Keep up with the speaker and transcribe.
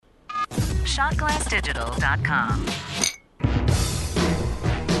shotglassdigital.com.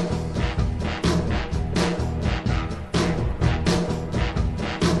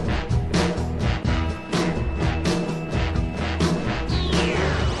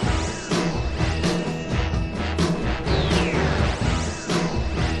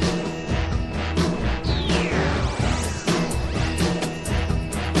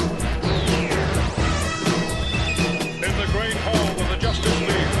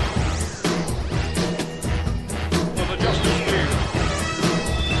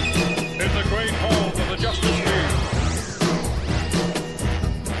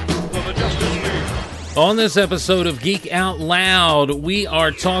 On this episode of Geek Out Loud, we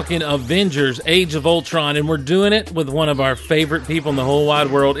are talking Avengers, Age of Ultron, and we're doing it with one of our favorite people in the whole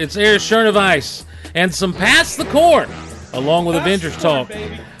wide world. It's Erich Schoeneweiss and some Pass the Corn, along with Avengers talk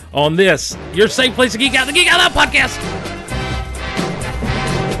on this, your safe place to geek out, the Geek Out Loud podcast.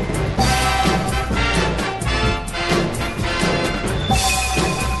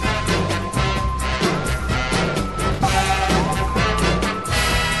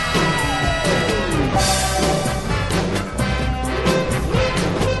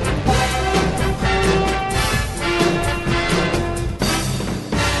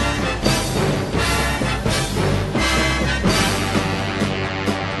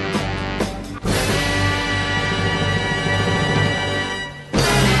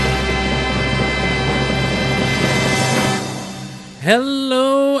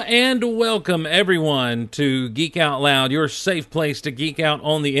 Hello and welcome everyone to Geek Out Loud, your safe place to geek out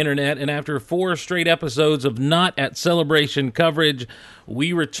on the internet. And after 4 straight episodes of Not at Celebration coverage,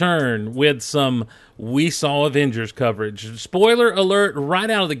 we return with some We Saw Avengers coverage. Spoiler alert right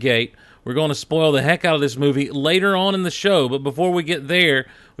out of the gate. We're going to spoil the heck out of this movie later on in the show, but before we get there,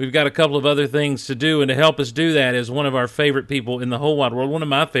 we've got a couple of other things to do, and to help us do that is one of our favorite people in the whole wide world, one of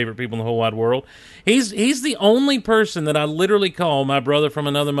my favorite people in the whole wide world. He's the only person that I literally call my brother from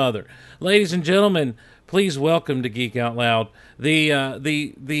another mother. Ladies and gentlemen, please welcome to Geek Out Loud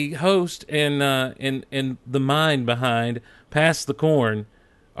the host and the mind behind Pass the Corn,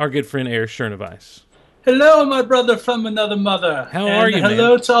 our good friend Erich Schoeneweiss. Hello, my brother from another mother. How are you, man?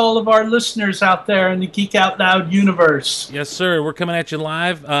 Hello to all of our listeners out there in the Geek Out Loud universe. Yes, sir. We're coming at you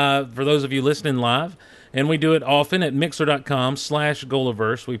live, for those of you listening live, and we do it often at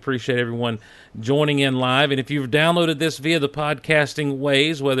mixer.com/Golaverse. We appreciate everyone joining in live, and if you've downloaded this via the podcasting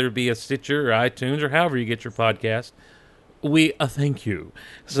ways, whether it be a Stitcher or iTunes or however you get your podcast, we thank you.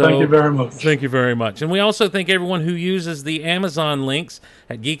 So, thank you very much. Thank you very much. And we also thank everyone who uses the Amazon links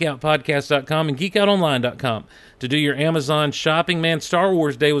at geekoutpodcast.com and geekoutonline.com to do your Amazon shopping. Man, Star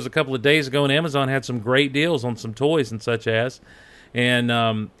Wars Day was a couple of days ago, and Amazon had some great deals on some toys and such as. And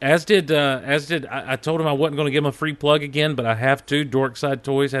as did I told him I wasn't going to give him a free plug again, but I have to. Dorkside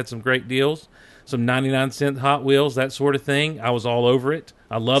Toys had some great deals, some 99-cent Hot Wheels, that sort of thing. I was all over it.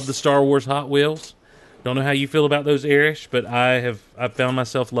 I love the Star Wars Hot Wheels. Don't know how you feel about those, Erich, but I've found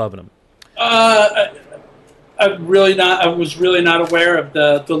myself loving them. I was really not aware of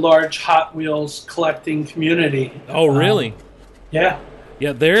the large Hot Wheels collecting community. Oh, really? Yeah.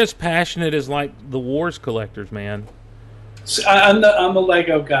 Yeah, they're as passionate as like the Wars collectors, man. I'm a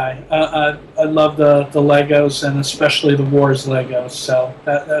Lego guy. I love the Legos and especially the Wars Legos. So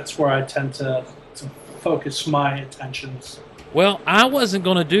that's where I tend to focus my attentions. Well, I wasn't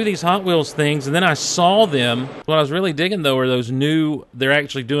going to do these Hot Wheels things, and then I saw them. What I was really digging, though, are those new, they're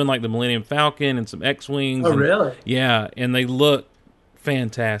actually doing like the Millennium Falcon and some X-Wings. Oh, really? Yeah, and they look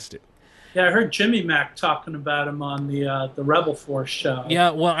fantastic. Yeah, I heard Jimmy Mac talking about him on the Rebel Force show. Yeah,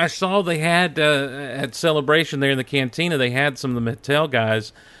 well, I saw they had, at Celebration there in the cantina, they had some of the Mattel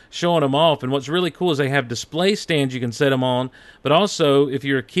guys showing them off, and what's really cool is they have display stands you can set them on, but also, if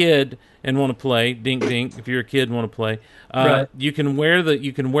you're a kid and want to play, dink dink, if you're a kid and want to play, right. you can wear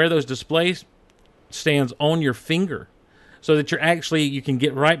those display stands on your finger, so that you can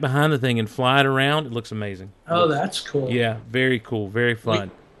get right behind the thing and fly it around. It looks amazing. Oh, that's cool. Yeah, very cool, very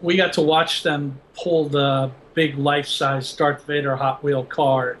fun. We got to watch them pull the big life-size Darth Vader Hot Wheel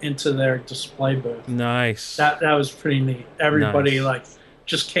car into their display booth. Nice. That was pretty neat. Everybody nice.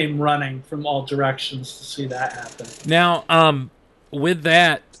 Just came running from all directions to see that happen. Now, with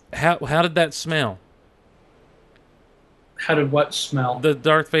that, how did that smell? How did what smell? The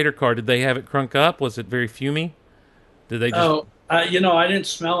Darth Vader car. Did they have it crunk up? Was it very fumy? Did they just... I didn't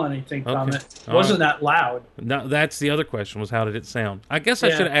smell anything from it. It wasn't that loud. No, that's the other question, was how did it sound? I guess I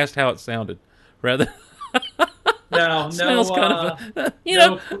should have asked how it sounded, rather. No,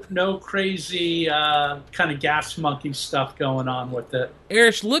 no crazy kind of gas monkey stuff going on with it.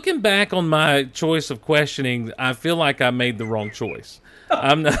 Erich, looking back on my choice of questioning, I feel like I made the wrong choice.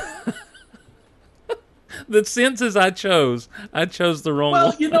 I'm not. The senses I chose the wrong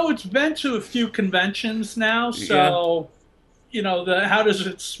one. Well, it's been to a few conventions now, so the how does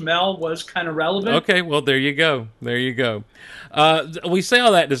it smell was kind of relevant. Okay, well, there you go. There you go. We say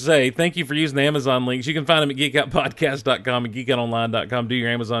all that to say thank you for using the Amazon links. You can find them at geekoutpodcast.com and geekoutonline.com. Do your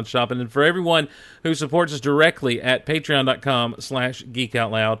Amazon shopping. And for everyone who supports us directly at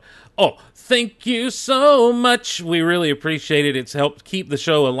patreon.com/geekoutloud, thank you so much. We really appreciate it. It's helped keep the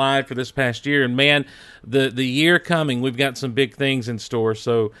show alive for this past year. And, man, the year coming, we've got some big things in store.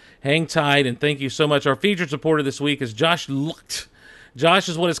 So hang tight, and thank you so much. Our featured supporter this week is Josh Lucht. Josh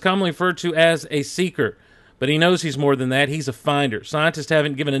is what is commonly referred to as a seeker, but he knows he's more than that. He's a finder. Scientists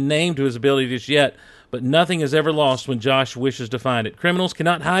haven't given a name to his ability just yet, but nothing is ever lost when Josh wishes to find it. Criminals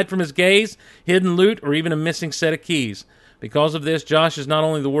cannot hide from his gaze, hidden loot, or even a missing set of keys. Because of this, Josh is not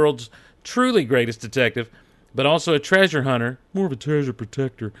only the world's truly greatest detective, but also a treasure hunter, more of a treasure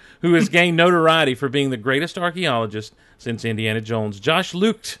protector, who has gained notoriety for being the greatest archaeologist since Indiana Jones. Josh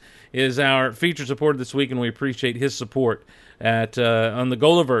Lucht is our featured supporter this week, and we appreciate his support on the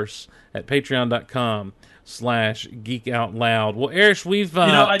Golaverse at patreon.com/geekoutloud. Well, Erich, we've...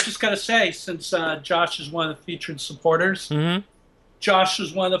 I just got to say, since Josh is one of the featured supporters, Josh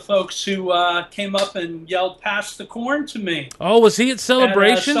was one of the folks who came up and yelled, "Pass the corn" to me. Oh, was he at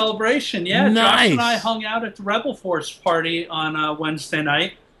Celebration? At Celebration, yeah. Nice. Josh and I hung out at the Rebel Force party on Wednesday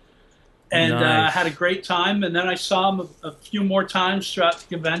night and had a great time. And then I saw him a few more times throughout the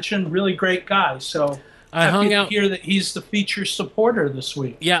convention. Really great guy. So I hung out to hear that he's the feature supporter this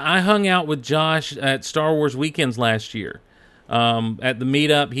week. Yeah, I hung out with Josh at Star Wars Weekends last year. At the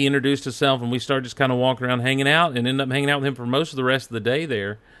meetup, he introduced himself, and we started just kind of walking around hanging out, and ended up hanging out with him for most of the rest of the day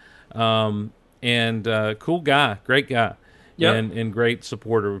there. Cool guy, great guy, and great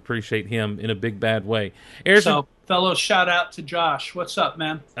supporter. We appreciate him in a big, bad way. So, fellow, shout out to Josh. What's up,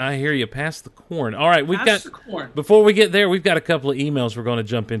 man? I hear you. Pass the corn. All right, Pass the corn. Before we get there, we've got a couple of emails we're going to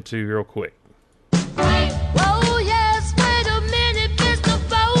jump into real quick.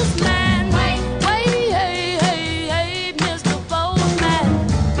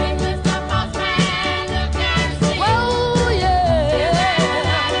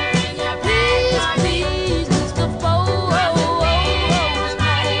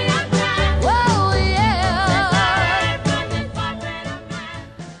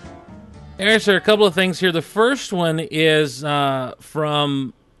 There's a couple of things here. The first one is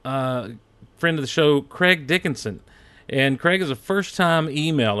from a friend of the show, Craig Dickinson. And Craig is a first-time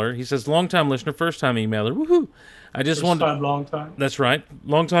emailer. He says, long-time listener, first-time emailer. Woohoo! Long time. That's right.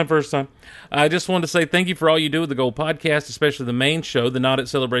 Long time, first time. I just wanted to say thank you for all you do with the Gold Podcast, especially the main show. The Not at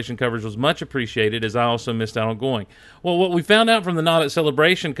Celebration coverage was much appreciated, as I also missed out on going. Well, what we found out from the Not at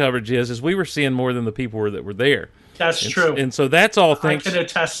Celebration coverage is we were seeing more than the people that were there. That's true. And so that's all thanks. I can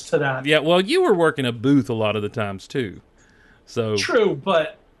attest to that. Yeah, well, you were working a booth a lot of the times, too. So true,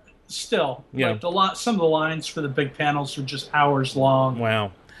 but still, some of the lines for the big panels are just hours long.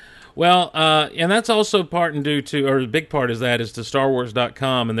 Wow. Well, and that's also part and due to, or the big part is to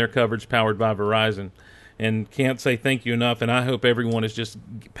StarWars.com and their coverage powered by Verizon. And can't say thank you enough, and I hope everyone is just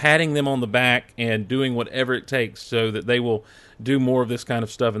patting them on the back and doing whatever it takes so that they will do more of this kind of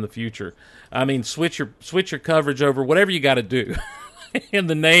stuff in the future. I mean, switch your coverage over, whatever you got to do in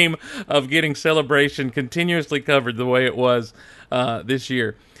the name of getting Celebration continuously covered the way it was this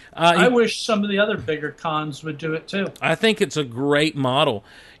year. I wish some of the other bigger cons would do it too. I think it's a great model,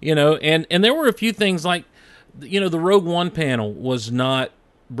 and there were a few things like, the Rogue One panel was not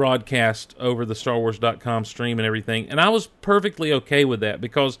broadcast over the StarWars.com stream and everything, and I was perfectly okay with that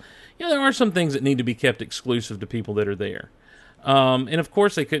because, there are some things that need to be kept exclusive to people that are there. And of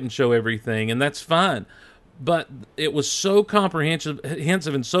course they couldn't show everything, and that's fine. But it was so comprehensive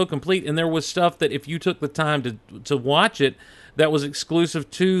and so complete, and there was stuff that if you took the time to watch it, that was exclusive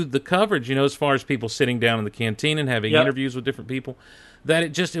to the coverage, as far as people sitting down in the canteen and having interviews with different people, that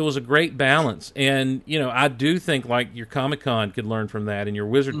it was a great balance. And, I do think like your Comic-Con could learn from that and your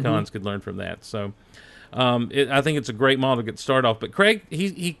Wizard Cons could learn from that. So I think it's a great model to get started off. But Craig,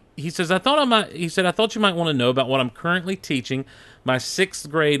 he says, I thought you might want to know about what I'm currently teaching my 6th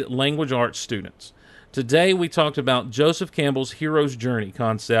grade language arts students. Today we talked about Joseph Campbell's hero's journey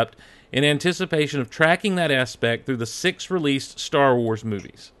concept in anticipation of tracking that aspect through the 6 released Star Wars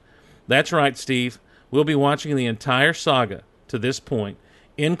movies. That's right, Steve. We'll be watching the entire saga to this point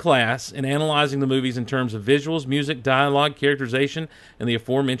in class and analyzing the movies in terms of visuals, music, dialogue, characterization, and the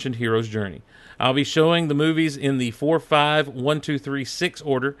aforementioned hero's journey. I'll be showing the movies in the 4, 5, 1, 2, 3, 6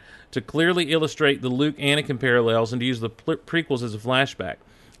 order to clearly illustrate the Luke-Anakin parallels and to use the prequels as a flashback.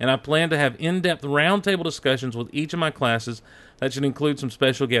 And I plan to have in-depth roundtable discussions with each of my classes that should include some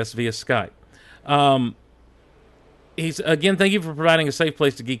special guests via Skype. Again, thank you for providing a safe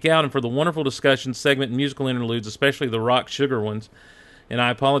place to geek out and for the wonderful discussion, segment, and musical interludes, especially the rock sugar ones. And I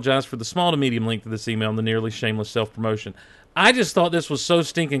apologize for the small to medium length of this email and the nearly shameless self-promotion. I just thought this was so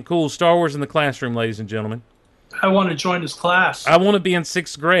stinking cool. Star Wars in the classroom, ladies and gentlemen. I want to join his class. I want to be in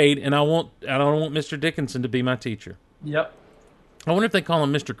 6th grade, and I don't want Mr. Dickinson to be my teacher. Yep. I wonder if they call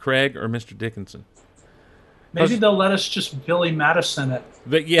him Mr. Craig or Mr. Dickinson. Maybe they'll let us just Billy Madison it.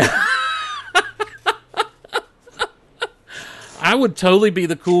 But yeah. I would totally be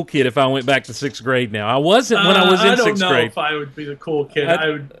the cool kid if I went back to 6th grade now. I wasn't when I was in 6th grade. I don't know if I would be the cool kid.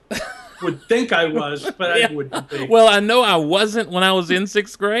 I would think I was, but yeah. I wouldn't be. Well, I know I wasn't when I was in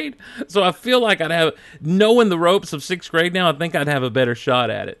 6th grade, so I feel like I'd have, knowing the ropes of 6th grade now, I think I'd have a better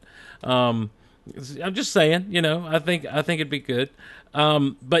shot at it. I'm just saying, I think it'd be good.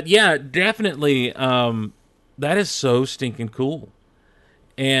 But yeah, definitely, that is so stinking cool.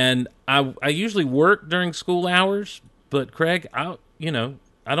 And I usually work during school hours, but Craig, I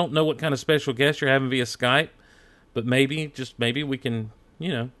don't know what kind of special guest you're having via Skype, but maybe we can,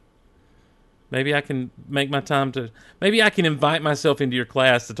 maybe I can make my time to, maybe I can invite myself into your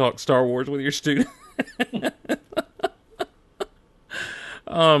class to talk Star Wars with your student.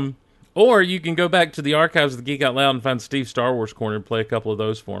 Or you can go back to the archives of the Geek Out Loud and find Steve's Star Wars Corner and play a couple of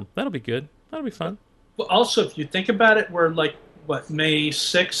those for him. That'll be good. That'll be fun. Well, also, if you think about it, we're like, May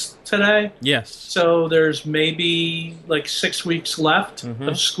 6th today? Yes. So there's maybe like 6 weeks left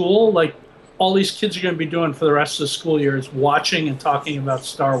of school. Like, all these kids are going to be doing for the rest of the school year is watching and talking about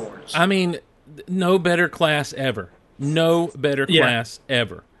Star Wars. I mean, no better class ever. No better class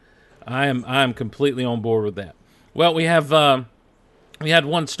ever. I am completely on board with that. Well, we have we had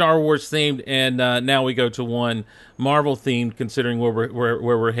one Star Wars themed, and now we go to one Marvel themed. Considering where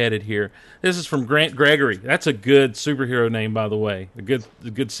we're headed here, this is from Grant Gregory. That's a good superhero name, by the way. A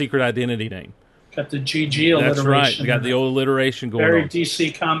good secret identity name. Got the GG alliteration. That's right. We got the old alliteration going on. Very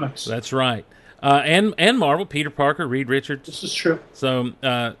DC Comics. That's right. And Marvel, Peter Parker, Reed Richards. This is true. So,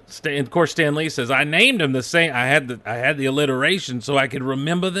 and of course, Stan Lee says, I named him the same. I had the alliteration so I could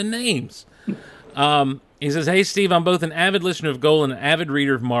remember the names. He says, hey, Steve, I'm both an avid listener of Goal and an avid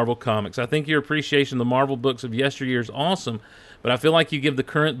reader of Marvel Comics. I think your appreciation of the Marvel books of yesteryear is awesome, but I feel like you give the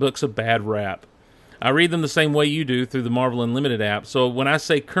current books a bad rap. I read them the same way you do through the Marvel Unlimited app, so when I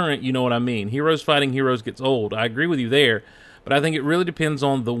say current, you know what I mean. Heroes fighting heroes gets old. I agree with you there, but I think it really depends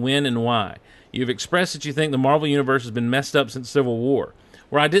on the when and why. You've expressed that you think the Marvel Universe has been messed up since Civil War.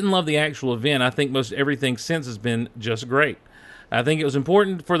 Where I didn't love the actual event, I think most everything since has been just great. I think it was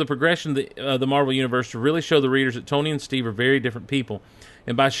important for the progression of the Marvel Universe to really show the readers that Tony and Steve are very different people.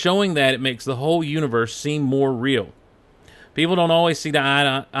 And by showing that, it makes the whole universe seem more real. People don't always see eye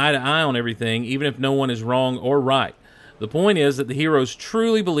to eye on everything, even if no one is wrong or right. The point is that the heroes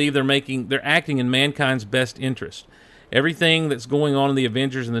truly believe they're acting in mankind's best interest. Everything that's going on in the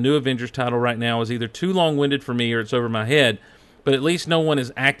Avengers and the new Avengers title right now is either too long-winded for me or it's over my head, but at least no one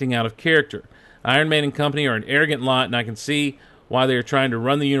is acting out of character. Iron Man and company are an arrogant lot, and I can see why they are trying to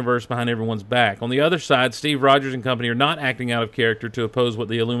run the universe behind everyone's back. On the other side, Steve Rogers and company are not acting out of character to oppose what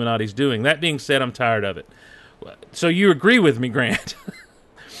the Illuminati's doing. That being said, I'm tired of it. So you agree with me, Grant?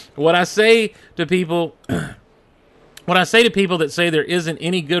 What I say to people that say there isn't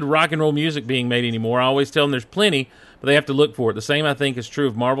any good rock and roll music being made anymore, I always tell them there's plenty, but they have to look for it. The same, I think, is true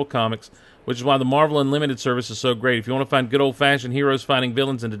of Marvel Comics, which is why the Marvel Unlimited service is so great. If you want to find good old-fashioned heroes fighting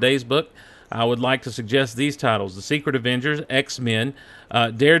villains in today's book, I would like to suggest these titles: The Secret Avengers, X-Men,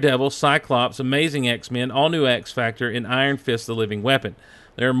 Daredevil, Cyclops, Amazing X-Men, All New X-Factor, and Iron Fist, the Living Weapon.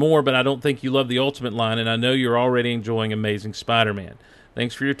 There are more, but I don't think you love the Ultimate line, and I know you're already enjoying Amazing Spider-Man.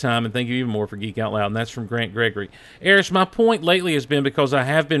 Thanks for your time, and thank you even more for Geek Out Loud. And that's from Grant Gregory. Erich, my point lately has been because I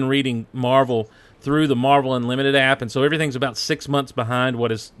have been reading Marvel through the Marvel Unlimited app, and so everything's about 6 months behind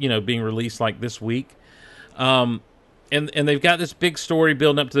what is being released like this week. And they've got this big story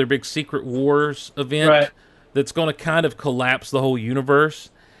building up to their big Secret Wars event that's going to kind of collapse the whole universe.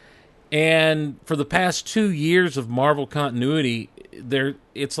 And for the past 2 years of Marvel continuity,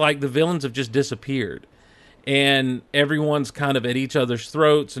 it's like the villains have just disappeared. And everyone's kind of at each other's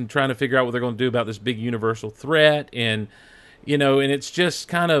throats and trying to figure out what they're going to do about this big universal threat. And, and it's just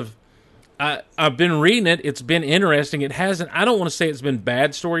kind of, I've been reading it. It's been interesting. It hasn't, I don't want to say it's been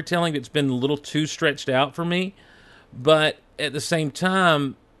bad storytelling. It's been a little too stretched out for me. But at the same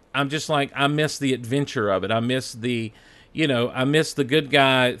time, I'm just like, I miss the adventure of it. I miss the good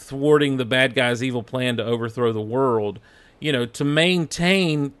guy thwarting the bad guy's evil plan to overthrow the world, to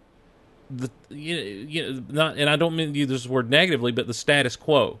maintain not, and I don't mean to use this word negatively, but the status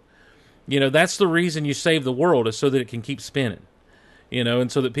quo. That's the reason you save the world, is so that it can keep spinning.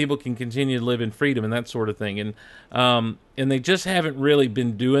 and so that people can continue to live in freedom and that sort of thing. And they just haven't really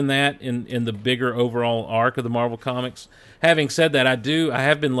been doing that in the bigger overall arc of the Marvel Comics. Having said that, I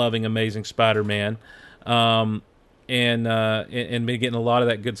have been loving Amazing Spider-Man, and been getting a lot of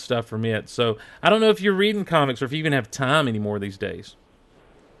that good stuff from it. So I don't know if you're reading comics or if you even have time anymore these days.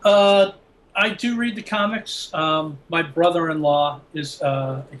 I do read the comics. My brother-in-law is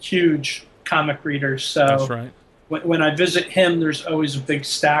a huge comic reader, so That's right. When I visit him, there's always a big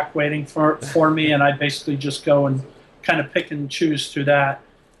stack waiting for me, and I basically just go and kind of pick and choose through that.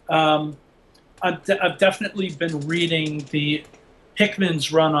 I've definitely been reading the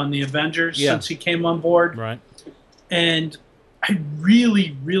Hickman's run on the Avengers since he came on board. Right. And I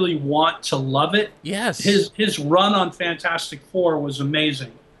really, really want to love it. Yes. His run on Fantastic Four was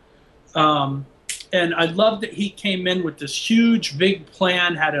amazing. And I love that he came in with this huge, big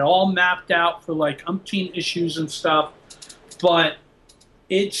plan, had it all mapped out for like umpteen issues and stuff. But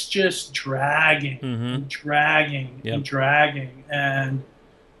it's just dragging and dragging and dragging. And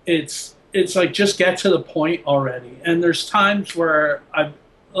it's like, just get to the point already. And there's times where I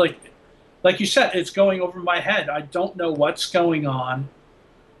like you said, it's going over my head. I don't know what's going on.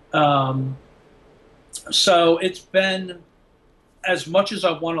 So it's been, as much as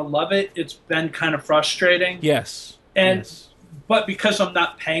I want to love it, it's been kind of frustrating. Yes. But because I'm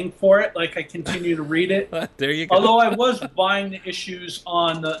not paying for it, like, I continue to read it. There you go. Although I was buying the issues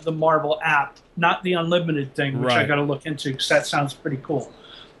on the Marvel app, not the unlimited thing, which I got to look into because that sounds pretty cool.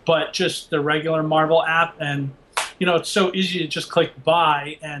 But just the regular Marvel app, and it's so easy to just click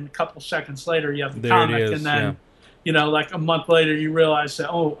buy, and a couple seconds later you have the comic, and then like a month later you realize that,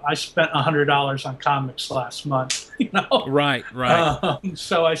 I spent $100 on comics last month. Right.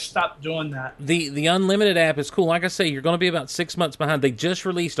 So I stopped doing that. The unlimited app is cool. Like I say, you're going to be about 6 months behind. They just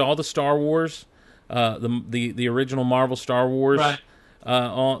released all the Star Wars, the original Marvel Star Wars,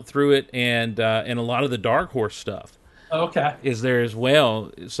 through it, and a lot of the Dark Horse stuff. Okay. Is there as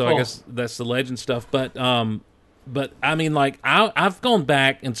well. So cool. I guess that's the Legend stuff. But I mean, like, I've gone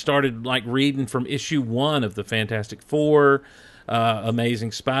back and started like reading from issue 1 of the Fantastic Four,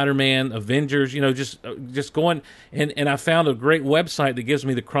 Amazing Spider-Man, Avengers. Just going, and I found a great website that gives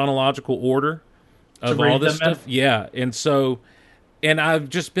me the chronological order of all this stuff. Yeah, and I've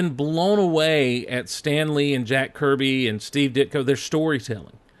just been blown away at Stan Lee and Jack Kirby and Steve Ditko, their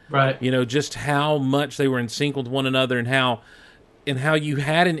storytelling. Right. Just how much they were in sync with one another, and how you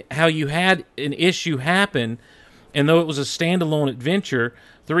had an issue happen. And though it was a standalone adventure,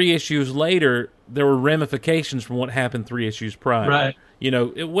 3 issues later, there were ramifications from what happened 3 issues prior. Right.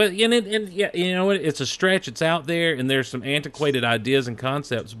 It's a stretch. It's out there, and there's some antiquated ideas and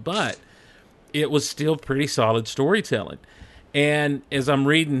concepts, but it was still pretty solid storytelling. And as I'm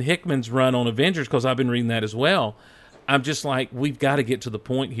reading Hickman's run on Avengers, because I've been reading that as well, I'm just like, we've got to get to the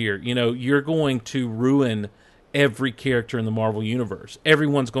point here. You're going to ruin every character in the Marvel Universe.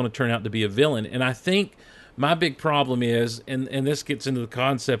 Everyone's going to turn out to be a villain. And I think my big problem is, and this gets into the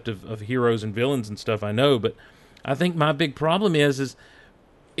concept of heroes and villains and stuff, I know, but I think my big problem is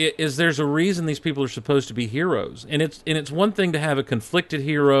there's a reason these people are supposed to be heroes. And it's one thing to have a conflicted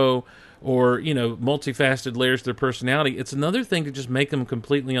hero or, multifaceted layers to their personality. It's another thing to just make them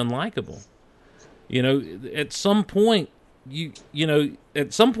completely unlikable. At some point, we've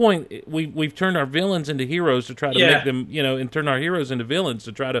turned our villains into heroes to try to make them, and turn our heroes into villains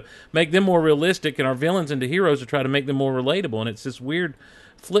to try to make them more realistic, and our villains into heroes to try to make them more relatable. And it's this weird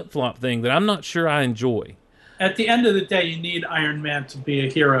flip-flop thing that I'm not sure I enjoy. At the end of the day, you need Iron Man to be a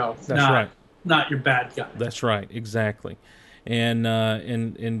hero. Not your bad guy. That's right, exactly. And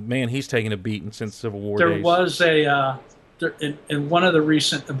man, he's taken a beating since Civil War days. There was in one of the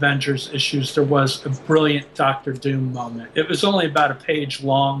recent Avengers issues, there was a brilliant Doctor Doom moment. It was only about a page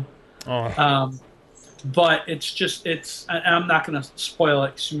long, but I'm not going to spoil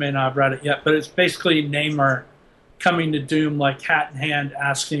it because you may not have read it yet, but it's basically Namor coming to Doom like hat in hand,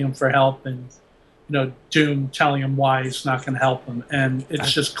 asking him for help, and Doom telling him why he's not going to help him, and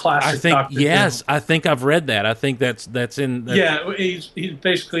it's just classic Doctor Doom. Yes, I think I've read that. I think that's in... Yeah, he's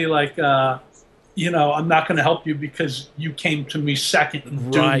basically like... I'm not going to help you because you came to me second,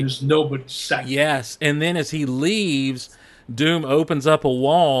 and Doom is nobody's second. Yes, and then as he leaves, Doom opens up a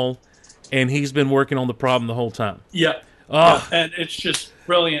wall, and he's been working on the problem the whole time. Yeah. And it's just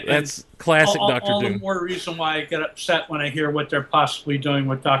brilliant. That's classic Dr. Doom. All the more reason why I get upset when I hear what they're possibly doing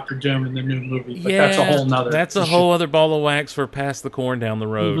with Dr. Doom in the new movie. But that's a whole nother... That's a whole other ball of wax for Pass the Corn down the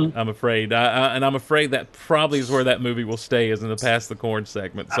road, I'm afraid. And I'm afraid that probably is where that movie will stay, is in the Pass the Corn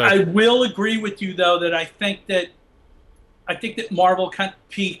segment. So, I will agree with you, though, that I think that Marvel kind of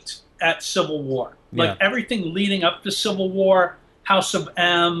peaked at Civil War. Like, everything leading up to Civil War House of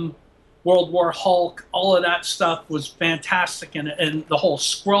M, World War Hulk, all of that stuff was fantastic, and the whole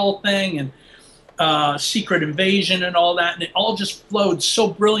Skrull thing and Secret Invasion and all that, and it all just flowed so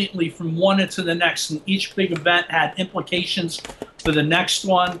brilliantly from one into the next, and each big event had implications for the next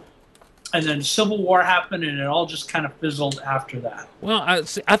one. And then Civil War happened, and it all just kind of fizzled after that. Well, I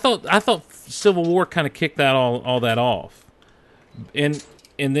thought Civil War kind of kicked that all that off, and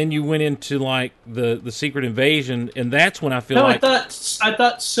then you went into like the Secret Invasion, and that's when I feel like I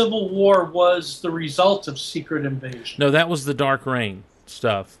thought Civil War was the result of Secret Invasion. No, that was the Dark Reign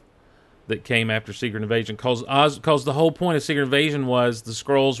stuff that came after Secret Invasion, because the whole point of Secret Invasion was the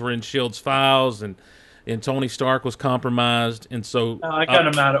Skrulls were in S.H.I.E.L.D.'s files, and Tony Stark was compromised, and so I got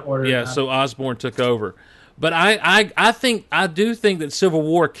him out of order. Yeah, so Osborn took over. But I do think that Civil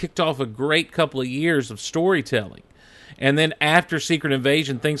War kicked off a great couple of years of storytelling, and then after Secret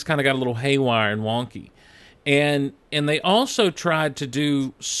Invasion, things kind of got a little haywire and wonky, and they also tried to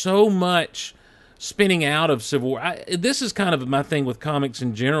do so much spinning out of Civil War. This is kind of my thing with comics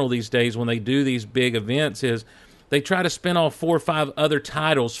in general these days. When they do these big events, is they try to spin off 4 or 5 other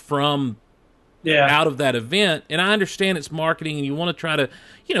titles from out of that event. And I understand it's marketing and you want to try to,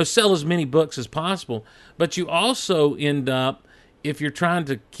 sell as many books as possible. But you also end up, if you're trying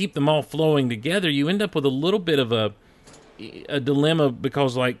to keep them all flowing together, you end up with a little bit of a dilemma,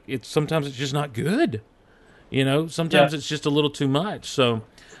 because sometimes it's just not good. Sometimes it's just a little too much. So,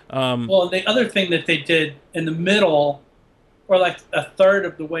 well, the other thing that they did in the middle, or like a third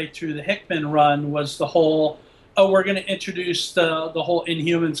of the way through the Hickman run, was the whole, we're going to introduce the whole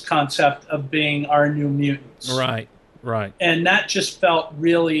Inhumans concept of being our new mutants. Right. And that just felt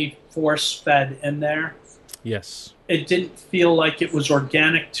really force-fed in there. Yes. It didn't feel like it was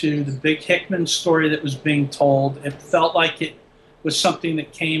organic to the big Hickman story that was being told. It felt like it was something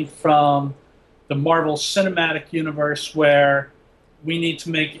that came from the Marvel Cinematic Universe, where we need to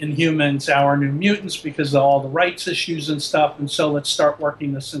make Inhumans our new mutants because of all the rights issues and stuff, and so let's start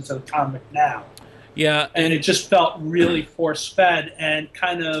working this into the comic now. Yeah. And it just felt really force-fed and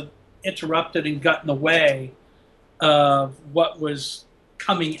kind of interrupted and got in the way of what was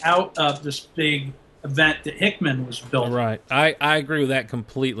coming out of this big event that Hickman was building. Right. I agree with that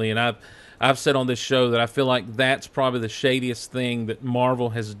completely, and I've said on this show that I feel like that's probably the shadiest thing that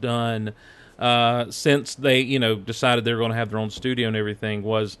Marvel has done since they, decided they were going to have their own studio and everything.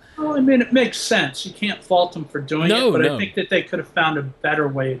 Was, well, I mean, it makes sense. You can't fault them for doing it, but I think that they could have found a better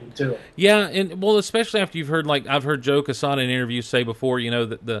way to do it. Yeah, and well, especially after you've heard, I've heard Joe Quesada in interviews say before,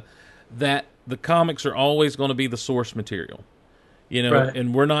 that the comics are always going to be the source material. Right.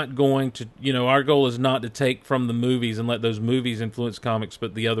 And we're not going to, our goal is not to take from the movies and let those movies influence comics,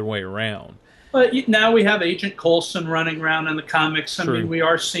 but the other way around. But now we have Agent Coulson running around in the comics. I mean, we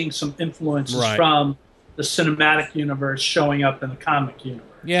are seeing some influences from the cinematic universe showing up in the comic universe.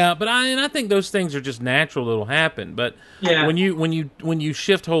 Yeah, but I think those things are just natural that'll happen. But when you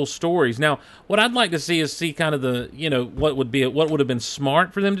shift whole stories, now what I'd like to see is kind of the what would have been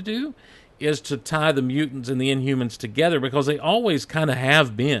smart for them to do is to tie the mutants and the Inhumans together, because they always kind of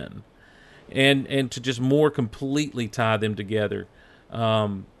have been, and to just more completely tie them together.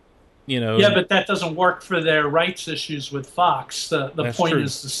 Yeah, but that doesn't work for their rights issues with Fox. The point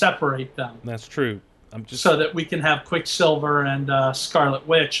is to separate them. That's true. So that we can have Quicksilver and Scarlet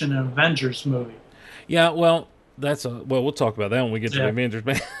Witch in an Avengers movie. Yeah, well, we'll talk about that when we get to the Avengers,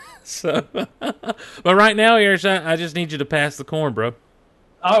 man. So, but right now, Erich, I just need you to pass the corn, bro.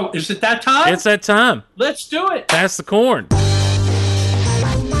 Oh, is it that time? It's that time. Let's do it. Pass the corn.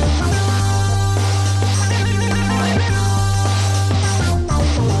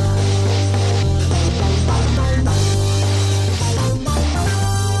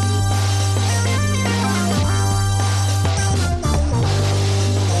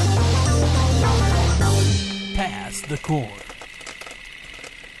 The corn.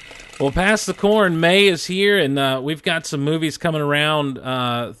 Well, Pass the Corn, May is here, and we've got some movies coming around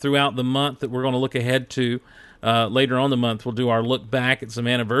throughout the month that we're going to look ahead to. Later on the month, we'll do our look back at some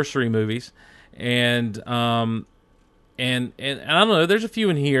anniversary movies, and I don't know. There's a few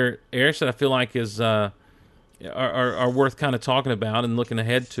in here, Erich, that I feel like are worth kind of talking about and looking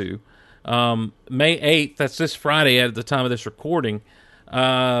ahead to. May 8th, that's this Friday at the time of this recording.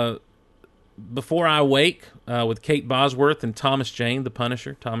 Before I Wake, with Kate Bosworth and Thomas Jane, the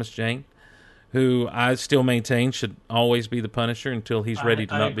Punisher, Thomas Jane, who I still maintain should always be the Punisher until he's ready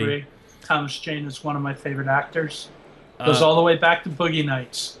to not agree. be. Thomas Jane is one of my favorite actors. Goes all the way back to Boogie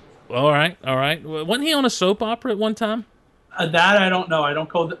Nights. All right. Wasn't he on a soap opera at one time? That I don't know. I don't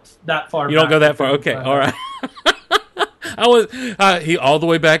go that far. You don't go that far? Okay, all right. I was he all the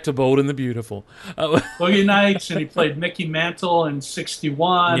way back to Bold and the Beautiful. Boogie Nights, and he played Mickey Mantle in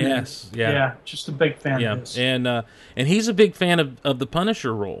 '61. Yes, and, yeah, just a big fan of his. And he's a big fan of the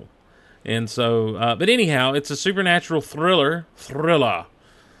Punisher role, and so. But anyhow, it's a supernatural thriller,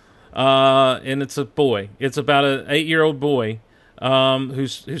 and it's a boy. It's about an 8-year-old boy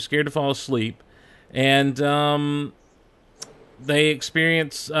who's scared to fall asleep, and they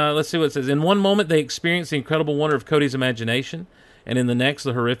experience. Let's see what it says. In one moment, they experience the incredible wonder of Cody's imagination, and in the next,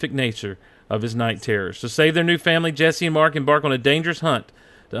 the horrific nature of his night terrors. To save their new family, Jesse and Mark embark on a dangerous hunt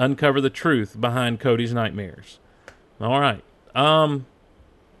to uncover the truth behind Cody's nightmares. All right.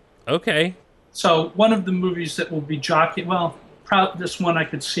 Okay. So one of the movies that will be jockeying. Well, this one I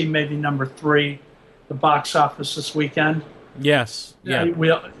could see maybe number 3, the box office this weekend. Yes. Yeah.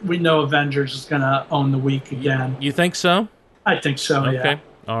 We know Avengers is going to own the week again. You think so? I think so. Okay. Yeah.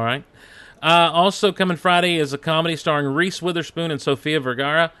 All right. Also coming Friday is a comedy starring Reese Witherspoon and Sofia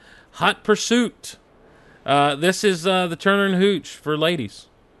Vergara, Hot Pursuit. This is the Turner and Hooch for ladies.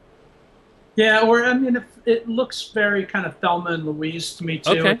 Yeah, or I mean, it looks very kind of Thelma and Louise to me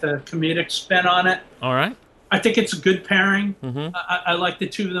too, with the comedic spin on it. All right. I think it's a good pairing. Mm-hmm. I like the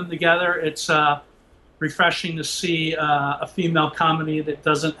two of them together. It's refreshing to see a female comedy that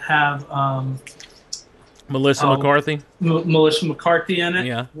doesn't have Melissa McCarthy. Melissa McCarthy in it.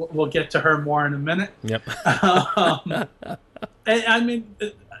 Yeah. We'll get to her more in a minute. Yep. I mean,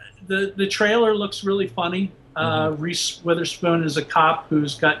 the trailer looks really funny. Reese Witherspoon is a cop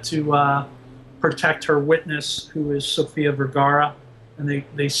who's got to protect her witness, who is Sofia Vergara, and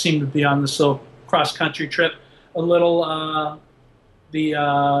they seem to be on this little cross-country trip. A little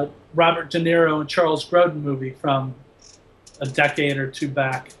the Robert De Niro and Charles Grodin movie from a decade or two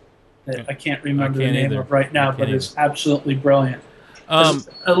back that I can't remember the name of right now, but it's absolutely brilliant. There's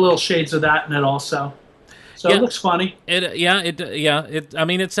a little shades of that in it also. So it looks funny. I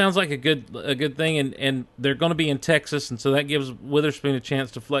mean, it sounds like a good thing, and they're going to be in Texas, and so that gives Witherspoon a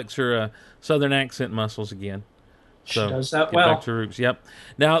chance to flex her southern accent muscles again. So she does that get well. Back to roots. Yep.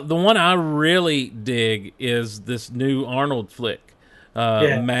 Now, the one I really dig is this new Arnold flick,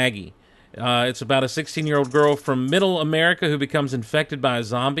 Maggie. It's about a 16-year-old girl from Middle America who becomes infected by a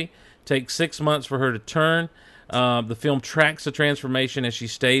zombie. Takes 6 months for her to turn. The film tracks the transformation as she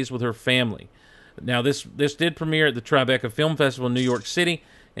stays with her family. Now, this did premiere at the Tribeca Film Festival in New York City,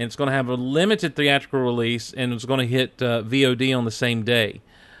 and it's going to have a limited theatrical release, and it's going to hit VOD on the same day.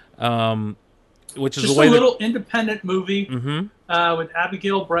 Which is just a way little independent movie with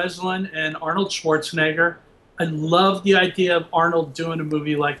Abigail Breslin and Arnold Schwarzenegger. I love the idea of Arnold doing a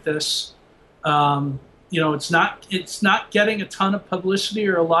movie like this. It's not getting a ton of publicity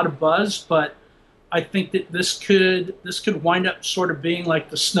or a lot of buzz, but I think that this could wind up sort of being like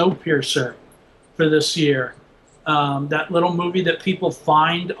the Snowpiercer for this year. That little movie that people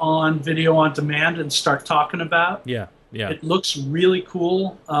find on video on demand and start talking about. Yeah. It looks really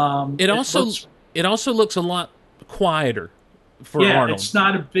cool. It also looks a lot quieter for Arnold. Yeah, it's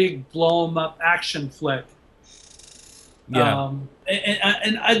not a big blow 'em up action flick. Yeah.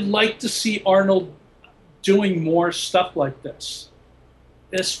 And I'd like to see Arnold doing more stuff like this.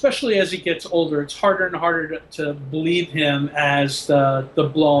 Especially as he gets older, it's harder and harder to believe him as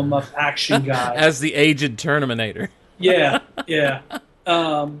the blow 'em up action guy. As the aged Terminator. Yeah.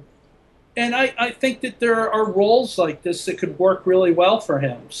 And I think that there are roles like this that could work really well for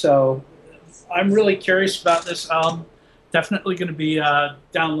him. So I'm really curious about this. Definitely going to be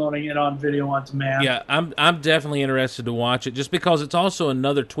downloading it on video on demand. Yeah, I'm definitely interested to watch it, just because it's also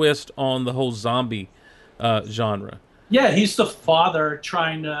another twist on the whole zombie genre. Yeah, he's the father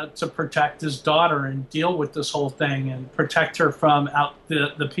trying to protect his daughter and deal with this whole thing and protect her from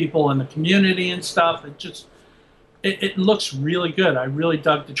the people in the community and stuff. It looks really good. I really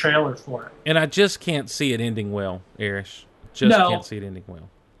dug the trailer for it. And I just can't see it ending well, Erich. Can't see it ending well.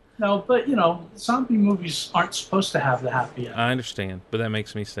 No, but, zombie movies aren't supposed to have the happy end. I understand, but that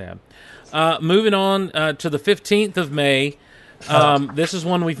makes me sad. Moving on to the 15th of May. This is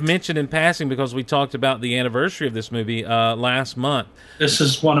one we've mentioned in passing because we talked about the anniversary of this movie last month. This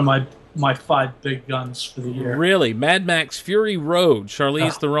is one of my 5 big guns for the year. Really? Mad Max Fury Road.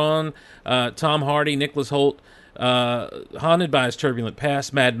 Charlize Theron, Tom Hardy, Nicholas Hoult. Haunted by his turbulent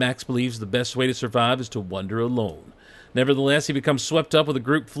past, Mad Max believes the best way to survive is to wander alone. Nevertheless, he becomes swept up with a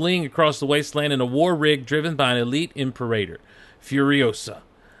group fleeing across the wasteland in a war rig driven by an elite imperator, Furiosa.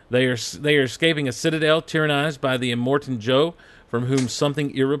 They are escaping a citadel tyrannized by the Immortan Joe, from whom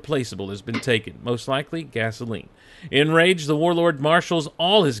something irreplaceable has been taken, most likely gasoline. Enraged, the warlord marshals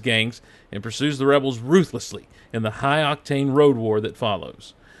all his gangs and pursues the rebels ruthlessly in the high-octane road war that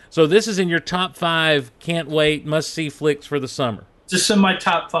follows. So this is in your top 5 can't wait, must-see flicks for the summer. Just in my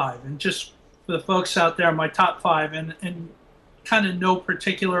top 5. And just for the folks out there, my top 5, and kind of no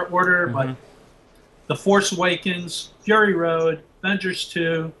particular order, but The Force Awakens, Fury Road, Avengers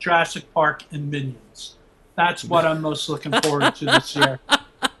 2, Jurassic Park, and Minions. That's what I'm most looking forward to this year.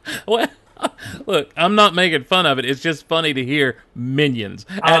 Well, look, I'm not making fun of it. It's just funny to hear Minions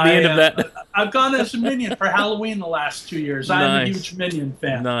at the end of that. I've gone as a Minion for Halloween the last 2 years. Nice. I'm a huge Minion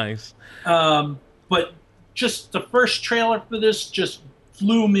fan. Nice. But just the first trailer for this just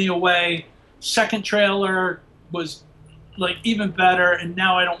blew me away. Second trailer was like even better, and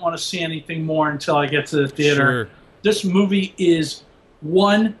now I don't want to see anything more until I get to the theater. Sure. This movie is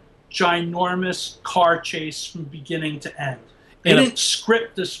one ginormous car chase from beginning to end. They didn't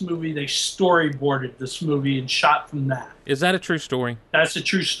script this movie, they storyboarded this movie and shot from that. Is that a true story? That's a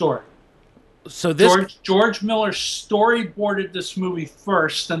true story. So this George Miller storyboarded this movie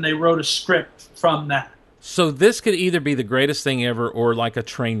first, and they wrote a script from that. So this could either be the greatest thing ever or like a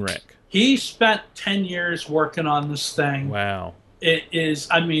train wreck. He spent 10 years working on this thing. Wow. It is,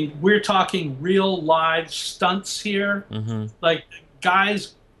 I mean, we're talking real live stunts here. Mm-hmm. Like,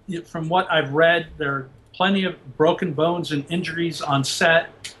 guys, from what I've read, there are plenty of broken bones and injuries on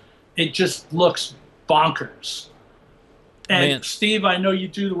set. It just looks bonkers. And Man. Steve, I know you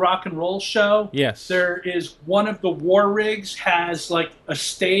do the rock and roll show. Yes. There is one of the war rigs has like a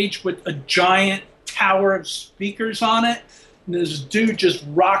stage with a giant tower of speakers on it. And there's a dude just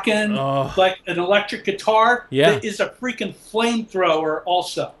rocking like an electric guitar. Yeah. That is a freaking flamethrower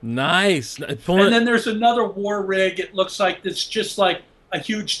also. Nice. And then there's another war rig. It looks like it's just like a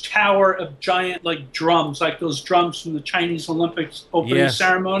huge tower of giant like drums, like those drums from the Chinese Olympics opening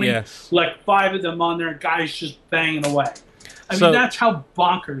ceremony. Yes. Like 5 of them on there, guys just banging away. I mean, that's how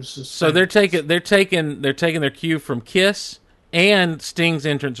bonkers this. So they're taking their cue from Kiss and Sting's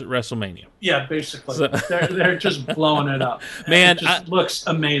entrance at WrestleMania. Yeah, basically. So. They're just blowing it up. Man, it just looks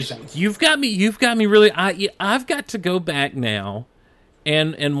amazing. You've got me really. I've got to go back now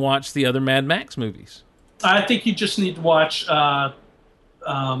and watch the other Mad Max movies. I think you just need to watch the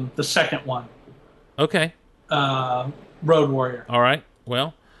second one. Okay. Road Warrior. All right.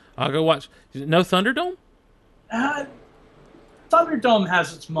 Well, I'll go watch. No Thunderdome? Thunderdome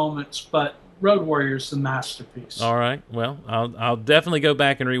has its moments, but Road Warrior is the masterpiece. All right. Well, I'll definitely go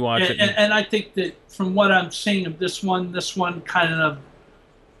back and rewatch it. And I think that from what I'm seeing of this one kind of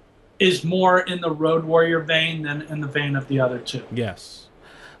is more in the Road Warrior vein than in the vein of the other two. Yes.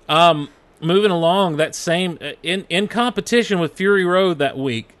 Moving along, that same in competition with Fury Road that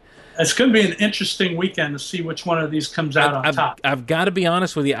week. It's going to be an interesting weekend to see which one of these comes out on top. I've got to be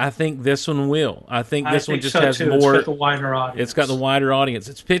honest with you. I think this one will. I think this one just has too. more. It's got the wider audience. It's got the wider audience.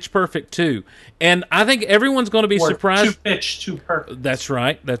 It's Pitch Perfect 2. And I think everyone's going to be surprised. Too perfect. That's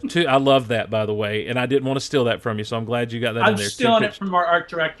right. That's two. I love that, by the way. And I didn't want to steal that from you, so I'm glad you got that in there. I'm stealing it from our art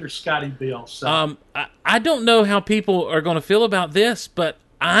director, Scotty Beale. So. I don't know how people are going to feel about this, but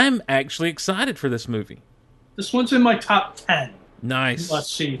I'm actually excited for this movie. This one's in my top 10. Nice.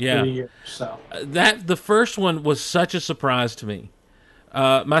 Let's see for the year. So the first one was such a surprise to me.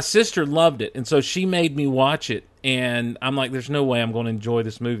 My sister loved it, and so she made me watch it. And I'm like, "There's no way I'm going to enjoy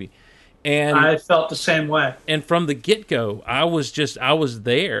this movie." And I felt the same way. And from the get-go, I was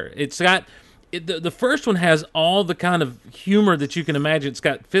there. It's got the first one has all the kind of humor that you can imagine. It's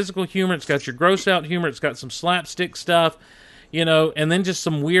got physical humor. It's got your gross-out humor. It's got some slapstick stuff, and then just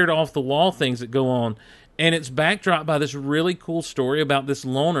some weird off-the-wall things that go on. And it's backdropped by this really cool story about this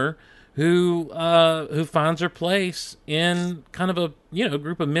loner who finds her place in kind of a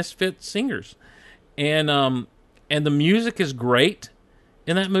group of misfit singers, and the music is great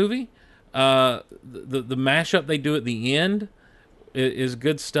in that movie. The mashup they do at the end is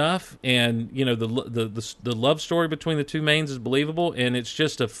good stuff, and the love story between the two mains is believable, and it's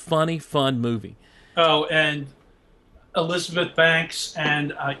just a funny, fun movie. Oh, and Elizabeth Banks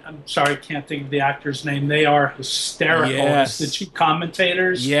and I'm sorry, I can't think of the actor's name. They are hysterical as the two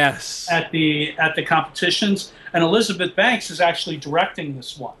commentators. Yes. At the competitions, and Elizabeth Banks is actually directing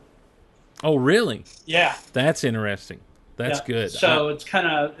this one. Oh, really? Yeah. That's interesting. That's good. So it's kind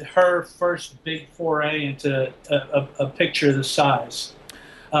of her first big foray into a picture this size.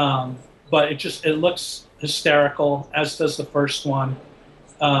 But it looks hysterical, as does the first one.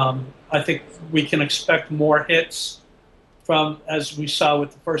 I think we can expect more hits from, as we saw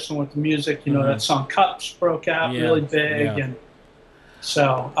with the first one with the music. That song Cups broke out really big. Yeah. And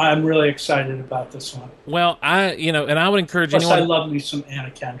so I'm really excited about this one. Well, I would encourage anyone. I love me some Anna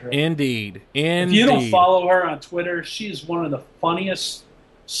Kendrick. Indeed. If you don't follow her on Twitter, she is one of the funniest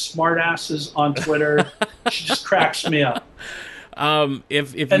smartasses on Twitter. She just cracks me up.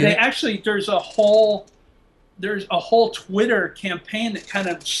 If And you they actually there's a whole Twitter campaign that kind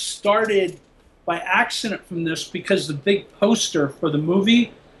of started by accident from this, because the big poster for the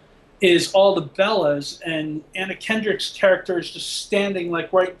movie is all the Bellas, and Anna Kendrick's character is just standing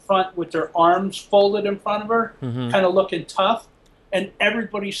like right in front with their arms folded in front of her, kind of looking tough. And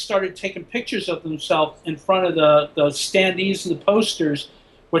everybody started taking pictures of themselves in front of the standees and the posters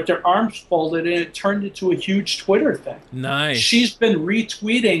with their arms folded, and it turned into a huge Twitter thing. Nice. She's been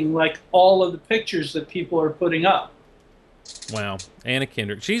retweeting like all of the pictures that people are putting up. Wow, Anna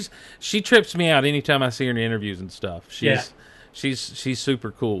Kendrick. She trips me out anytime I see her in interviews and stuff. She's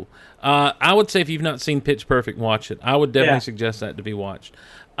super cool. I would say if you've not seen Pitch Perfect, watch it. I would definitely suggest that to be watched.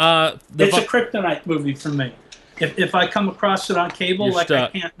 It's a kryptonite movie for me. If I come across it on cable, I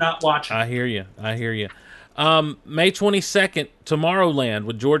can't not watch it. I hear you. May 22nd, Tomorrowland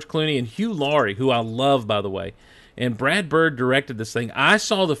with George Clooney and Hugh Laurie, who I love, by the way. And Brad Bird directed this thing. I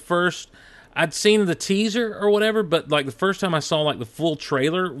saw I'd seen the teaser or whatever, but like the first time I saw like the full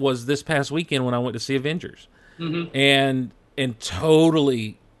trailer was this past weekend when I went to see Avengers. And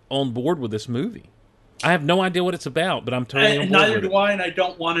totally on board with this movie. I have no idea what it's about, but I'm totally on board neither with do I, and I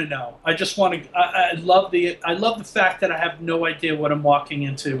don't want to know. I just want to. I love the fact that I have no idea what I'm walking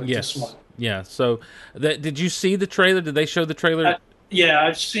into with this one. Yeah. So, did you see the trailer? Did they show the trailer? Yeah,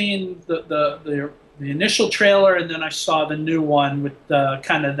 I've seen the initial trailer, and then I saw the new one with the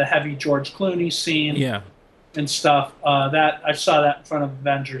kind of the heavy George Clooney scene. Yeah. And stuff. That I saw that in front of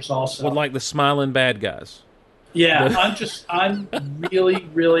Avengers also. With like the smiling bad guys. Yeah, I'm really,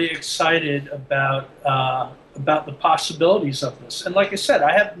 really excited about the possibilities of this. And like I said,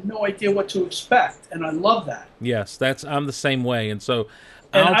 I have no idea what to expect, and I love that. Yes, I'm the same way, and so.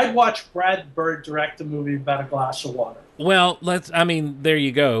 I'd watch Brad Bird direct a movie about a glass of water. Well, there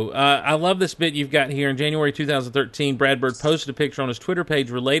you go. I love this bit you've got here. In January 2013, Brad Bird posted a picture on his Twitter page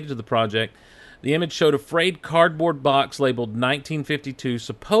related to the project. The image showed a frayed cardboard box labeled 1952,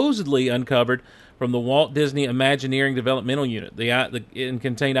 supposedly uncovered from the Walt Disney Imagineering Developmental Unit. It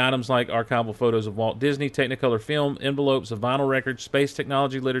contained items like archival photos of Walt Disney, Technicolor film, envelopes of vinyl records, space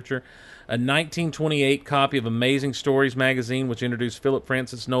technology literature, a 1928 copy of Amazing Stories magazine, which introduced Philip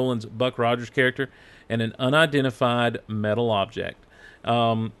Francis Nolan's Buck Rogers character, and an unidentified metal object.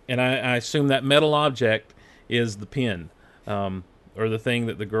 And I assume that metal object is the pin, or the thing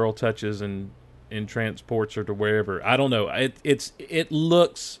that the girl touches and transports her to wherever. I don't know. It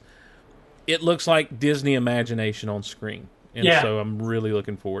looks like Disney imagination on screen, and so I'm really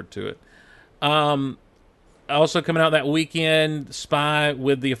looking forward to it. Also coming out that weekend, Spy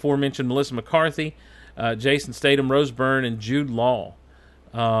with the aforementioned Melissa McCarthy, Jason Statham, Rose Byrne, and Jude Law.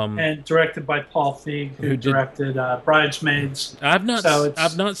 And directed by Paul Feig, who directed Bridesmaids. I've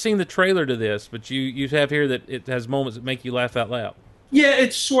not seen the trailer to this, but you have here that it has moments that make you laugh out loud. Yeah,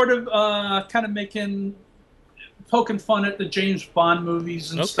 it's sort of kind of poking fun at the James Bond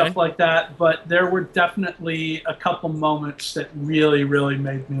movies and stuff like that, but there were definitely a couple moments that really, really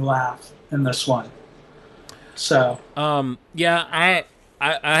made me laugh in this one. So, I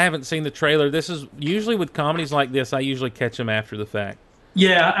haven't seen the trailer. This is usually with comedies like this, I usually catch them after the fact.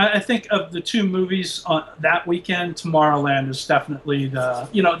 Yeah, I think of the two movies on that weekend, Tomorrowland is definitely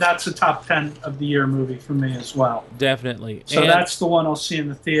that's a top 10 of the year movie for me as well. Definitely. So that's the one I'll see in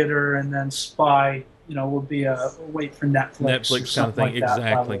the theater, and then Spy, will be a wait for Netflix kind of thing. Like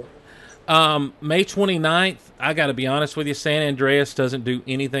exactly. May 29th, I got to be honest with you, San Andreas doesn't do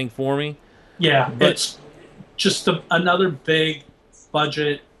anything for me. Yeah, it's just another big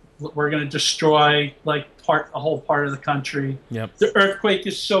budget. We're going to destroy a whole part of the country. Yep. The earthquake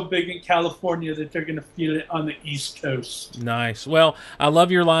is so big in California that they're going to feel it on the East Coast. Nice. Well, I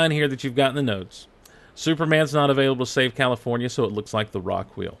love your line here that you've got in the notes. Superman's not available to save California, so it looks like the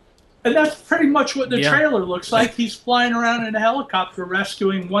Rock wheel. And that's pretty much what the trailer looks like. He's flying around in a helicopter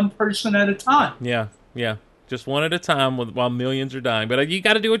rescuing one person at a time. Yeah. Just one at a time while millions are dying. But you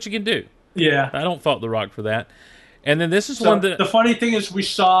got to do what you can do. Yeah. I don't fault the Rock for that. And then this is one that... The funny thing is we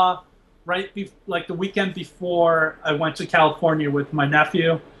saw... the weekend before I went to California with my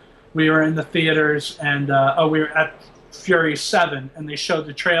nephew, we were in the theaters, and we were at Fury 7, and they showed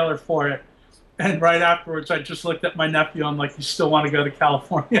the trailer for it. And right afterwards, I just looked at my nephew. I'm like, "You still want to go to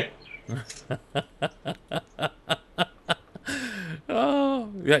California?" Oh,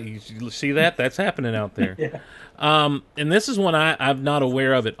 yeah, you see that? That's happening out there. Yeah. And this is one I'm not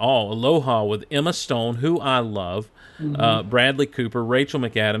aware of at all. Aloha with Emma Stone, who I love, Bradley Cooper, Rachel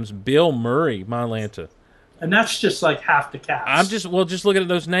McAdams, Bill Murray, Mylanta. And that's just like half the cast. Just looking at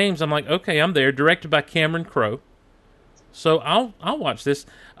those names, I'm like, okay, I'm there. Directed by Cameron Crowe. So I'll watch this.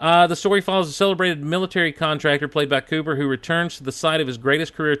 The story follows a celebrated military contractor played by Cooper who returns to the site of his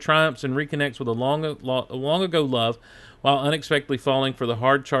greatest career triumphs and reconnects with a long ago love while unexpectedly falling for the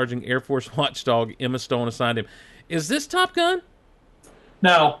hard-charging Air Force watchdog Emma Stone assigned him. Is this Top Gun?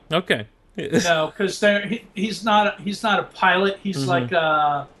 No. Okay. No, because he's not a pilot. He's like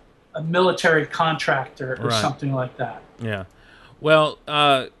a military contractor or something like that. Yeah. Well,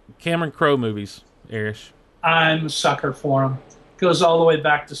 Cameron Crowe movies, Erich. I'm a sucker for him. Goes all the way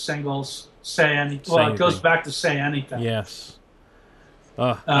back to Singles. It goes back to Say Anything. Yes.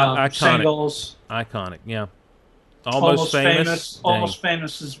 Iconic. Singles. Iconic, yeah. Almost Famous. Almost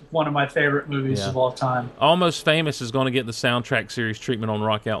Famous is one of my favorite movies of all time. Almost Famous is going to get the soundtrack series treatment on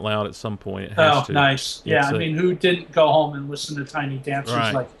Rock Out Loud at some point. It has to. Nice. Yeah, I mean, who didn't go home and listen to Tiny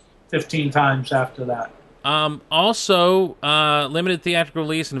Dancers like 15 times after that? Also, limited theatrical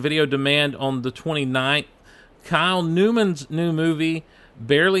release and video demand on the 29th. Kyle Newman's new movie,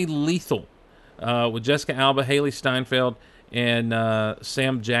 Barely Lethal, with Jessica Alba, Haley Steinfeld, and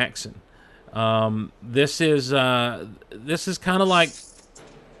Sam Jackson. This is kind of like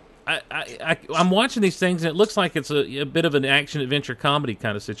I'm watching these things and it looks like it's a bit of an action adventure comedy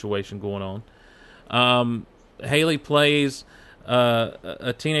kind of situation going on. Haley plays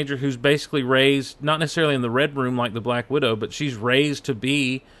a teenager who's basically raised not necessarily in the Red Room like the Black Widow, but she's raised to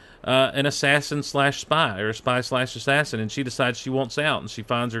be an assassin/spy or a spy/assassin, and she decides she wants out, and she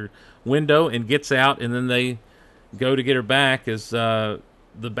finds her window and gets out, and then they go to get her back as the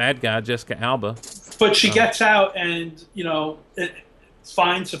bad guy, Jessica Alba. But she gets out and,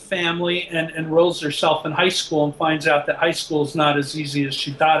 finds a family and enrolls herself in high school and finds out that high school is not as easy as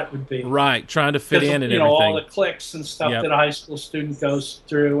she thought it would be. Right, trying to fit in and everything. All the cliques and stuff that a high school student goes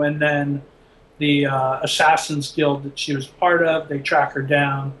through, and then the Assassin's Guild that she was part of, they track her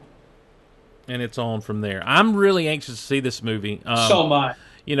down. And it's on from there. I'm really anxious to see this movie. So am I.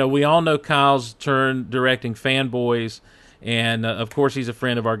 We all know Kyle's turn directing Fanboys, and of course he's a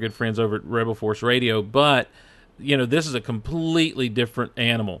friend of our good friends over at Rebel Force Radio, but this is a completely different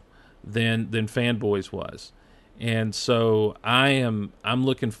animal than Fanboys was. And so I'm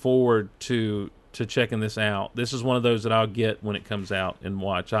looking forward to checking this out. This is one of those that I'll get when it comes out and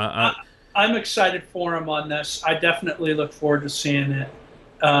watch. I'm excited for him on this. I definitely look forward to seeing it.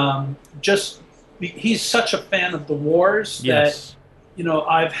 He's such a fan of the wars that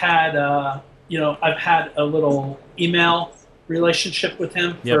I've had a little email relationship with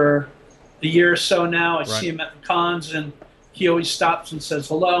him for a year or so now. I see him at the cons, and he always stops and says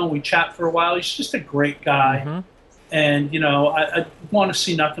hello, and we chat for a while. He's just a great guy, and I want to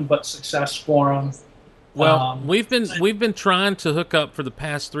see nothing but success for him. Well, we've been trying to hook up for the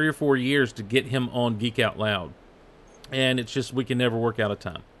past 3 or 4 years to get him on Geek Out Loud, and it's just we can never work out a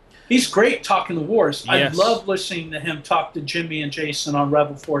time. He's great talking the wars. Yes. I love listening to him talk to Jimmy and Jason on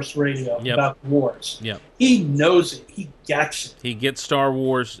Rebel Force Radio about the wars. Yep. He knows it. He gets it. He gets Star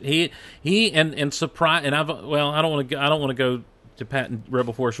Wars. He and surprise. And I don't want to go to pat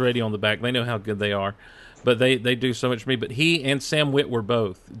Rebel Force Radio on the back. They know how good they are, but they do so much for me. But he and Sam Witwer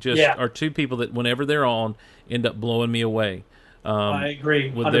both are two people that whenever they're on end up blowing me away. I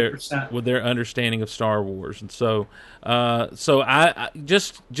agree, 100%. with their understanding of Star Wars, and so I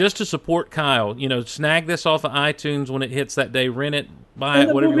just to support Kyle, snag this off of iTunes when it hits that day, rent it, buy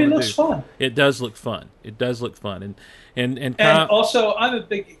it, whatever you want to do. Fun. It does look fun. It does look fun, and Kyle, also I'm a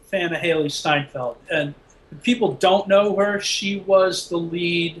big fan of Haley Steinfeld, and if people don't know her, she was the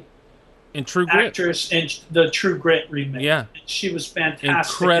lead in True Grit actress in the True Grit remake. Yeah, she was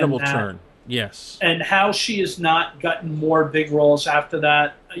fantastic. Incredible turn. Yes. And how she has not gotten more big roles after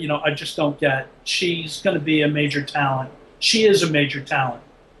that, I just don't get. She's going to be a major talent. She is a major talent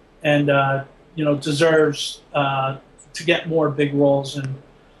and, deserves to get more big roles. And,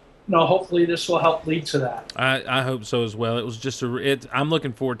 hopefully this will help lead to that. I hope so as well. It was just I'm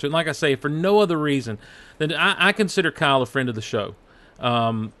looking forward to it. And like I say, for no other reason than I consider Kyle a friend of the show.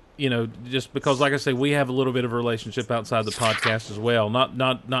 Just because, like I say, we have a little bit of a relationship outside the podcast as well.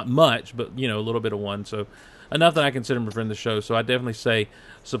 Not much, but, a little bit of one. So enough that I consider him a friend of the show. So I definitely say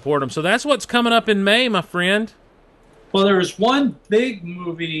support him. So that's what's coming up in May, my friend. Well, there was one big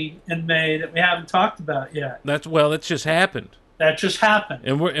movie in May that we haven't talked about yet. It's just happened. That just happened.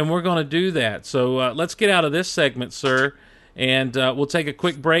 And we're going to do that. So let's get out of this segment, sir. And we'll take a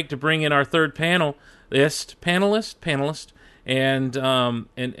quick break to bring in our third panelist.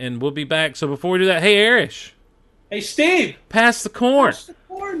 And we'll be back. So before we do that, hey, Erich. Hey, Steve. Pass the corn. Pass the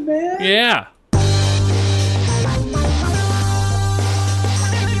corn, man. Yeah.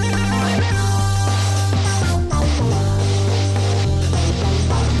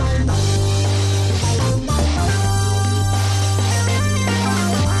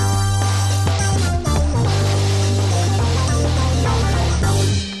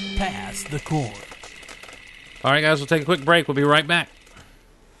 corn. All right, guys, we'll take a quick break. We'll be right back.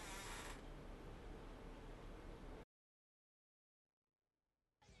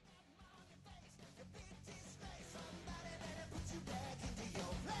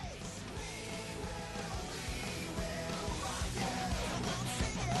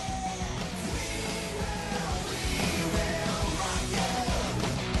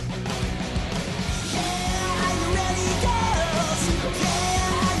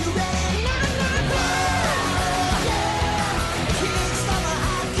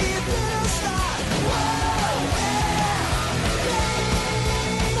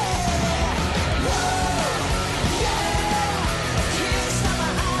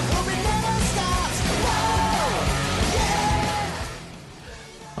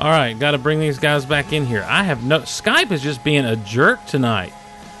 All right, got to bring these guys back in here. Skype is just being a jerk tonight.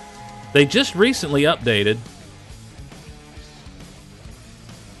 They just recently updated.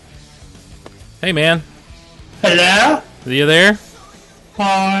 Hey, man. Hello? Are you there?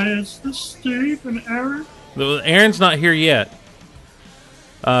 Hi, is this Steve and Aaron? Aaron's not here yet.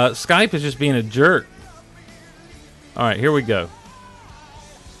 Skype is just being a jerk. All right, here we go.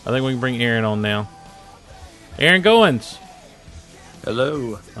 I think we can bring Aaron on now. Aaron Goins.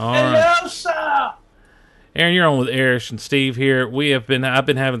 Hello. All right. Hello, sir! Aaron, you're on with Erich and Steve here. I've been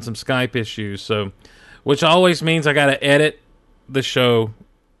having some Skype issues, which always means I got to edit the show,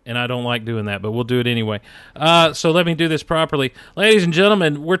 and I don't like doing that, but we'll do it anyway. So let me do this properly. Ladies and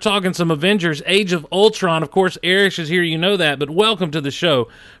gentlemen, we're talking some Avengers, Age of Ultron. Of course, Erich is here, you know that, but welcome to the show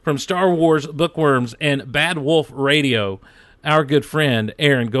from Star Wars, Bookworms, and Bad Wolf Radio, our good friend,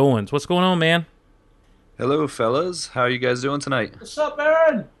 Aaron Goins. What's going on, man? Hello, fellas. How are you guys doing tonight? What's up,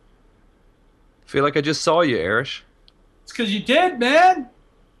 Aaron? Feel like I just saw you, Erich. It's because you did, man.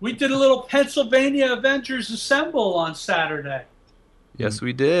 We did a little Pennsylvania Avengers Assemble on Saturday. Yes,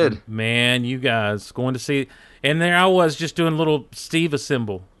 we did. Man, you guys going to see... And there I was just doing a little Steve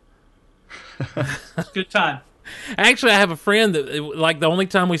Assemble. It's a good time. Actually, I have a friend that, the only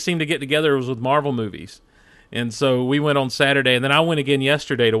time we seemed to get together was with Marvel movies. And so we went on Saturday, and then I went again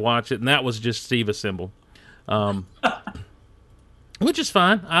yesterday to watch it, and that was just Steve Assemble. Which is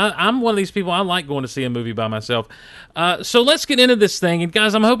fine. I'm one of these people, I like going to see a movie by myself. So let's get into this thing. And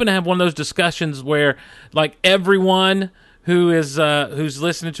guys, I'm hoping to have one of those discussions where everyone who's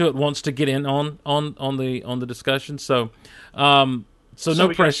listening to it wants to get in on the discussion. So no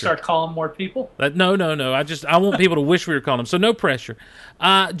we pressure. Start calling more people? No. I want people to wish we were calling them. So no pressure.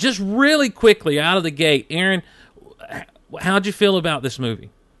 Just really quickly out of the gate, Aaron, how'd you feel about this movie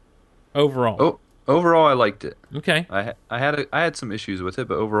overall? Overall, I liked it. Okay. I had some issues with it,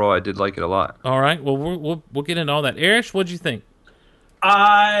 but overall, I did like it a lot. All right. Well, we'll get into all that. Erich, what'd you think?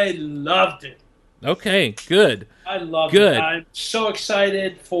 I loved it. Okay. Good. I loved it. I'm so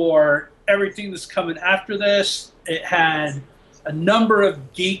excited for everything that's coming after this. It had a number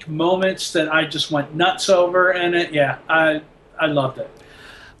of geek moments that I just went nuts over in it. Yeah, I loved it.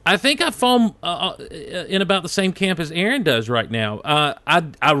 I think I fall in about the same camp as Aaron does right now.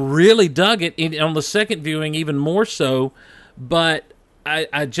 I really dug it on the second viewing, even more so. But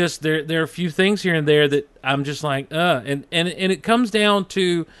I just there are a few things here and there that I'm just like, and it comes down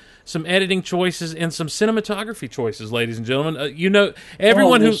to some editing choices and some cinematography choices, ladies and gentlemen.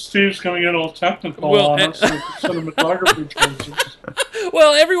 Everyone who Steve's going to get all technical on us with cinematography choices.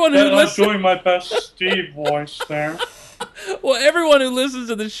 Well, everyone who I'm doing my best Steve voice there. Well, everyone who listens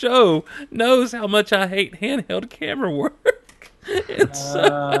to the show knows how much I hate handheld camera work.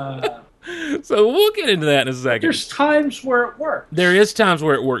 So we'll get into that in a second. There's times where it works. There is times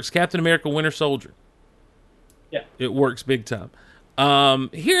where it works. Captain America: Winter Soldier. Yeah, it works big time.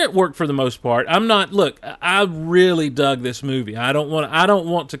 Here it worked for the most part. I really dug this movie. I don't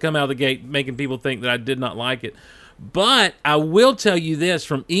want to come out of the gate making people think that I did not like it. But I will tell you this,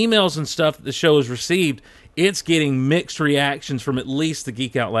 from emails and stuff that the show has received, it's getting mixed reactions from at least the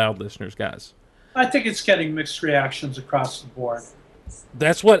Geek Out Loud listeners, guys. I think it's getting mixed reactions across the board.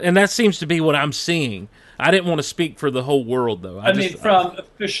 That seems to be what I'm seeing. I didn't want to speak for the whole world, though. I think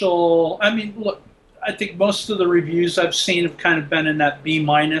most of the reviews I've seen have kind of been in that B-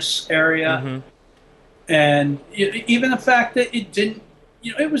 area. Mm-hmm. And even the fact that it didn't,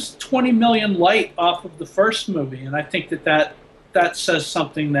 it was 20 million light off of the first movie, and I think that says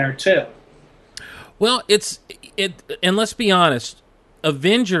something there too. Well, and let's be honest,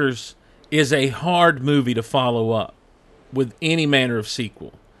 Avengers is a hard movie to follow up with any manner of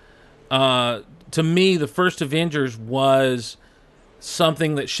sequel. To me, the first Avengers was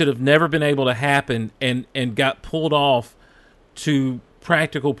something that should have never been able to happen and got pulled off to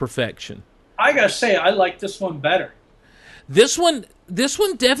practical perfection. I gotta say, I like this one better. This one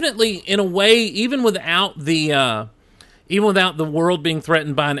definitely, in a way, even without the world being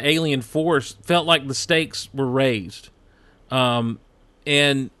threatened by an alien force, felt like the stakes were raised, and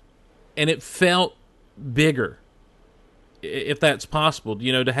it felt bigger, if that's possible.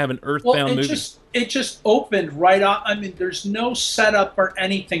 To have an Earthbound movie. It just opened right off. I mean, there's no setup or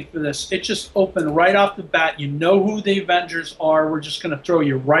anything for this. It just opened right off the bat. You know who the Avengers are. We're just going to throw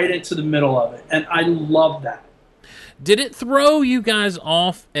you right into the middle of it, and I love that. Did it throw you guys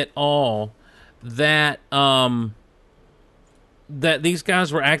off at all that that these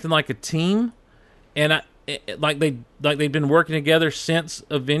guys were acting like a team, and like they'd been working together since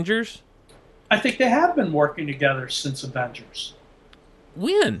Avengers? I think they have been working together since Avengers.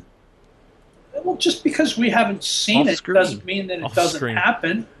 When? Well, just because we haven't seen it doesn't mean that it doesn't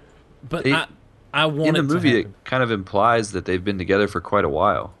happen. But I want in the movie, it kind of implies that they've been together for quite a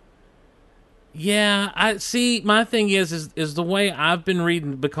while. Yeah, I see. My thing is the way I've been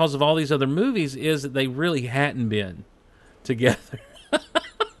reading, because of all these other movies, is that they really hadn't been together.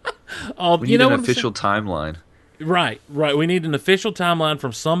 We need an official timeline. Right. We need an official timeline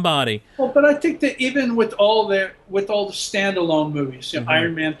from somebody. Well, but I think that even with all the standalone movies,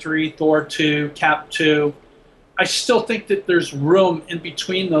 Iron Man 3, Thor 2, Cap 2, I still think that there's room in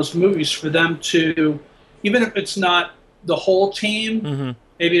between those movies for them to, even if it's not the whole team,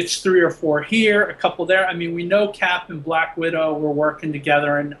 maybe it's 3 or 4 here, a couple there. I mean, we know Cap and Black Widow were working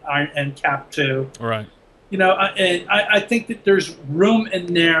together in Cap 2. Right. And I think that there's room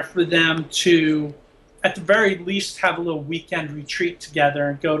in there for them to, at the very least, have a little weekend retreat together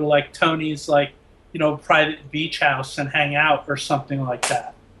and go to like Tony's private beach house and hang out or something like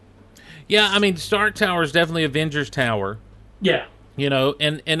that. Yeah, I mean, Stark Tower is definitely Avengers Tower. Yeah.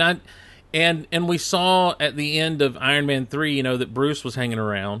 And we saw at the end of Iron Man 3, that Bruce was hanging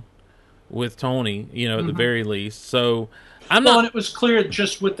around with Tony, at the very least. So and it was clear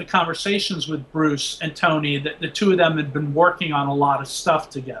just with the conversations with Bruce and Tony that the two of them had been working on a lot of stuff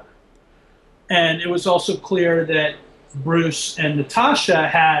together. And it was also clear that Bruce and Natasha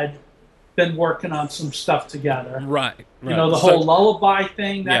had been working on some stuff together. Right. The whole lullaby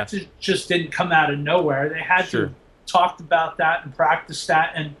thing, that just didn't come out of nowhere. They had to have talked about that and practiced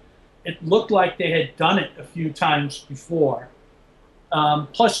that, and it looked like they had done it a few times before.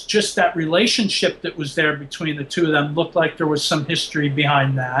 Plus, just that relationship that was there between the two of them looked like there was some history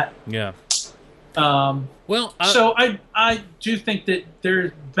behind that. Yeah. So I do think that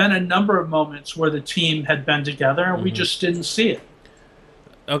there's been a number of moments where the team had been together and we just didn't see it.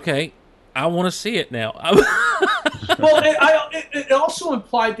 Okay, I want to see it now. Well, it also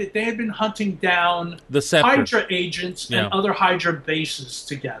implied that they had been hunting down the Hydra agents and other Hydra bases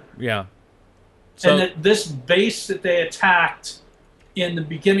together. Yeah. And that this base that they attacked in the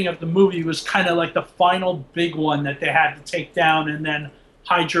beginning of the movie was kind of like the final big one that they had to take down, and then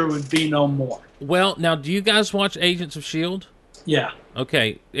Hydra would be no more. Well, now, do you guys watch Agents of S.H.I.E.L.D.? Yeah.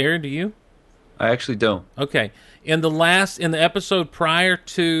 Okay. Aaron, do you? I actually don't. Okay. In the episode prior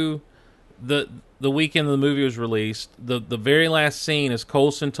to the weekend the movie was released, the very last scene is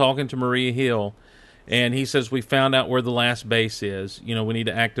Coulson talking to Maria Hill, and he says, we found out where the last base is. We need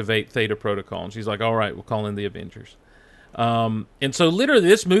to activate Theta Protocol. And she's like, all right, we'll call in the Avengers. And so literally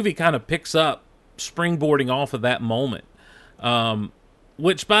this movie kind of picks up springboarding off of that moment.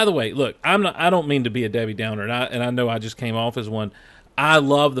 Which, by the way, look, I don't mean to be a Debbie Downer, and I know I just came off as one. I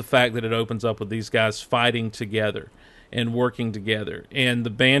love the fact that it opens up with these guys fighting together and working together, and the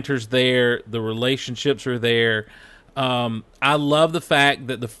banter's there, the relationships are there. I love the fact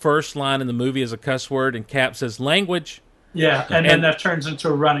that the first line in the movie is a cuss word, and Cap says language. Yeah, and then that turns into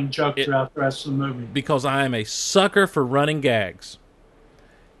a running joke throughout the rest of the movie. Because I am a sucker for running gags,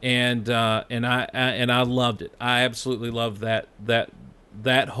 and I loved it. I absolutely loved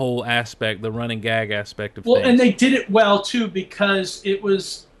that whole aspect, the running gag aspect of things. Well, and they did it well too, because it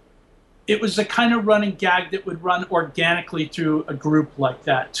was the kind of running gag that would run organically through a group like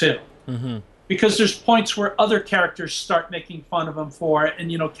that too. Mm-hmm. Because there's points where other characters start making fun of him for it,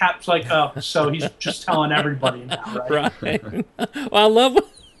 and Cap's like, "Oh, so he's just telling everybody now, right?" Right. Well,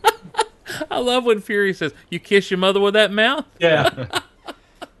 I love when Fury says, "You kiss your mother with that mouth." Yeah.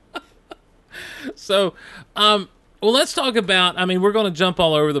 So, well, let's talk about. I mean, we're going to jump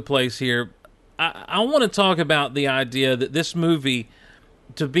all over the place here. I want to talk about the idea that this movie,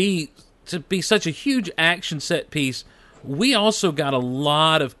 to be such a huge action set piece, we also got a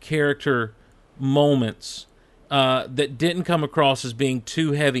lot of character moments that didn't come across as being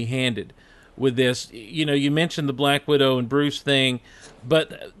too heavy-handed with this. You mentioned the Black Widow and Bruce thing,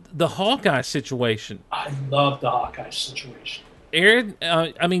 but the Hawkeye situation. I love the Hawkeye situation. Aaron,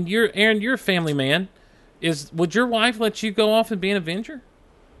 you're a family man. Would your wife let you go off and be an Avenger?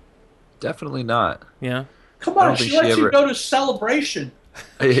 Definitely not. Yeah. Come I on, don't think she lets she you ever- go to Celebration.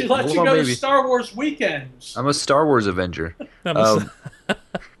 She lets you Well, go to maybe. Star Wars weekends. I'm a Star Wars Avenger.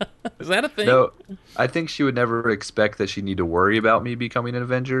 Is that a thing? No, I think she would never expect that she'd need to worry about me becoming an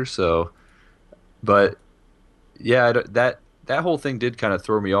Avenger. So, but yeah, that whole thing did kind of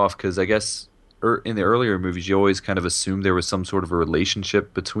throw me off because I guess in the earlier movies you always kind of assumed there was some sort of a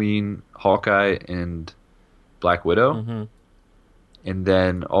relationship between Hawkeye and Black Widow. Mm-hmm. And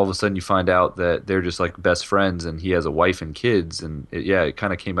then all of a sudden you find out that they're just like best friends and he has a wife and kids. And it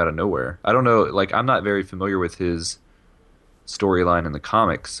kind of came out of nowhere. I don't know. Like, I'm not very familiar with his storyline in the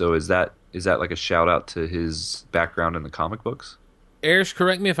comics. So is that like a shout out to his background in the comic books? Erich,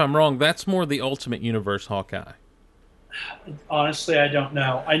 correct me if I'm wrong. That's more the Ultimate Universe Hawkeye. Honestly, I don't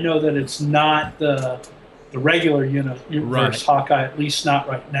know. I know that it's not the regular universe Right. Hawkeye, at least not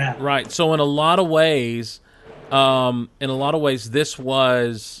right now. Right. So in a lot of ways, this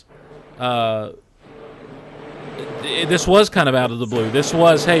was kind of out of the blue. This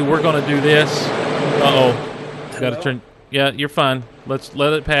was, hey, we're going to do this. Got to turn. Yeah, you're fine. Let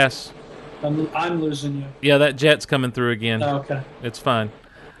it pass. I'm losing you. Yeah, that jet's coming through again. Oh, okay. It's fine.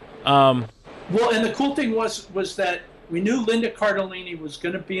 Well, and the cool thing was that we knew Linda Cardellini was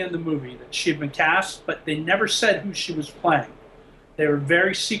going to be in the movie, that she had been cast, but they never said who she was playing. They were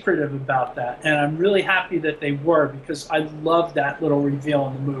very secretive about that, and I'm really happy that they were because I loved that little reveal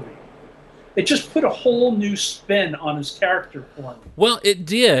in the movie. It just put a whole new spin on his character for me. Well, it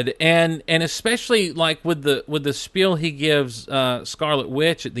did, and especially like with the spiel he gives Scarlet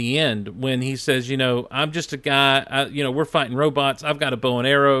Witch at the end when he says, I'm just a guy. We're fighting robots. I've got a bow and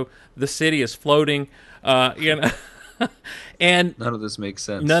arrow. The city is floating. And none of this makes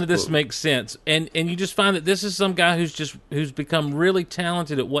sense. None of this makes sense, and you just find that this is some guy who's become really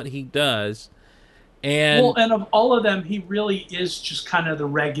talented at what he does. And of all of them, he really is just kind of the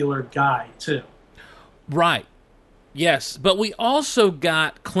regular guy, too. Right. Yes. But we also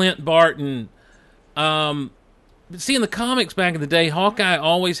got Clint Barton. See, in the comics back in the day, Hawkeye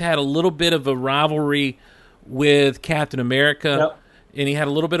always had a little bit of a rivalry with Captain America. Yep. And he had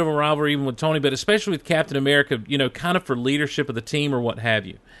a little bit of a rivalry even with Tony, but especially with Captain America, kind of for leadership of the team or what have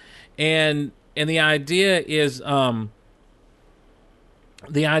you. And the idea is...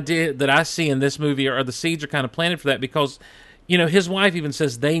 the idea that I see in this movie are the seeds are kind of planted for that because, his wife even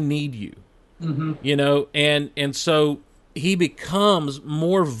says they need you, and so he becomes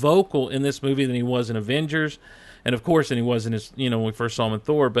more vocal in this movie than he was in Avengers, and of course than he was in his, when we first saw him in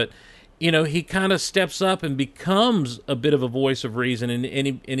Thor. But he kind of steps up and becomes a bit of a voice of reason, and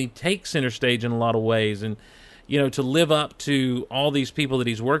he takes center stage in a lot of ways, and to live up to all these people that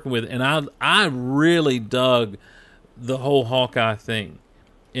he's working with. And I really dug the whole Hawkeye thing.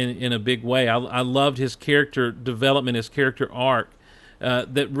 In a big way. I loved his character development, his character arc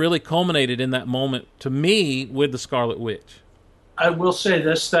that really culminated in that moment, to me, with the Scarlet Witch. I will say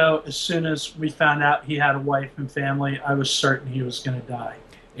this, though. As soon as we found out he had a wife and family, I was certain he was going to die.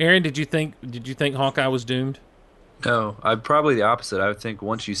 Aaron, did you think Hawkeye was doomed? No, I'm probably the opposite. I would think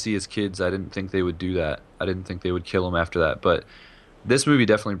once you see his kids, I didn't think they would do that. I didn't think they would kill him after that. But this movie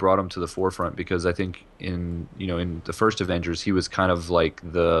definitely brought him to the forefront because I think in the first Avengers he was kind of like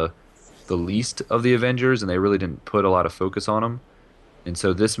the least of the Avengers and they really didn't put a lot of focus on him. And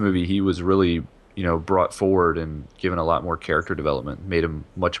so this movie he was really, brought forward and given a lot more character development, made him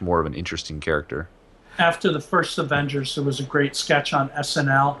much more of an interesting character. After the first Avengers, there was a great sketch on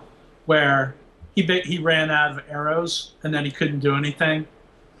SNL where he ran out of arrows and then he couldn't do anything,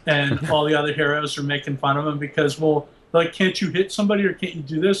 and all the other heroes are making fun of him because, can't you hit somebody or can't you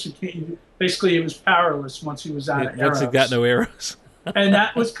do this? Or can't you Basically, he was powerless once he was out of arrows. Once he got no arrows. And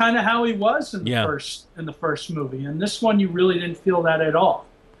that was kind of how he was in the first movie. And this one, you really didn't feel that at all.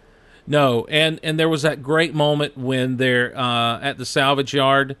 No, and there was that great moment when they're at the salvage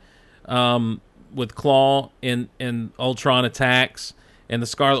yard with Claw and Ultron attacks, and the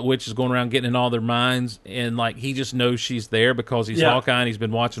Scarlet Witch is going around getting in all their minds, and he just knows she's there because he's Hawkeye and he's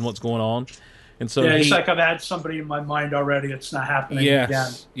been watching what's going on. And so he's like, I've had somebody in my mind already. It's not happening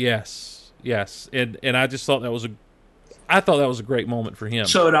again. Yes. And I just thought that was a great moment for him.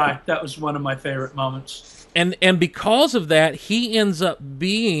 So did I. That was one of my favorite moments. And because of that, he ends up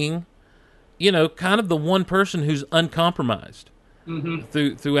being, kind of the one person who's uncompromised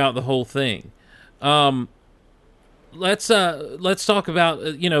throughout the whole thing. Let's talk about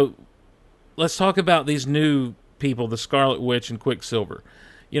these new people, the Scarlet Witch and Quicksilver.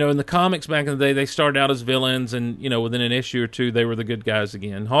 In the comics back in the day, they started out as villains, and within an issue or two, they were the good guys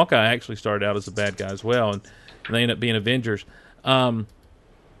again. Hawkeye actually started out as a bad guy as well, and they ended up being Avengers. How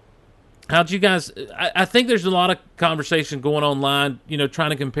How'd you guys? I think there's a lot of conversation going online, trying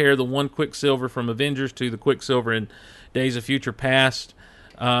to compare the one Quicksilver from Avengers to the Quicksilver in Days of Future Past.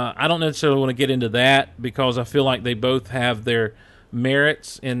 I don't necessarily want to get into that because I feel like they both have their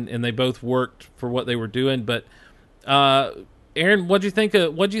merits and they both worked for what they were doing. But Aaron, what'd you think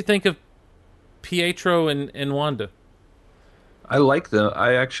of Pietro and Wanda?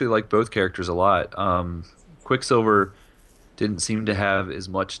 I actually like both characters a lot. Quicksilver didn't seem to have as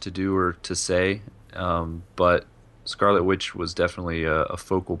much to do or to say, but Scarlet Witch was definitely a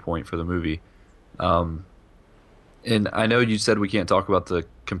focal point for the movie. And I know you said we can't talk about the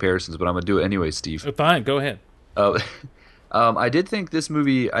comparisons, but I'm going to do it anyway, Steve. Fine, go ahead. I did think this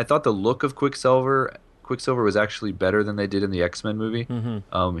movie, I thought the look of Quicksilver was actually better than they did in the X-Men movie.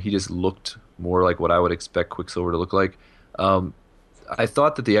 Mm-hmm. He just looked more like what I would expect Quicksilver to look like. I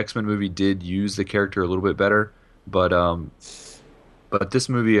thought that the X-Men movie did use the character a little bit better, but this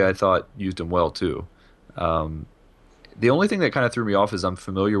movie I thought used him well too. The only thing that kind of threw me off is I'm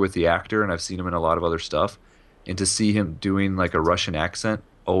familiar with the actor and I've seen him in a lot of other stuff, and to see him doing like a Russian accent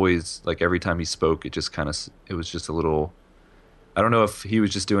always, like every time he spoke, it was just a little. I don't know if he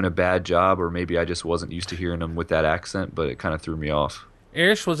was just doing a bad job or maybe I just wasn't used to hearing him with that accent, but it kind of threw me off.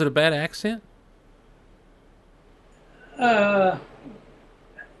 Erich, was it a bad accent?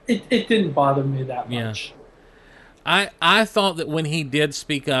 It didn't bother me that much. I thought that when he did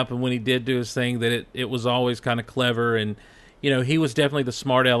speak up and when he did do his thing, that it was always kind of clever, and he was definitely the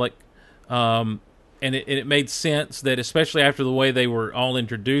smart aleck, and it made sense that, especially after the way they were all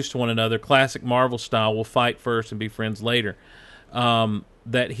introduced to one another, classic Marvel style, will fight first and be friends later.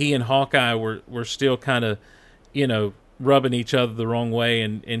 That he and Hawkeye were still kind of rubbing each other the wrong way,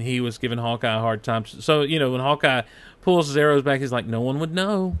 and he was giving Hawkeye a hard time. So when Hawkeye pulls his arrows back, he's like, no one would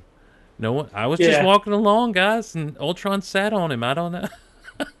know. No one. I was just walking along, guys, and Ultron sat on him. I don't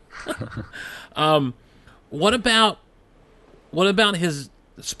know. What about his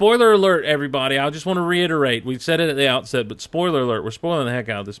spoiler alert, everybody? I just want to reiterate. We said it at the outset, but spoiler alert. We're spoiling the heck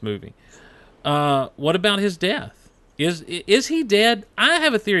out of this movie. What about his death? Is he dead? I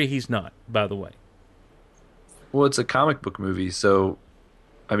have a theory he's not, by the way. Well, it's a comic book movie, so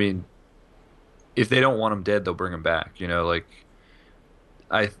I mean, if they don't want him dead, they'll bring him back.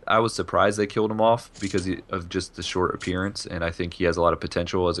 I was surprised they killed him off because of just the short appearance, and I think he has a lot of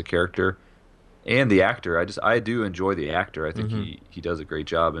potential as a character. And the actor, I do enjoy the actor. I think he does a great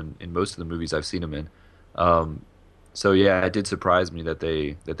job in most of the movies I've seen him in. So yeah, it did surprise me that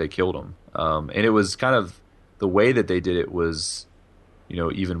they killed him. And it was kind of the way that they did it was,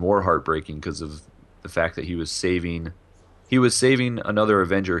 even more heartbreaking because of the fact that he was saving another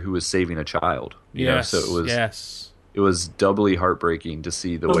Avenger who was saving a child. So it was doubly heartbreaking to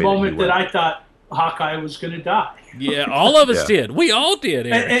see the way moment that I thought Hawkeye was going to die. Yeah, all of us did. We all did.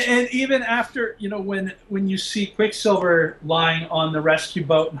 And even after, when you see Quicksilver lying on the rescue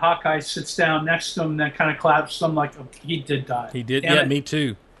boat and Hawkeye sits down next to him and then kind of claps him like, he did die. He did. Yeah, me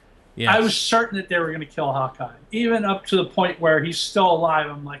too. Yes. I was certain that they were going to kill Hawkeye. Even up to the point where he's still alive.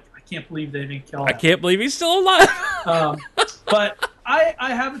 I'm like, I can't believe they didn't kill him. I can't believe he's still alive. But I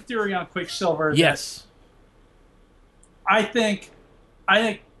have a theory on Quicksilver. Yes. I think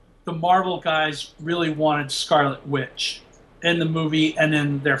the Marvel guys really wanted Scarlet Witch in the movie and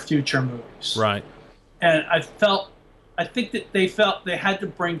in their future movies. Right. And I think that they felt they had to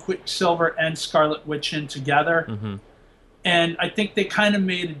bring Quicksilver and Scarlet Witch in together. Mm-hmm. And I think they kind of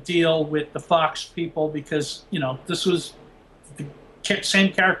made a deal with the Fox people because, this was the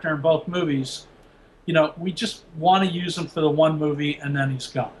same character in both movies. We just want to use him for the one movie and then he's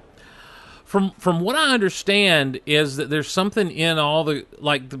gone. From what I understand is that there's something in all the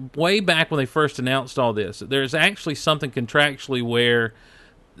way back when they first announced all this, there's actually something contractually where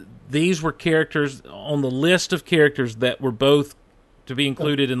these were characters on the list of characters that were both to be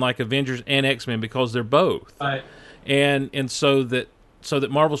included in Avengers and X-Men because they're both. Right. And so that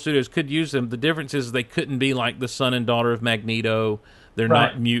Marvel Studios could use them. The difference is they couldn't be like the son and daughter of Magneto. They're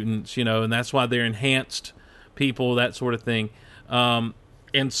not mutants, and that's why they're enhanced people, that sort of thing. And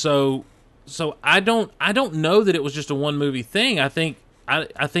so I don't know that it was just a one movie thing. I think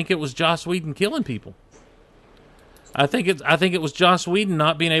it was Joss Whedon killing people. I think it was Joss Whedon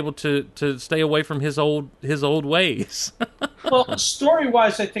not being able to stay away from his old ways. Well,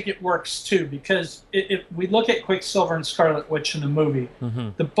 story-wise, I think it works too because if we look at Quicksilver and Scarlet Witch in the movie,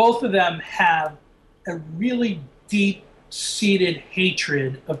 the both of them have a really deep-seated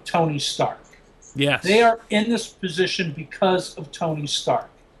hatred of Tony Stark. Yes, they are in this position because of Tony Stark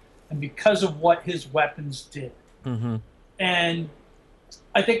and because of what his weapons did. Mm-hmm. And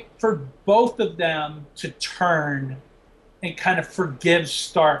I think for both of them to turn and kind of forgive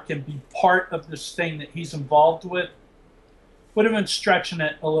Stark and be part of this thing that he's involved with would have been stretching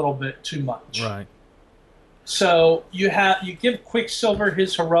it a little bit too much. Right. So you give Quicksilver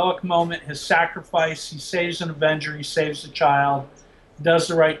his heroic moment, his sacrifice. He saves an Avenger. He saves a child. Does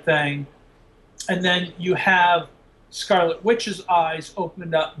the right thing. And then you have Scarlet Witch's eyes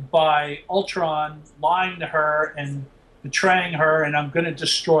opened up by Ultron lying to her and betraying her, and I'm going to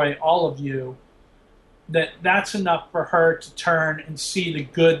destroy all of you. That's enough for her to turn and see the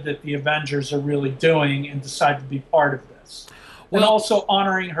good that the Avengers are really doing and decide to be part of this. And also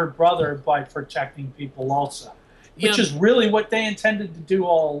honoring her brother by protecting people also, which is really what they intended to do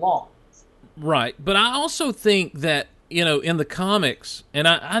all along. Right. But I also think that, in the comics, and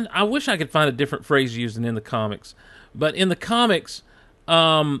I wish I could find a different phrase used than in the comics, but in the comics...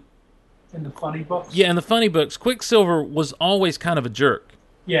 in the funny books? Yeah, in the funny books, Quicksilver was always kind of a jerk.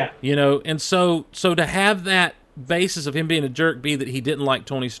 Yeah. And so to have that basis of him being a jerk be that he didn't like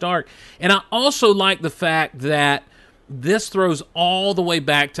Tony Stark, and I also like the fact that this throws all the way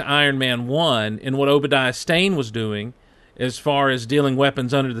back to Iron Man 1 and what Obadiah Stane was doing as far as dealing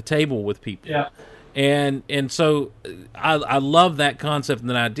weapons under the table with people. Yeah. And so I love that concept and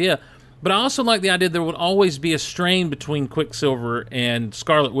that idea. But I also like the idea there would always be a strain between Quicksilver and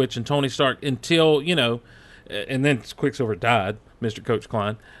Scarlet Witch and Tony Stark until, and then Quicksilver died, Mr. Coach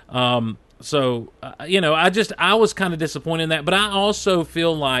Klein. I was kind of disappointed in that. But I also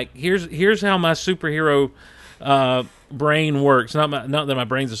feel like here's how my superhero brain works. Not that my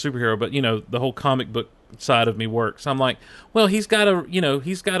brain's a superhero, but the whole comic book side of me works. I'm like, well, he's got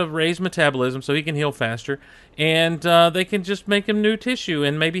to raise metabolism so he can heal faster, and they can just make him new tissue,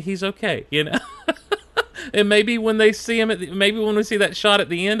 and maybe he's okay, And maybe when they see him, maybe when we see that shot at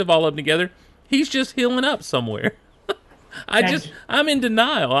the end of all of them together, he's just healing up somewhere. I'm in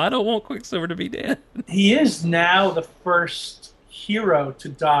denial. I don't want Quicksilver to be dead. He is now the first hero to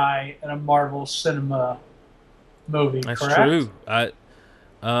die in a Marvel cinema movie. That's correct? True.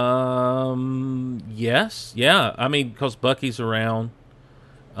 Yes, yeah. I mean, because Bucky's around,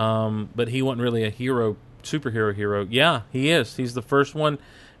 but he wasn't really a superhero hero. Yeah, he is. He's the first one,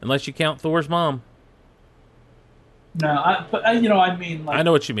 unless you count Thor's mom. No, I mean, like, I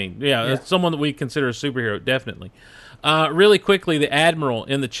know what you mean. Yeah, it's someone that we consider a superhero, definitely. Really quickly, the Admiral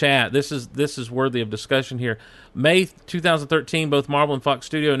in the chat. This is worthy of discussion here. May 2013, both Marvel and Fox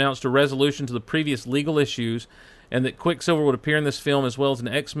Studio announced a resolution to the previous legal issues, and that Quicksilver would appear in this film as well as an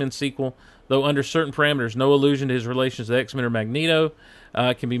X-Men sequel, though under certain parameters. No allusion to his relations to X-Men or Magneto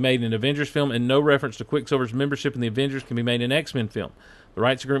can be made in an Avengers film, and no reference to Quicksilver's membership in the Avengers can be made in an X-Men film. The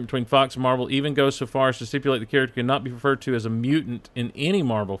rights agreement between Fox and Marvel even goes so far as to stipulate the character cannot be referred to as a mutant in any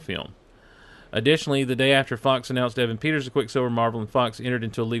Marvel film. Additionally, the day after Fox announced Evan Peters as Quicksilver, Marvel and Fox entered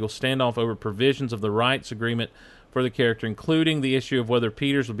into a legal standoff over provisions of the rights agreement for the character, including the issue of whether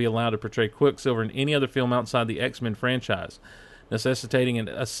Peters would be allowed to portray Quicksilver in any other film outside the X-Men franchise, necessitating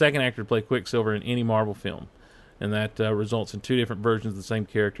a second actor to play Quicksilver in any Marvel film. And that results in two different versions of the same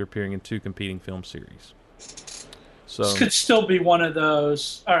character appearing in two competing film series. So this could still be one of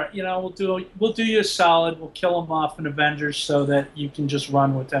those. All right, we'll do you a solid. We'll kill them off in Avengers so that you can just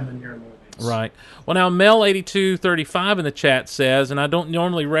run with them in your movies. Right. Well, now Mel8235 in the chat says, and I don't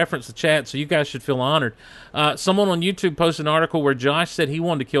normally reference the chat, so you guys should feel honored. Someone on YouTube posted an article where Josh said he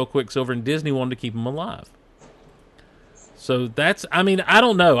wanted to kill Quicksilver and Disney wanted to keep him alive. So that's, I mean, I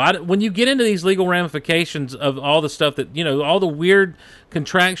don't know. When you get into these legal ramifications of all the stuff that, all the weird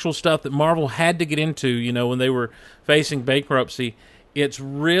contractual stuff that Marvel had to get into, when they were facing bankruptcy, it's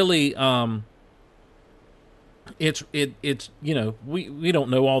really, it's we don't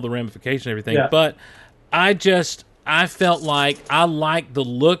know all the ramifications and everything, but I felt like I liked the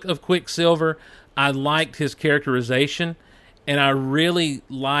look of Quicksilver. I liked his characterization, and I really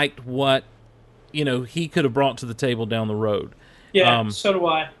liked what he could have brought to the table down the road. Yeah, so do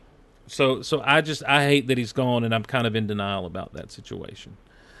I. So I hate that he's gone, and I'm kind of in denial about that situation.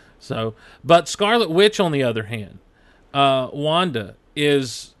 So, but Scarlet Witch, on the other hand, Wanda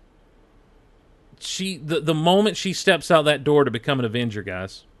is the moment she steps out that door to become an Avenger,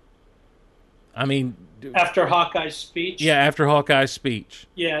 guys. I mean, after Hawkeye's speech. Yeah, after Hawkeye's speech.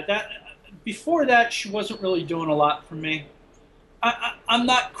 Yeah, before that, she wasn't really doing a lot for me. I'm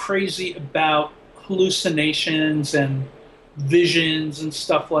not crazy about hallucinations and visions and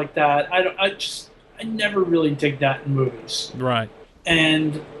stuff like that. I never really dig that in movies. Right.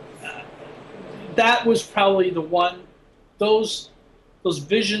 And that was probably the one. Those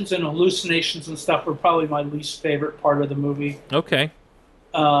visions and hallucinations and stuff were probably my least favorite part of the movie. Okay.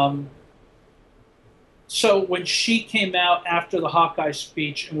 So when she came out after the Hawkeye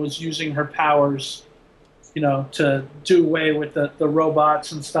speech and was using her powers to do away with the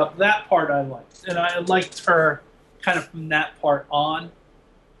robots and stuff. That part I liked. And I liked her kind of from that part on.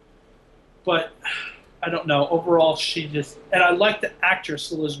 But I don't know. Overall, and I like the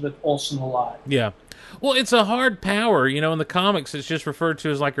actress Elizabeth Olsen a lot. Yeah. Well, it's a hard power. In the comics, it's just referred to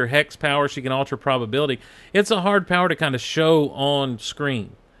as like her hex power. She can alter probability. It's a hard power to kind of show on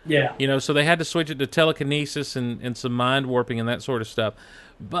screen. Yeah. So they had to switch it to telekinesis and some mind warping and that sort of stuff.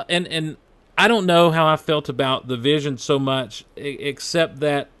 But and I don't know how I felt about the Vision so much, except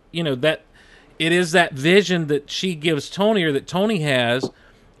that, that it is that vision that she gives Tony, or that Tony has,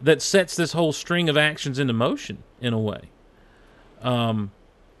 that sets this whole string of actions into motion, in a way.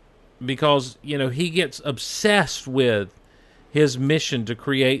 Because, he gets obsessed with his mission to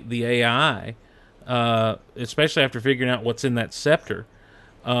create the AI, especially after figuring out what's in that scepter.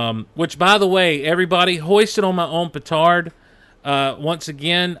 Which, by the way, everybody, hoisted on my own petard. Once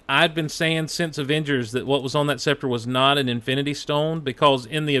again, I've been saying since Avengers that what was on that scepter was not an Infinity Stone, because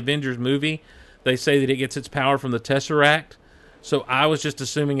in the Avengers movie, they say that it gets its power from the Tesseract. So I was just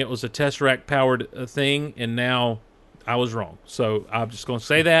assuming it was a Tesseract-powered thing, and now I was wrong. So I'm just going to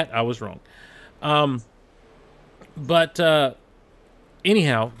say that. I was wrong. But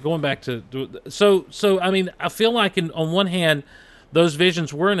anyhow, going back to... So I mean, I feel like on one hand, those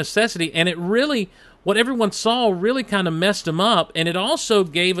visions were a necessity, and it really... What everyone saw really kind of messed them up, and it also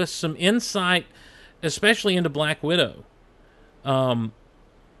gave us some insight, especially into Black Widow. And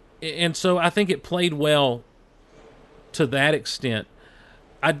so I think it played well to that extent.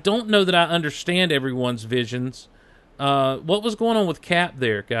 I don't know that I understand everyone's visions. What was going on with Cap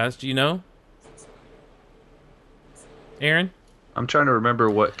there, guys? Do you know? Aaron? I'm trying to remember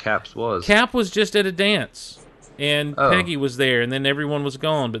what Cap's was. Cap was just at a dance, and Peggy was there, and then everyone was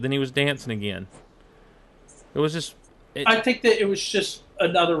gone, but then he was dancing again. It was just... I think that it was just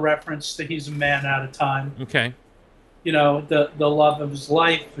another reference that he's a man out of time. Okay. The love of his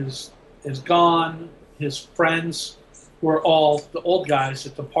life is gone. His friends were all the old guys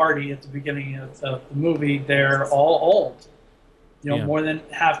at the party at the beginning of the movie. They're all old. More than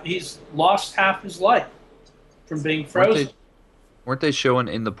half. He's lost half his life from being frozen. Weren't they showing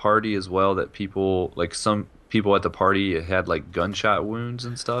in the party as well that people, like some people at the party, had like gunshot wounds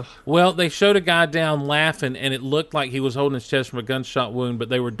and stuff? Well, they showed a guy down laughing, and it looked like he was holding his chest from a gunshot wound, but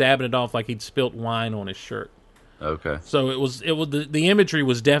they were dabbing it off like he'd spilt wine on his shirt. Okay. So it was the imagery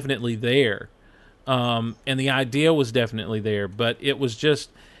was definitely there, and the idea was definitely there, but it was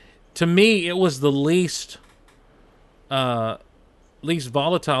just, to me, it was the least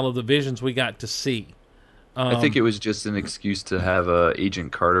volatile of the visions we got to see. I think it was just an excuse to have a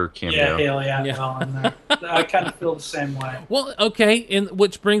Agent Carter cameo. Yeah, Haley Atwell in there. I kind of feel the same way. Well, okay, and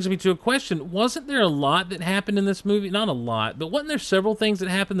which brings me to a question. Wasn't there a lot that happened in this movie? Not a lot, but wasn't there several things that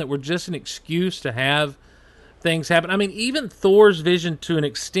happened that were just an excuse to have things happen? I mean, even Thor's vision to an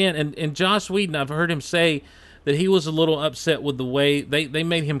extent, and Joss Whedon, I've heard him say that he was a little upset with the way they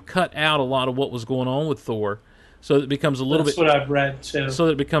made him cut out a lot of what was going on with Thor, so that it becomes a little That's bit... what I've read, too. So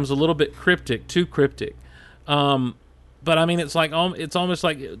that it becomes a little bit too cryptic. But I mean, it's almost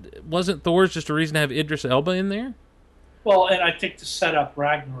like, wasn't Thor's just a reason to have Idris Elba in there? Well, and I think to set up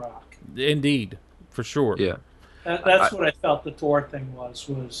Ragnarok. Indeed, for sure. Yeah, that's what I felt the Thor thing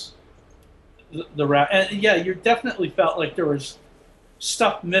was and yeah, you definitely felt like there was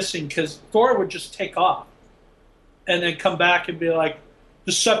stuff missing, because Thor would just take off and then come back and be like,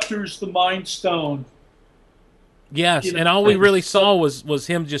 the scepter's the Mind Stone. Yes, and all we really saw was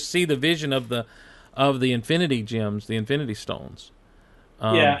him just see the vision of the Infinity Gems, the Infinity Stones.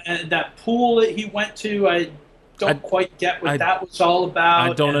 Yeah, and that pool that he went to, I don't quite get what that was all about.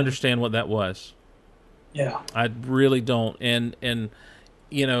 I don't understand what that was. Yeah, I really don't, and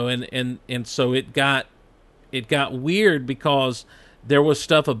so it got weird, because there was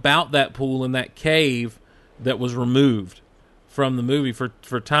stuff about that pool and that cave that was removed from the movie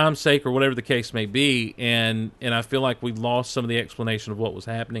for time's sake, or whatever the case may be, and I feel like we lost some of the explanation of what was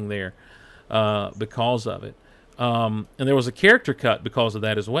happening there because of it. And there was a character cut because of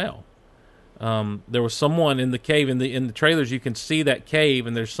that as well. There was someone in the cave. In the trailers, you can see that cave,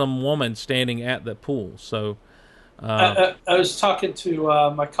 and there's some woman standing at the pool. So I was talking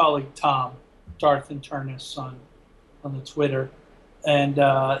to my colleague Tom, Darth Internus on the Twitter,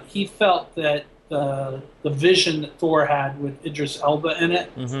 and he felt that the vision that Thor had with Idris Elba in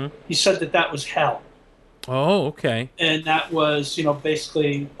it, mm-hmm. he said that was hell. Oh, okay. And that was,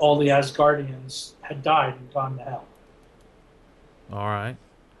 basically all the Asgardians had died and gone to hell. All right.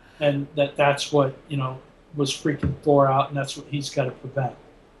 And that's what, was freaking Thor out, and that's what he's got to prevent.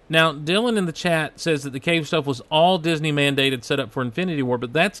 Now, Dylan in the chat says that the cave stuff was all Disney mandated, set up for Infinity War,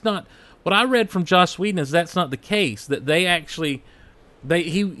 but that's not... what I read from Joss Whedon is that's not the case. That they actually,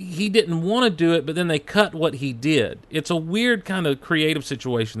 he didn't want to do it, but then they cut what he did. It's a weird kind of creative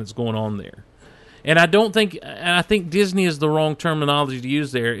situation that's going on there. And I think Disney is the wrong terminology to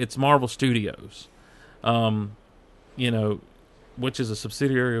use there. It's Marvel Studios, which is a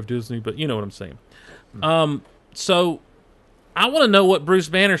subsidiary of Disney, but you know what I'm saying. So I want to know what Bruce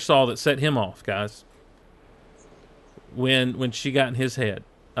Banner saw that set him off, guys. When she got in his head,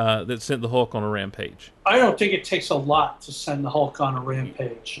 that sent the Hulk on a rampage. I don't think it takes a lot to send the Hulk on a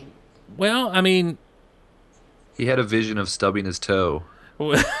rampage. Well, I mean, he had a vision of stubbing his toe.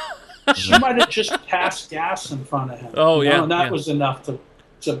 She might have just passed gas in front of him. Oh, yeah. And that was enough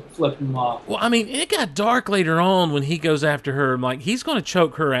to flip him off. Well, I mean, it got dark later on when he goes after her. Like, he's going to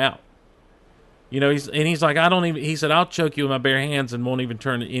choke her out. He's like, he said, I'll choke you with my bare hands and won't even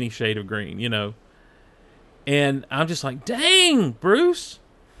turn any shade of green, And I'm just like, dang, Bruce,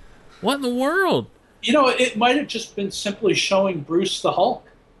 what in the world? It might have just been simply showing Bruce the Hulk.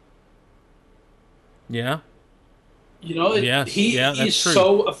 Yeah. He's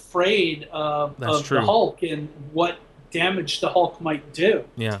so afraid of the Hulk and what damage the Hulk might do.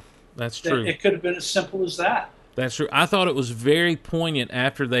 Yeah, that's true. It could have been as simple as that. That's true. I thought it was very poignant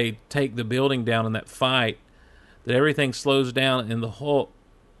after they take the building down in that fight, that everything slows down and the Hulk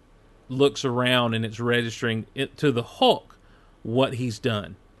looks around and it's registering it to the Hulk what he's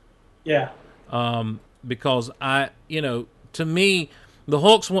done. Yeah. Because to me, the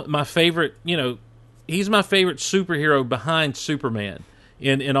Hulk's my favorite, he's my favorite superhero behind Superman.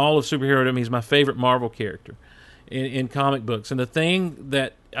 In all of superherodom, he's my favorite Marvel character in comic books. And the thing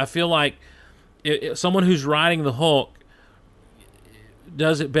that I feel like someone who's writing the Hulk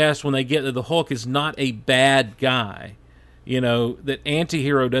does it best when they get that the Hulk is not a bad guy. That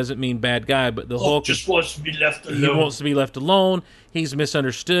anti-hero doesn't mean bad guy, but the Hulk just wants to be left alone. He wants to be left alone. He's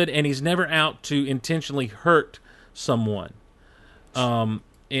misunderstood, and he's never out to intentionally hurt someone.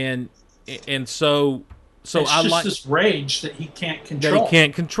 And so it's I just like this rage that he can't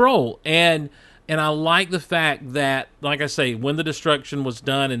control. And I like the fact that, like I say, when the destruction was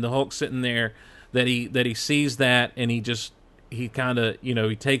done and the Hulk's sitting there, that he sees that and he kind of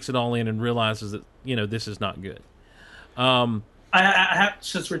he takes it all in and realizes that this is not good. I have,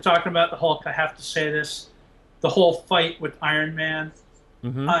 since we're talking about the Hulk, I have to say this: the whole fight with Iron Man.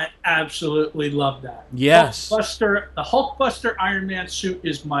 Mm-hmm. I absolutely love that. Yes. The Hulkbuster Iron Man suit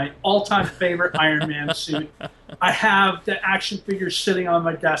is my all-time favorite Iron Man suit. I have the action figure sitting on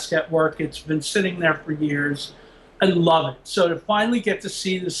my desk at work. It's been sitting there for years. I love it. So to finally get to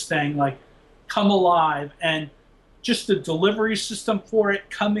see this thing come alive, and just the delivery system for it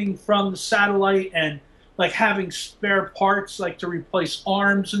coming from the satellite, and having spare parts to replace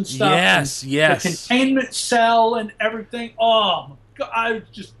arms and stuff. Yes. The containment cell and everything. Oh my God,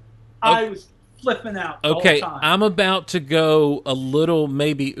 I was flipping out the whole time. I'm about to go a little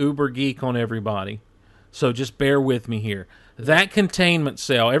maybe uber geek on everybody, so just bear with me here. That containment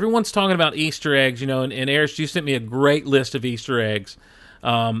cell, everyone's talking about Easter eggs, and Erich, you sent me a great list of Easter eggs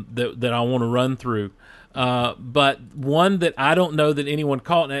that I want to run through. But one that I don't know that anyone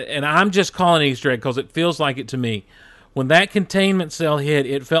caught, and I'm just calling it Easter egg because it feels like it to me. When that containment cell hit,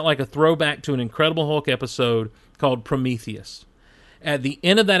 it felt like a throwback to an Incredible Hulk episode called Prometheus. At the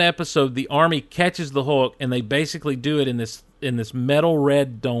end of that episode, the army catches the Hulk, and they basically do it in this metal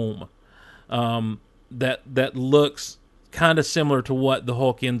red dome that looks kind of similar to what the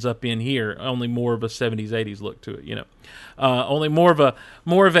Hulk ends up in here, only more of a 70s 80s look to it. Only more of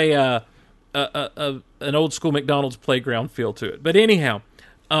an old school McDonald's playground feel to it. But anyhow,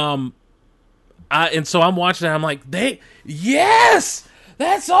 so I'm watching it. I'm like, yes,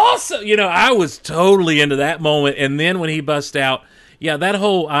 that's awesome. I was totally into that moment. And then when he busts out. Yeah, that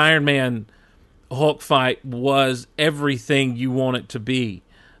whole Iron Man Hulk fight was everything you want it to be.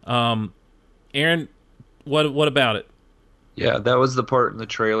 Aaron, what about it? Yeah, that was the part in the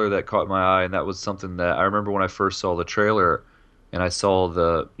trailer that caught my eye, and that was something that I remember when I first saw the trailer, and I saw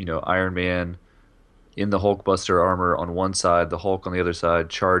the Iron Man in the Hulkbuster armor on one side, the Hulk on the other side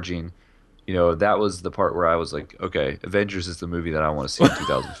charging. That was the part where I was like, okay, Avengers is the movie that I want to see in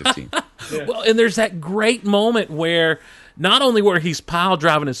 2015. Yeah. Well, and there's that great moment where not only where he's pile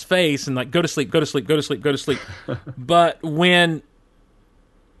driving his face and go to sleep, but when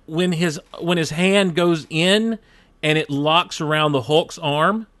his hand goes in and it locks around the Hulk's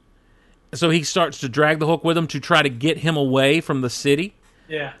arm, so he starts to drag the Hulk with him to try to get him away from the city.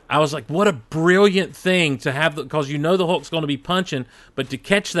 Yeah, I was like, what a brilliant thing to have, because the Hulk's going to be punching, but to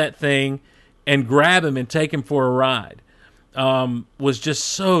catch that thing and grab him and take him for a ride was just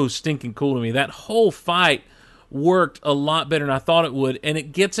so stinking cool to me. That whole fight worked a lot better than I thought it would. And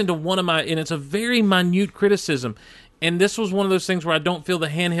it gets into and it's a very minute criticism. And this was one of those things where I don't feel the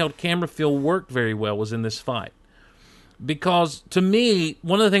handheld camera feel worked very well was in this fight. Because to me,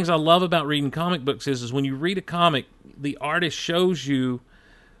 one of the things I love about reading comic books is when you read a comic, the artist shows you,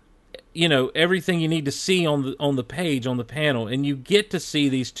 everything you need to see on the page, on the panel, and you get to see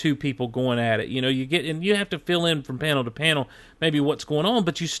these two people going at it. You have to fill in from panel to panel maybe what's going on,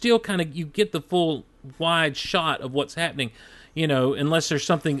 but you still you get the full wide shot of what's happening, unless there's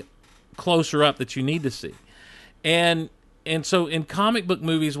something closer up that you need to see. And so in comic book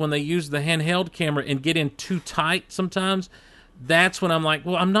movies, when they use the handheld camera and get in too tight sometimes, that's when I'm like,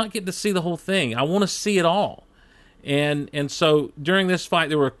 well, I'm not getting to see the whole thing. I want to see it all. And so during this fight,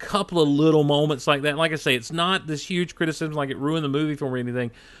 there were a couple of little moments like that. Like I say, it's not this huge criticism like it ruined the movie for me or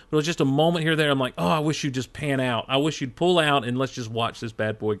anything, but it was just a moment here or there. I'm like, oh, I wish you'd just pan out. I wish you'd pull out and let's just watch this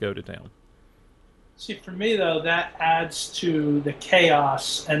bad boy go to town. See, for me, though, that adds to the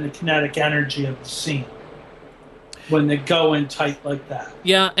chaos and the kinetic energy of the scene when they go in tight like that.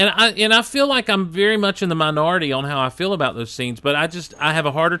 Yeah, and I feel like I'm very much in the minority on how I feel about those scenes, but I have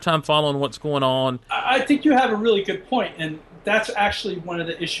a harder time following what's going on. I think you have a really good point, and that's actually one of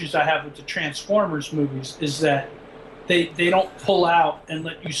the issues I have with the Transformers movies, is that they don't pull out and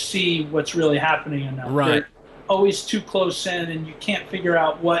let you see what's really happening in them. Right. They're always too close in, and you can't figure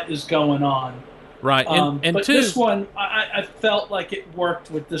out what is going on. Right, but this one, I felt like it worked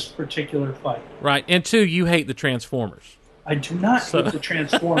with this particular fight. Right, and two, you hate the Transformers. I do not hate the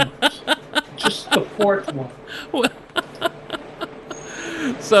Transformers. Just the fourth one.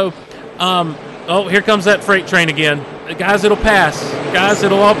 So, here comes that freight train again. Guys, it'll pass. Guys,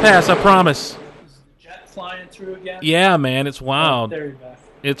 it'll all pass, I promise. Is the jet flying through again? Yeah, man, it's wild. Oh, there you're back.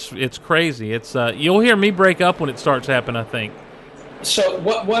 It's crazy. It's you'll hear me break up when it starts happening, I think. So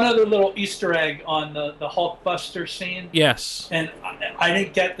one other little Easter egg on the Hulkbuster scene. Yes. And I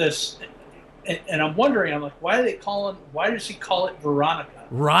didn't get this, and I'm wondering, I'm like, why does he call it Veronica?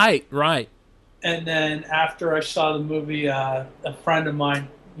 Right. And then after I saw the movie, a friend of mine,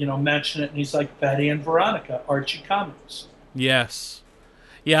 mentioned it, and he's like, Betty and Veronica, Archie Comics. Yes.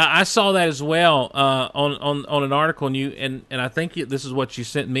 Yeah, I saw that as well on an article, and I think this is what you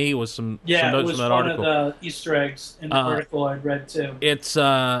sent me was some notes from that article. It was one of the Easter eggs in the article I'd read too. It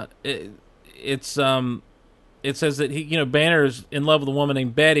says that Banner is in love with a woman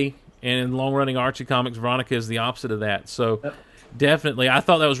named Betty, and in long-running Archie comics, Veronica is the opposite of that. So definitely, I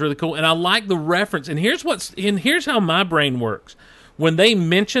thought that was really cool, and I like the reference. And here's how my brain works. When they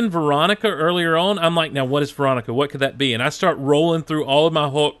mentioned Veronica earlier on, I'm like, now what is Veronica? What could that be? And I start rolling through all of my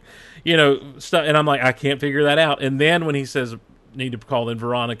Hulk, stuff, and I'm like, I can't figure that out. And then when he says, need to call in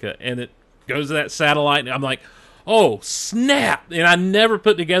Veronica, and it goes to that satellite, and I'm like, oh, snap! And I never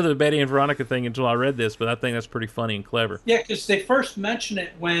put together the Betty and Veronica thing until I read this, but I think that's pretty funny and clever. Yeah, because they first mention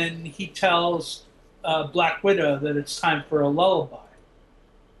it when he tells Black Widow that it's time for a lullaby.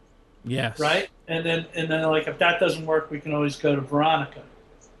 Yes. Right? And then like, if that doesn't work, we can always go to Veronica.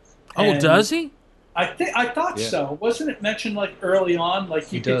 Oh, does he? I thought so. Wasn't it mentioned like early on?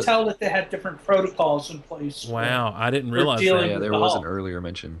 Like you could tell that they had different protocols in place. Wow, I didn't realize that. Yeah, there was an earlier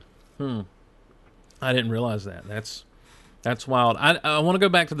mention. I didn't realize that. That's wild. I want to go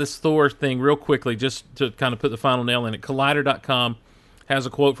back to this Thor thing real quickly, just to kind of put the final nail in it. Collider.com has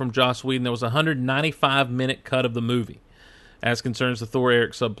a quote from Joss Whedon. There was a 195-minute cut of the movie as concerns the Thor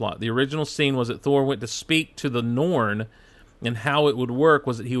Erich subplot. The original scene was that Thor went to speak to the Norn, and how it would work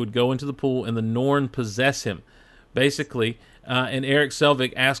was that he would go into the pool and the Norn possess him, basically. And Eric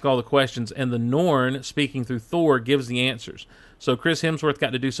Selvig asked all the questions, and the Norn, speaking through Thor, gives the answers. So Chris Hemsworth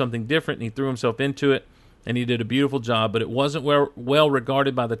got to do something different, and he threw himself into it, and he did a beautiful job, but it wasn't well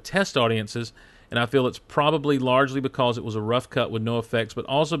regarded by the test audiences, and I feel it's probably largely because it was a rough cut with no effects, but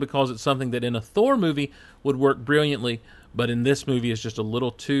also because it's something that in a Thor movie would work brilliantly, but in this movie is just a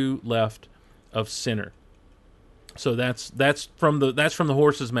little too left of center. So that's from the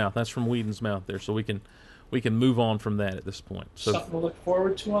horse's mouth. That's from Whedon's mouth there. So we can move on from that at this point. So something to look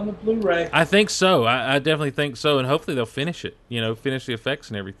forward to on the Blu-ray. I think so. I definitely think so, and hopefully they'll finish it. Finish the effects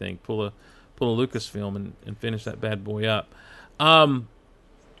and everything. Pull a Lucasfilm and finish that bad boy up.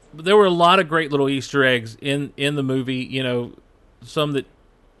 There were a lot of great little Easter eggs in the movie. Some that.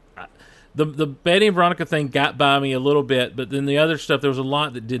 The Betty and Veronica thing got by me a little bit, but then the other stuff, there was a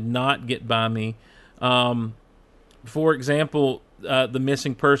lot that did not get by me. For example, the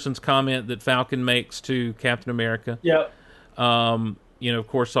missing persons comment that Falcon makes to Captain America. Yep. Of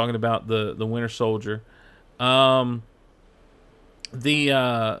course, talking about the Winter Soldier. The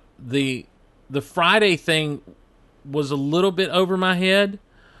Friday thing was a little bit over my head,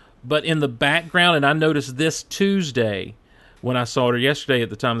 But in the background, and I noticed this Tuesday when I saw it, or yesterday at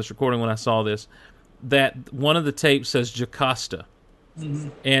the time of this recording when I saw this, that one of the tapes says Jocasta. Mm-hmm.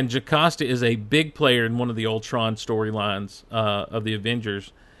 And Jocasta is a big player in one of the Ultron storylines of the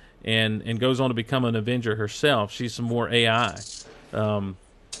Avengers, and goes on to become an Avenger herself. She's some more AI.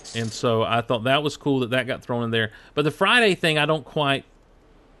 And so I thought that was cool that got thrown in there. But the Friday thing, I don't quite...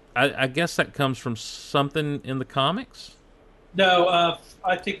 I guess that comes from something in the comics? No,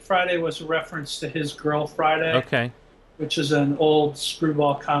 I think Friday was a reference to His Girl Friday. Okay. Which is an old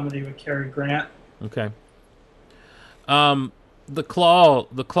screwball comedy with Cary Grant. Okay. The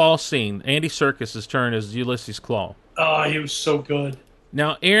claw scene. Andy Serkis's turn as Ulysses Claw. Oh, he was so good.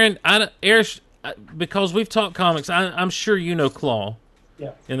 Now, Aaron, because we've talked comics, I'm sure you know Claw.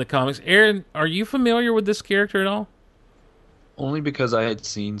 Yeah. In the comics, Aaron, are you familiar with this character at all? Only because I had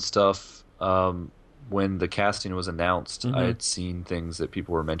seen stuff when the casting was announced. Mm-hmm. I had seen things that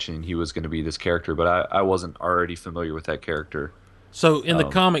people were mentioning he was going to be this character, but I wasn't already familiar with that character. So in the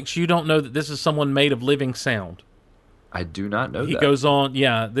comics, you don't know that this is someone made of living sound. I do not know that. He goes on,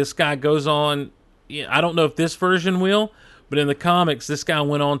 this guy goes on, I don't know if this version will, but in the comics, this guy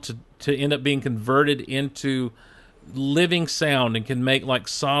went on to end up being converted into living sound and can make like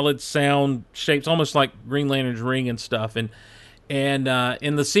solid sound shapes, almost like Green Lantern's ring and stuff. And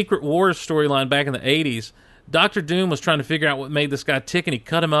in the Secret Wars storyline back in the 80s, Dr. Doom was trying to figure out what made this guy tick, and he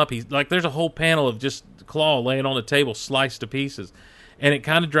cut him up. There's a whole panel of just Claw laying on the table, sliced to pieces, and it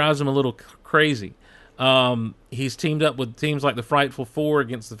kind of drives him a little crazy. He's teamed up with teams like the Frightful Four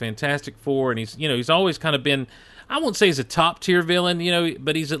against the Fantastic Four, and he's always kind of been, I won't say he's a top tier villain,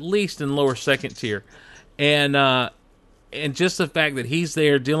 but he's at least in lower second tier, and just the fact that he's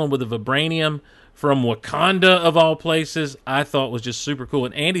there dealing with a vibranium from Wakanda of all places, I thought was just super cool.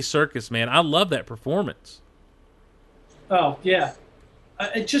 And Andy Serkis, man, I love that performance. Oh yeah,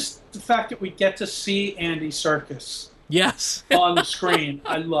 just the fact that we get to see Andy Serkis. Yes. On the screen,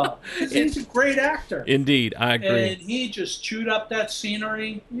 I love. He's a great actor. Indeed, I agree. And he just chewed up that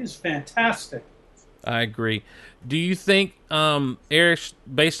scenery. He's fantastic. I agree. Do you think, Erich,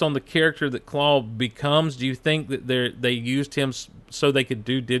 based on the character that Claw becomes, do you think that they used him so they could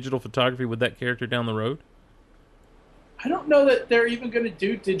do digital photography with that character down the road? I don't know that they're even going to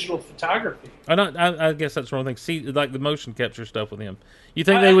do digital photography. I guess that's the wrong thing. See, like the motion capture stuff with him. You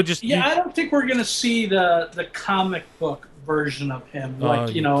think they would just... Yeah, I don't think we're going to see the comic book version of him.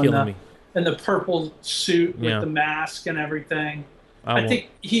 Like, in the purple suit with the mask and everything. I think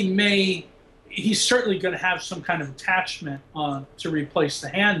he's certainly going to have some kind of attachment to replace the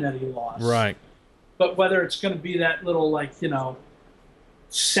hand that he lost. Right. But whether it's going to be that little,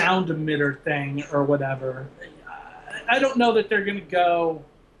 sound emitter thing or whatever, I don't know that they're going to go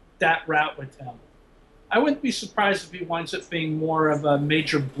that route with him. I wouldn't be surprised if he winds up being more of a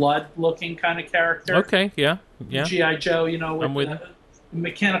Major Blood-looking kind of character. Okay, yeah. G.I. Joe, with a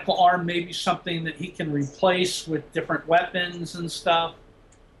mechanical arm, maybe something that he can replace with different weapons and stuff.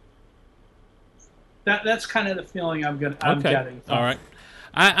 That's kind of the feeling I'm getting. All right.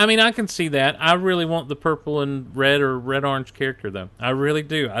 I can see that. I really want the purple and red or red-orange character, though. I really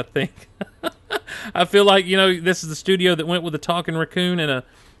do. I think... I feel like, this is the studio that went with a talking raccoon and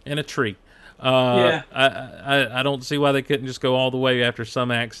a tree. I don't see why they couldn't just go all the way after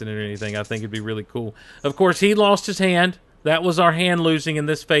some accident or anything. I think it'd be really cool. Of course, he lost his hand. That was our hand losing in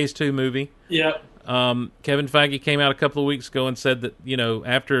this Phase 2 movie. Yep. Kevin Feige came out a couple of weeks ago and said that,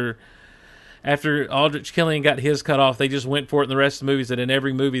 after Aldrich Killian got his cut off, they just went for it in the rest of the movies, that in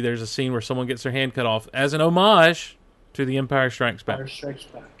every movie there's a scene where someone gets their hand cut off as an homage to The Empire Strikes Back.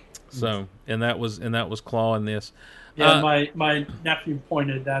 So, and that was Claw in this. Yeah, my nephew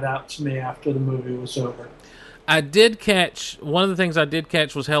pointed that out to me after the movie was over. One of the things I did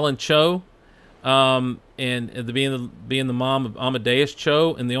catch was Helen Cho, and being the mom of Amadeus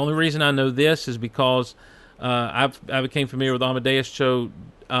Cho. And the only reason I know this is because I became familiar with Amadeus Cho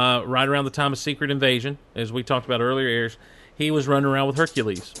right around the time of Secret Invasion, as we talked about earlier. He was running around with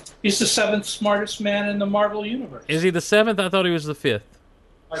Hercules. He's the 7th smartest man in the Marvel Universe. Is he the 7th? I thought he was the 5th.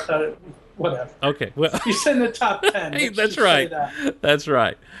 I thought whatever. Okay, well, he's in the top 10. Hey, that's right. That's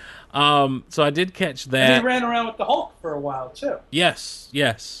right. So I did catch that. And he ran around with the Hulk for a while too. Yes.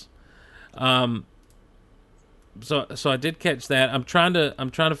 So I did catch that. I'm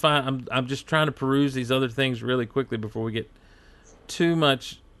just trying to peruse these other things really quickly before we get too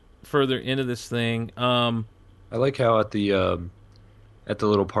much further into this thing. I like how at the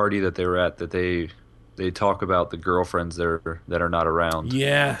little party that they were at, that they talk about the girlfriends that are not around.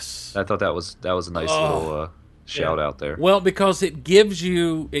 Yes, I thought that was a nice little shout out there. Well, because it gives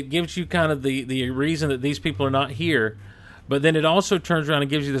you kind of the reason that these people are not here, But then it also turns around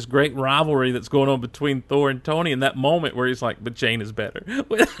and gives you this great rivalry that's going on between Thor and Tony in that moment where he's like, but Jane is better.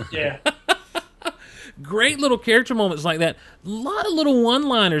 Yeah. Great little character moments like that. A lot of little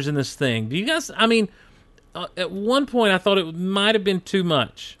one-liners in this thing. Do you guys, I mean, at one point I thought it might have been too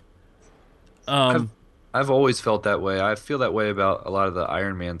much. I've always felt that way. I feel that way about a lot of the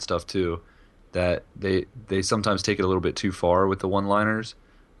Iron Man stuff too, that they sometimes take it a little bit too far with the one-liners.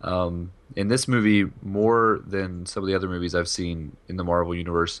 In this movie, more than some of the other movies I've seen in the Marvel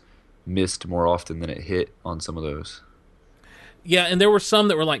Universe, missed more often than it hit on some of those. Yeah, and there were some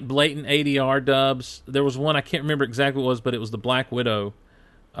that were like blatant ADR dubs. There was one, I can't remember exactly what it was, but it was the Black Widow,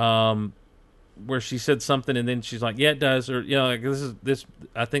 where she said something and then she's like, yeah, it does, or, you know, like, this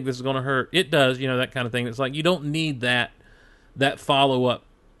I think this is going to hurt. It does, you know, that kind of thing. It's like, you don't need that follow-up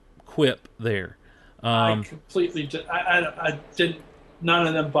quip there. I completely I didn't. None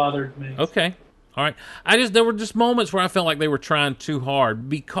of them bothered me. Okay. All right. There were just moments where I felt like they were trying too hard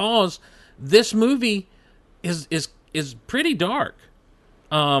because this movie is pretty dark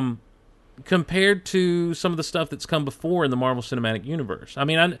compared to some of the stuff that's come before in the Marvel Cinematic Universe. I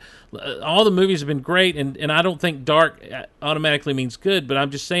mean, all the movies have been great, and I don't think dark automatically means good, but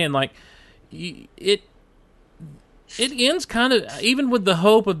I'm just saying, like, it ends kind of, even with the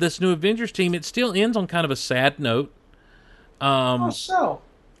hope of this new Avengers team, it still ends on kind of a sad note. So?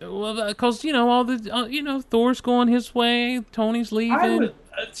 Well, because, you know, all the, Thor's going his way, Tony's leaving. I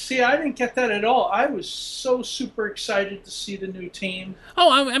didn't get that at all. I was so super excited to see the new team.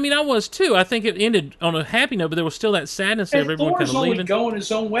 Oh, I mean, I was too. I think it ended on a happy note, but there was still that sadness there of everyone kind of leaving. Thor's only going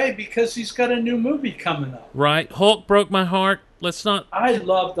his own way because he's got a new movie coming up. Right. Hulk broke my heart. Let's not... I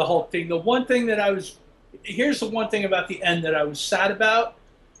love the Hulk thing. The one thing that here's the one thing about the end that I was sad about.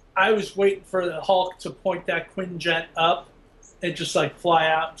 I was waiting for the Hulk to point that Quinjet up and just, like, fly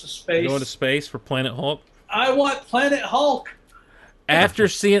out into space. Go into space for Planet Hulk? I want Planet Hulk. After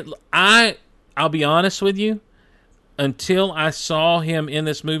seeing... I'll be honest with you. Until I saw him in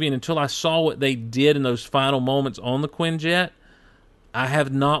this movie and until I saw what they did in those final moments on the Quinjet, I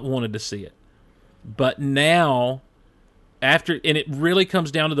have not wanted to see it. But now... and it really comes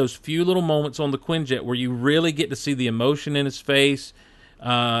down to those few little moments on the Quinjet where you really get to see the emotion in his face.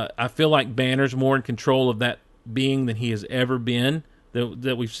 I feel like Banner's more in control of that being than he has ever been.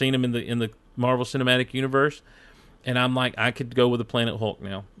 That we've seen him in the Marvel Cinematic Universe, and I'm like, I could go with the Planet Hulk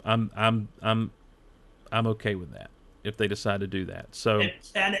now. I'm okay with that if they decide to do that. So and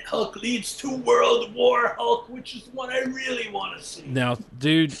Planet Hulk leads to World War Hulk, which is what I really want to see. Now,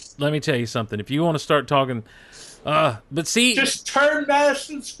 dude, let me tell you something. If you want to start talking. But see, just turn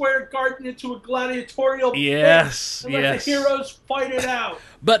Madison Square Garden into a gladiatorial pit yes, and let the heroes fight it out.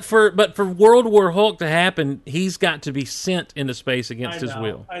 But for World War Hulk to happen, he's got to be sent into space against his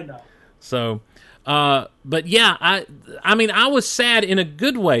will. I know. So, but yeah, I mean, I was sad in a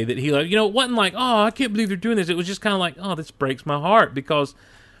good way that he, it wasn't like, oh, I can't believe they're doing this. It was just kind of like, oh, this breaks my heart because,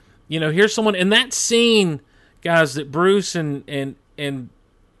 here's someone in that scene, guys, that Bruce and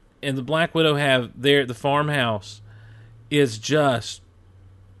the Black Widow have there at the farmhouse is just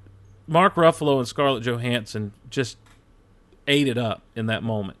Mark Ruffalo and Scarlett Johansson just ate it up in that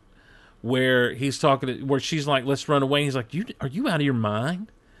moment where he's talking where she's like, let's run away. And he's like, are you out of your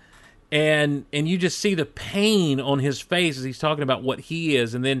mind? And you just see the pain on his face as he's talking about what he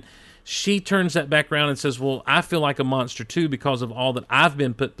is. And then she turns that back around and says, well, I feel like a monster too because of all that I've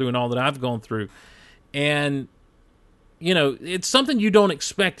been put through and all that I've gone through. And it's something you don't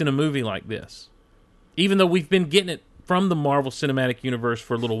expect in a movie like this. Even though we've been getting it from the Marvel Cinematic Universe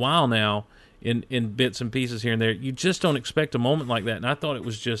for a little while now in bits and pieces here and there, you just don't expect a moment like that. And I thought it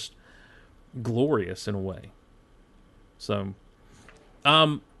was just glorious in a way. So,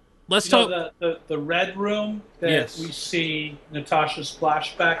 let's talk... The Red Room that we see Natasha's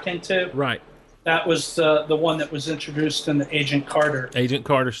flashback into. Right. That was the one that was introduced in the Agent Carter. Agent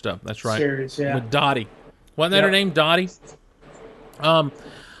Carter stuff, that's right. Series, yeah. With Dottie. Wasn't that her name, Dottie?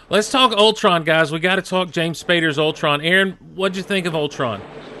 Let's talk Ultron, guys. We got to talk James Spader's Ultron. Aaron, what'd you think of Ultron?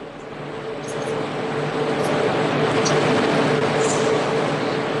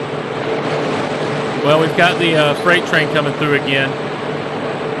 Well, we've got the freight train coming through again.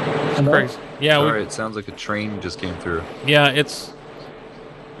 It's crazy. Yeah. Sorry, it sounds like a train just came through. Yeah, it's...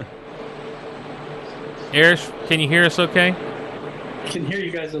 Erich, can you hear us okay? I can hear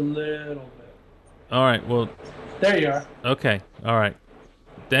you guys a little bit. All right, well... There you are. Okay, all right.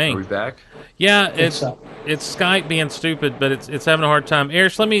 Dang. Are we back? Yeah, it's Skype being stupid, but it's having a hard time.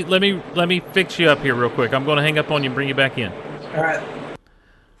 Erich, let me fix you up here real quick. I'm going to hang up on you and bring you back in. All right.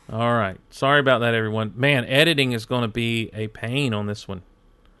 All right. Sorry about that, everyone. Man, editing is going to be a pain on this one.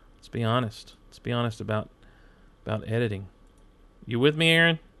 Let's be honest. Let's be honest about editing. You with me,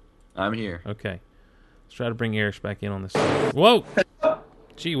 Aaron? I'm here. Okay. Let's try to bring Erich back in on this. Whoa!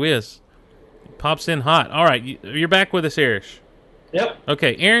 Gee whiz. It pops in hot. All right, you're back with us, Erich. Yep.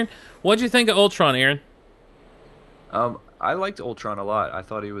 Okay, Aaron, what'd you think of Ultron, Aaron? I liked Ultron a lot. I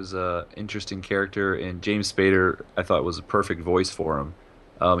thought he was an interesting character, and James Spader, I thought, was a perfect voice for him.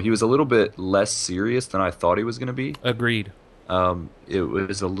 He was a little bit less serious than I thought he was going to be. Agreed. It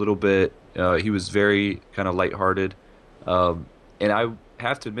was a little bit. He was very kind of lighthearted, and I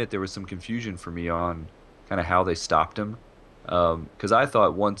have to admit there was some confusion for me on kind of how they stopped him, because I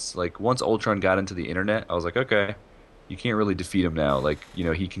thought once Ultron got into the internet, I was like, okay, you can't really defeat him now. Like,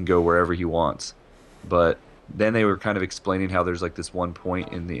 he can go wherever he wants. But then they were kind of explaining how there's like this one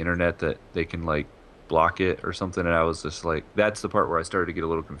point in the internet that they can like block it or something, and I was just like, that's the part where I started to get a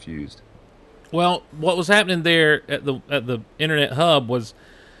little confused. Well, what was happening there at the internet hub was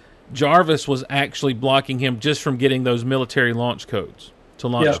Jarvis was actually blocking him just from getting those military launch codes to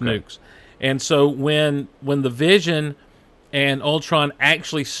launch nukes. And so when the Vision and Ultron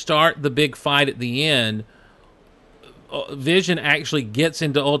actually start the big fight at the end, Vision actually gets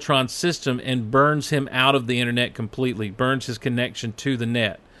into Ultron's system and burns him out of the internet completely, burns his connection to the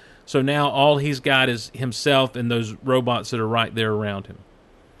net. So now all he's got is himself and those robots that are right there around him.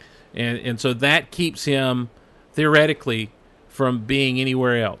 And so that keeps him, theoretically, from being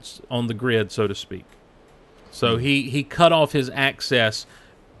anywhere else on the grid, so to speak. So he cut off his access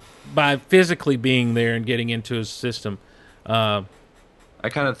by physically being there and getting into his system. I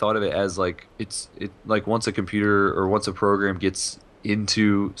kind of thought of it as like like once a computer or once a program gets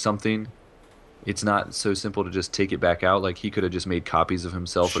into something, it's not so simple to just take it back out. Like he could have just made copies of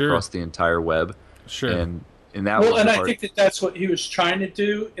himself across the entire web. Sure. And that well, and I think that's what he was trying to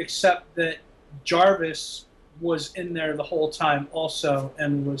do, except that Jarvis was in there the whole time also,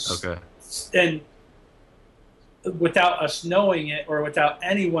 and was and without us knowing it or without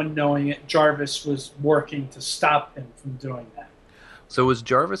anyone knowing it, Jarvis was working to stop him from doing that. So was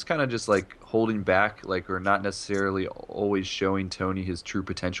Jarvis kind of just like holding back, like, or not necessarily always showing Tony his true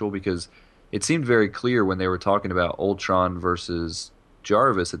potential? Because it seemed very clear when they were talking about Ultron versus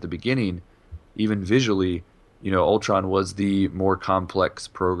Jarvis at the beginning, even visually, Ultron was the more complex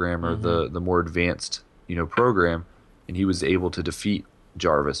program or the more advanced, program, and he was able to defeat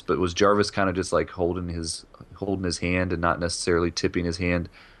Jarvis. But was Jarvis kind of just like holding his hand and not necessarily tipping his hand?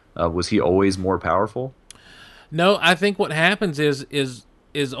 Was he always more powerful? No, I think what happens is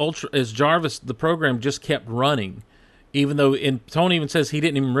Jarvis, the program just kept running, even though Tony even says he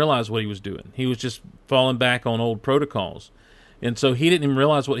didn't even realize what he was doing. He was just falling back on old protocols, and so he didn't even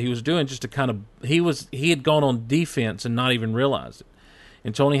realize what he was doing. Just to kind of he had gone on defense and not even realized it.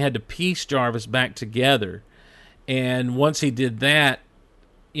 And Tony had to piece Jarvis back together, and once he did that,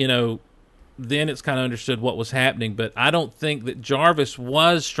 then it's kind of understood what was happening. But I don't think that Jarvis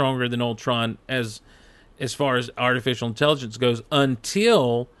was stronger than Ultron as far as artificial intelligence goes,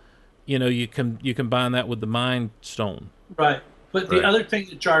 until you combine that with the Mind Stone. Right. But the other thing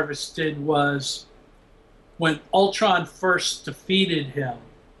that Jarvis did was when Ultron first defeated him,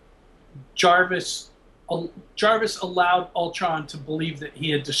 Jarvis allowed Ultron to believe that he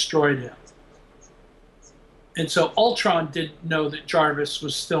had destroyed him. And so Ultron didn't know that Jarvis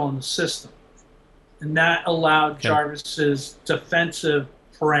was still in the system. And that allowed Jarvis's defensive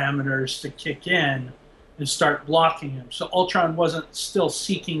parameters to kick in and start blocking him. So Ultron wasn't still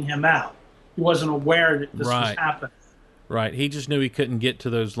seeking him out. He wasn't aware that this was happening. Right. He just knew he couldn't get to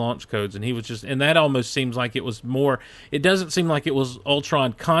those launch codes, and he was just, and that almost seems like it was more, it doesn't seem like it was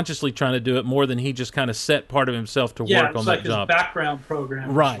Ultron consciously trying to do it more than he just kind of set part of himself to work on that job. Yeah, his background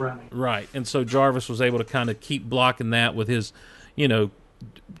program was running. Right. And so Jarvis was able to kind of keep blocking that with his,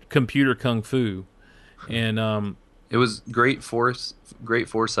 computer kung fu. And it was great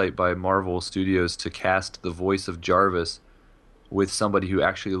foresight by Marvel Studios to cast the voice of Jarvis with somebody who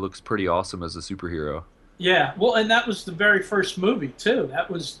actually looks pretty awesome as a superhero. Yeah, well, and that was the very first movie too.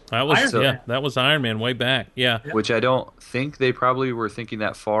 That was Iron Man. That was Iron Man way back. Yeah, which I don't think they probably were thinking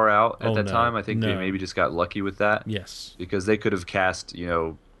that far out at that time. I think they maybe just got lucky with that. Yes, because they could have cast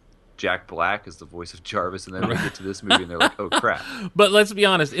Jack Black as the voice of Jarvis, and then they get to this movie and they're like, oh crap. But let's be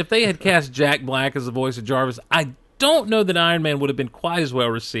honest, if they had cast Jack Black as the voice of Jarvis, I don't know that Iron Man would have been quite as well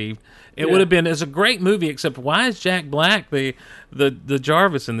received. It would have been, it's a great movie, except why is Jack Black the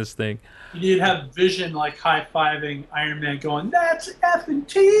Jarvis in this thing? You'd have Vision like high-fiving Iron Man going, that's effing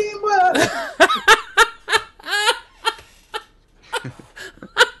teamwork!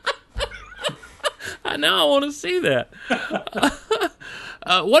 I know, I want to see that.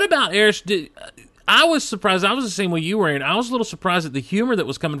 What about Erich? I was surprised. I was the same way you were, and I was a little surprised at the humor that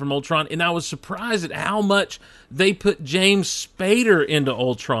was coming from Ultron, and I was surprised at how much they put James Spader into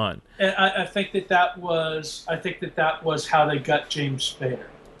Ultron. And I think that was how they got James Spader.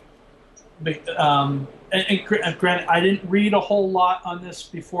 And granted, I didn't read a whole lot on this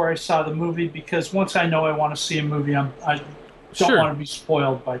before I saw the movie, because once I know I want to see a movie, I don't want to be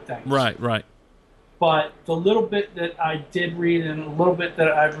spoiled by things. Right. But the little bit that I did read and a little bit that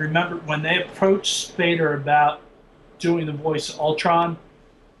I remembered, when they approached Spader about doing the voice of Ultron,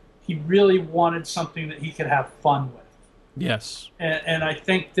 he really wanted something that he could have fun with. Yes. And I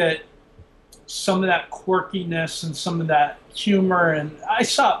think that some of that quirkiness and some of that humor, and I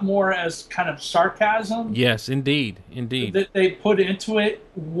saw it more as kind of sarcasm. Yes, indeed. That they put into it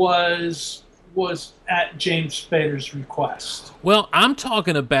was at James Spader's request. Well, I'm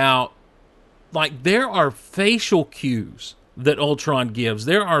talking about, like, there are facial cues that Ultron gives.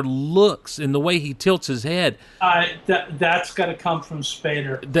 There are looks in the way he tilts his head. That's got to come from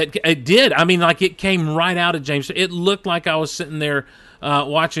Spader. That it did. I mean, like, it came right out of James. It looked like I was sitting there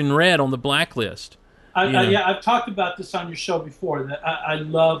watching Red on the Blacklist. Yeah, I've talked about this on your show before. That I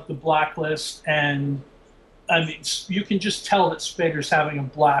love the Blacklist, and I mean, you can just tell that Spader's having a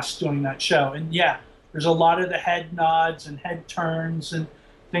blast doing that show. And yeah, there's a lot of the head nods and head turns and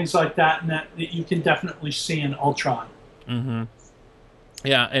things like that, and that you can definitely see in Ultron. Mm-hmm.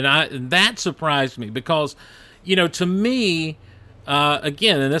 Yeah, and that surprised me because, to me,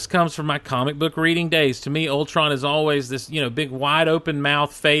 again, and this comes from my comic book reading days, to me, Ultron is always this, big, wide open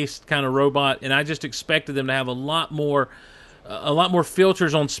mouth faced kind of robot, and I just expected them to have a lot more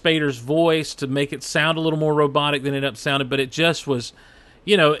filters on Spader's voice to make it sound a little more robotic than it ended up sounding, but it just was,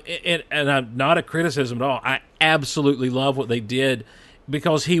 and I'm not a criticism at all. I absolutely love what they did,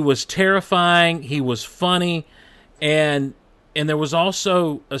 because he was terrifying, he was funny, and there was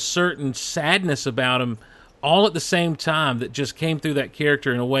also a certain sadness about him all at the same time that just came through that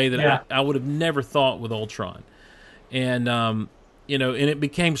character in a way that I would have never thought with Ultron. And, and it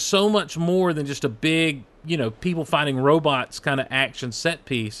became so much more than just a big, people fighting robots kind of action set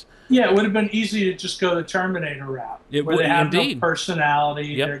piece. Yeah, it would have been easy to just go the Terminator route, where they have no personality.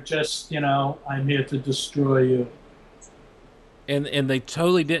 Yep. They're just, I'm here to destroy you. And they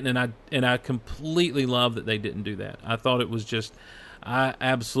totally didn't, and I completely love that they didn't do that. I thought it was just, I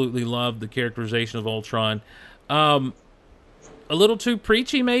absolutely loved the characterization of Ultron. A little too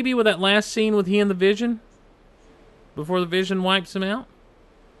preachy maybe with that last scene with he and the Vision, before the Vision wipes him out.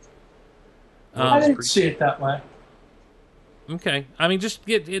 I didn't see it that way. Okay, I mean,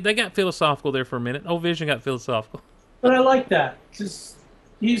 they got philosophical there for a minute. Old Vision got philosophical, but I like that because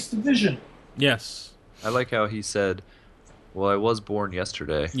he's the Vision. Yes, I like how he said, "Well, I was born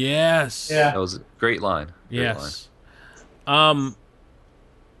yesterday." Yes. Yeah. That was a great line. Yes.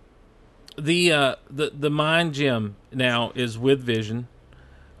 The mind gem now is with Vision.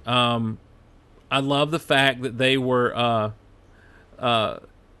 I love the fact that they were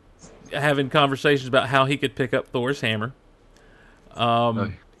having conversations about how he could pick up Thor's hammer.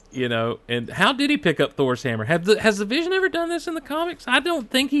 And how did he pick up Thor's hammer? Has the Vision ever done this in the comics? I don't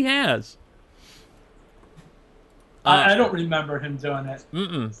think he has. I don't remember him doing it.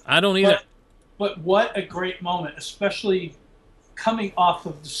 I don't either. But what a great moment, especially coming off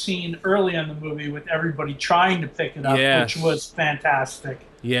of the scene early in the movie with everybody trying to pick it up, which was fantastic.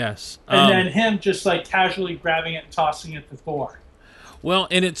 Yes. And then him just like casually grabbing it and tossing it to Thor. Well,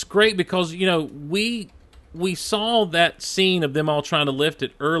 and it's great because, we saw that scene of them all trying to lift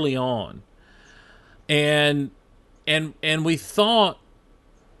it early on. And we thought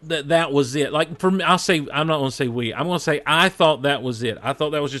that was it. Like, for me, I'm not going to say we. I'm going to say I thought that was it. I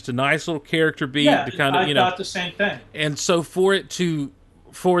thought that was just a nice little character beat to kind of, I thought the same thing. And so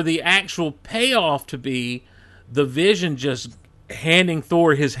for the actual payoff to be the Vision just handing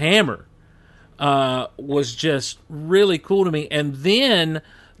Thor his hammer was just really cool to me. And then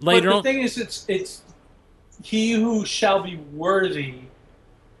later on, the thing is, it's he who shall be worthy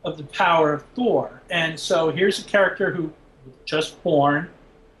of the power of Thor. And so here's a character who was just born.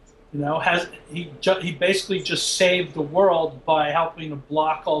 He basically just saved the world by helping to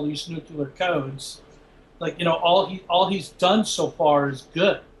block all these nuclear codes. Like, all he's done so far is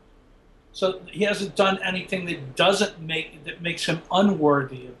good. So he hasn't done anything that makes him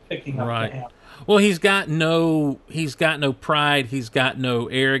unworthy of picking up the hammer. Well, he's got no pride. He's got no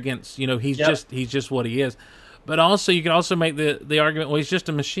arrogance. He's just what he is. But also, you can also make the argument, well, he's just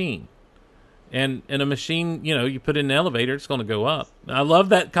a machine. And a machine, you put in an elevator, it's going to go up. I love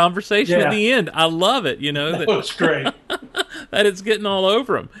that conversation at the end. I love it, That was great. that it's getting all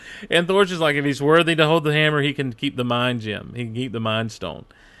over him. And Thor's just like, if he's worthy to hold the hammer, he can keep the mind gem. He can keep the mind stone.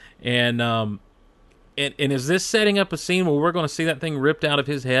 And And is this setting up a scene where we're going to see that thing ripped out of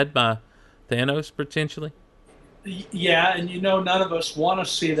his head by Thanos potentially? Yeah, and none of us want to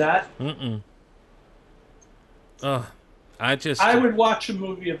see that. I would watch a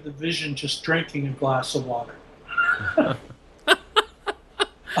movie of the Vision just drinking a glass of water.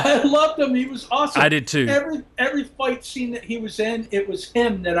 I loved him. He was awesome. I did too. Every fight scene that he was in, it was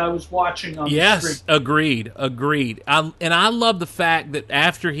him that I was watching on the screen. Yes, agreed. I love the fact that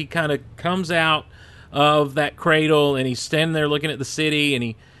after he kind of comes out of that cradle and he's standing there looking at the city and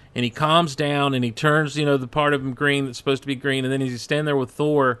he calms down and he turns, the part of him green that's supposed to be green, and then he's standing there with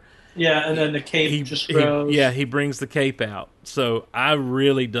Thor. Yeah, and then the cape just grows. He brings the cape out. So I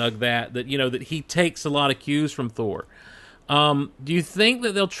really dug that that he takes a lot of cues from Thor. Do you think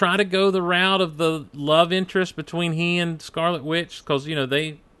that they'll try to go the route of the love interest between he and Scarlet Witch? Because,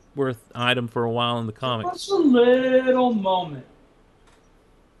 they were an item for a while in the comics. What's a little moment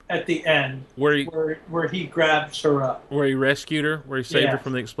at the end where he grabs her up? Where he rescued her? Where he saved her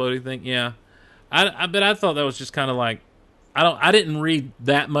from the exploding thing? Yeah. But I thought that was just kind of like, I didn't read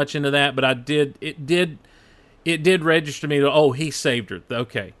that much into that, but it did register me to, he saved her.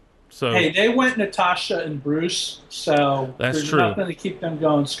 Okay. So, hey, they went Natasha and Bruce, so there's nothing to keep them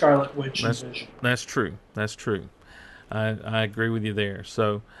going Scarlet Witch and Vision. That's true. I agree with you there.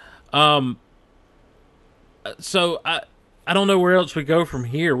 So, I don't know where else we go from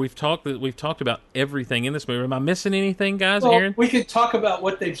here. We've talked about everything in this movie. Am I missing anything, guys? Well, Aaron? We could talk about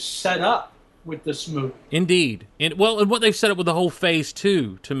what they've set up with this movie. Indeed. And what they've set up with the whole Phase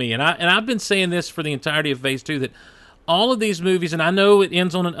 2 to me. And I've been saying this for the entirety of Phase 2, that all of these movies, and I know it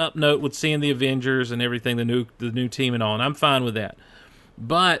ends on an up note with seeing the Avengers and everything, the new team and all, and I'm fine with that.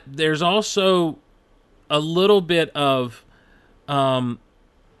 But there's also a little bit of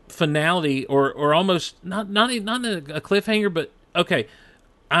finality, or almost not a cliffhanger, but okay.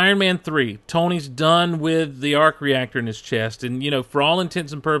 Iron Man 3, Tony's done with the arc reactor in his chest, and for all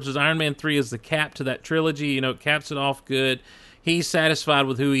intents and purposes, Iron Man 3 is the cap to that trilogy. It caps it off good. He's satisfied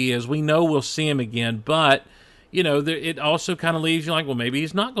with who he is. We know we'll see him again, but it also kind of leaves you like, well, maybe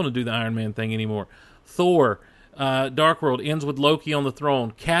he's not going to do the Iron Man thing anymore. Thor, Dark World ends with Loki on the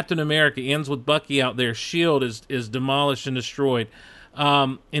throne. Captain America ends with Bucky out there. S.H.I.E.L.D. is demolished and destroyed.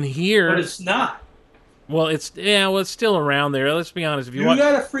 And here, but it's not. Well, it's still around there. Let's be honest. If you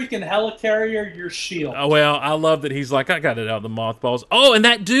got a freaking helicarrier, you're S.H.I.E.L.D. Oh, well, I love that he's like, I got it out of the mothballs. Oh, and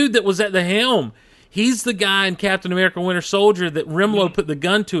that dude that was at the helm, he's the guy in Captain America Winter Soldier that Rimlo put the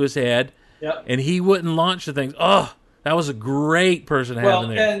gun to his head. Yep. And he wouldn't launch the things. Oh, that was a great person to have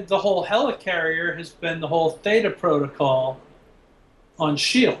in there. And the whole helicarrier has been the whole Theta Protocol on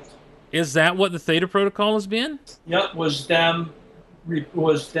S.H.I.E.L.D. Is that what the Theta Protocol has been? Yep, was them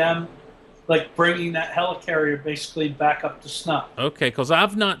like bringing that helicarrier basically back up to snuff. Okay, because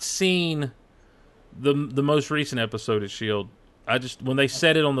I've not seen the most recent episode of S.H.I.E.L.D. I just, when they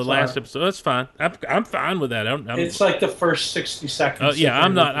said it on the last episode, that's fine. I'm fine with that. It's like the first 60 seconds.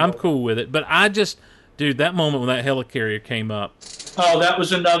 I'm cool with it. But I just, dude, that moment when that helicarrier came up. Oh, that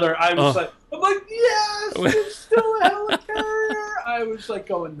was another. I'm like, yes, there's still a helicarrier. I was like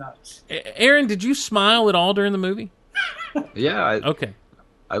going nuts. Aaron, did you smile at all during the movie? Yeah. Okay.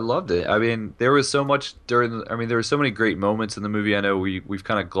 I loved it. I mean, there was so much there were so many great moments in the movie. I know we've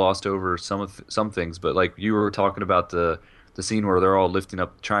kind of glossed over some things, but like you were talking about the scene where they're all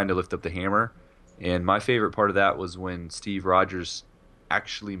trying to lift up the hammer, and my favorite part of that was when Steve Rogers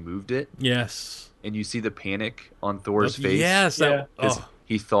actually moved it. Yes. And you see the panic on Thor's face. Yes.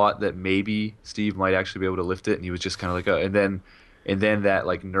 He thought that maybe Steve might actually be able to lift it, and he was just kind of like, and then that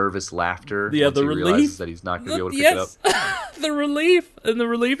like nervous laughter. Yeah, once the he relief realizes that he's not going to be able to pick it up. the relief and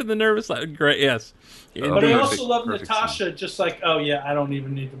the nervous laughter. Great, yes. But I also love Natasha, scene. Just like, oh yeah, I don't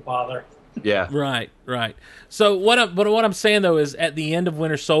even need to bother. Yeah. Right. So what I'm saying though is, at the end of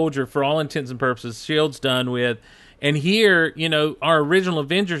Winter Soldier, for all intents and purposes, S.H.I.E.L.D.'s done with, and here, our original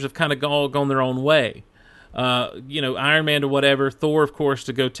Avengers have kind of gone their own way. Iron Man to whatever, Thor, of course,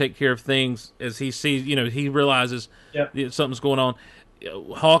 to go take care of things as he sees, he realizes something's going on.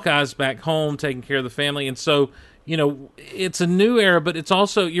 Hawkeye's back home taking care of the family, and so it's a new era, but it's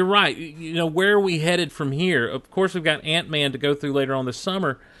also, you're right. Where are we headed from here? Of course, we've got Ant-Man to go through later on this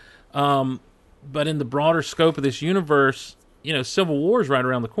summer. But in the broader scope of this universe, Civil War is right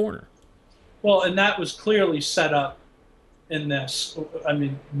around the corner. Well, and that was clearly set up in this. I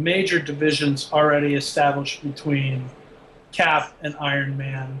mean, major divisions already established between Cap and Iron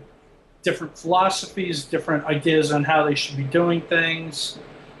Man. Different philosophies, different ideas on how they should be doing things.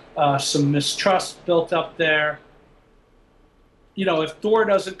 Some mistrust built up there. If Thor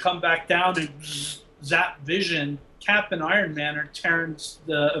doesn't come back down and zap Vision, Cap and Iron Man are tearing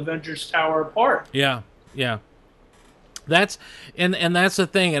the Avengers Tower apart. Yeah. Yeah. That's that's the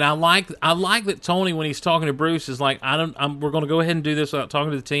thing, and I like that Tony, when he's talking to Bruce, is like, we're going to go ahead and do this without talking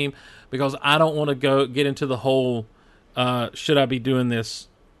to the team, because I don't want to get into the whole should I be doing this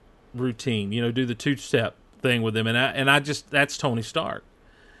routine, do the 2-step thing with him, and I just, that's Tony Stark.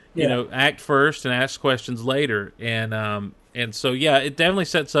 Yeah. Act first and ask questions later, and so yeah, it definitely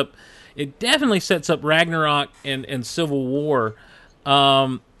sets up Ragnarok and Civil War,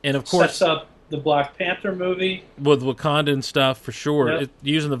 and of course sets up the Black Panther movie with Wakandan stuff for sure, Yep.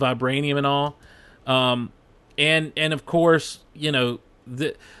 using the vibranium and all, and of course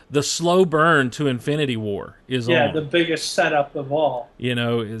the slow burn to Infinity War is on. the biggest setup of all.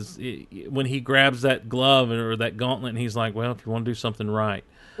 Is when he grabs that glove or that gauntlet, and he's like, well, if you want to do something right.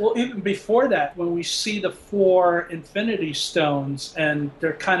 Well, even before that, when we see the 4 Infinity Stones and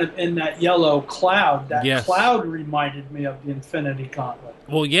they're kind of in that yellow cloud, that cloud reminded me of the Infinity Gauntlet.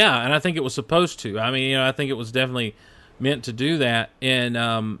 Well, yeah, and I think it was supposed to. I mean, I think it was definitely meant to do that. And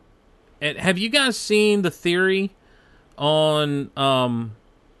have you guys seen the theory on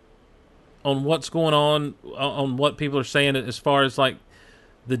what's going on what people are saying as far as like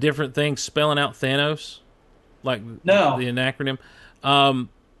the different things spelling out Thanos, like No. the acronym?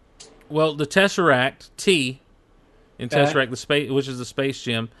 Well, the Tesseract, T in Tesseract, the space, which is the space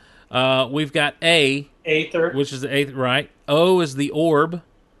gem. We've got A, Aether, which is the eighth, right? O is the orb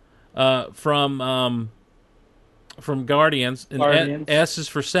from Guardians, and S is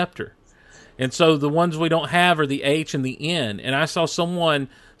for scepter. And so the ones we don't have are the H and the N. And I saw someone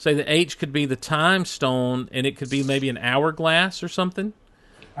say the H could be the time stone, and it could be maybe an hourglass or something.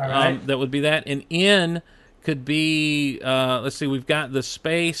 All right. That would be that. And N could be, let's see, we've got the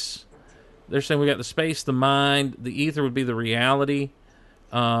space. They're saying we got the space, the mind. The ether would be the reality.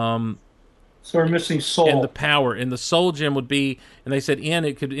 So we're missing soul. And the power. And the soul gem would be, and they said N,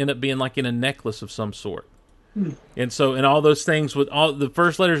 it could end up being like in a necklace of some sort. And so, and all those things, with all the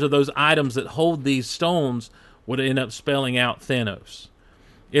first letters of those items that hold these stones would end up spelling out Thanos.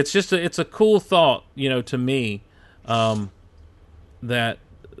 It's just it's a cool thought, to me, that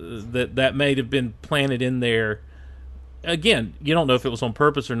may have been planted in there. Again, you don't know if it was on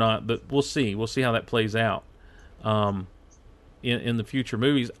purpose or not, but we'll see. We'll see how that plays out in the future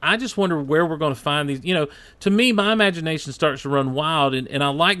movies. I just wonder where we're going to find these. To me, my imagination starts to run wild, and I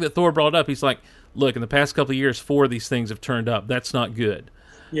like that Thor brought it up. He's like, look, in the past couple of years, 4 of these things have turned up. That's not good.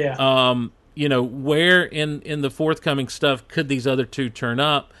 Yeah. Where in the forthcoming stuff could these other 2 turn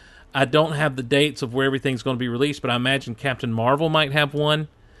up? I don't have the dates of where everything's going to be released, but I imagine Captain Marvel might have one.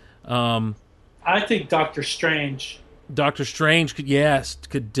 I think Doctor Strange. Doctor Strange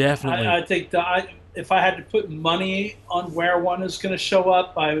could definitely. I think if I had to put money on where one is going to show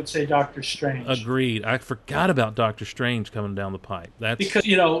up, I would say Doctor Strange. Agreed. I forgot about Doctor Strange coming down the pipe. That's because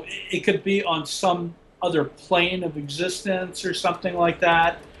it could be on some other plane of existence or something like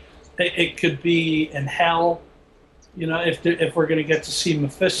that. It could be in hell. If we're going to get to see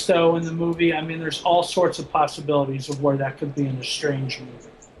Mephisto in the movie, I mean, there's all sorts of possibilities of where that could be in a Strange movie.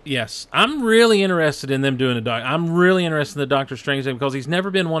 Yes, I'm really interested in them doing I'm really interested in the Doctor Strange thing because he's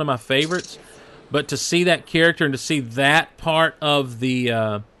never been one of my favorites. But to see that character and to see that part of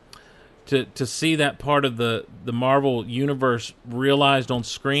the to see that part of the Marvel universe realized on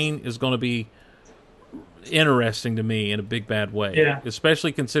screen is going to be interesting to me in a big bad way. Yeah.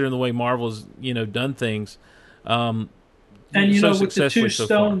 Especially considering the way Marvel's done things. And with the 2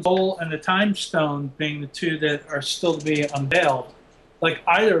 stones, Soul and the Time Stone being the 2 that are still to be unveiled, like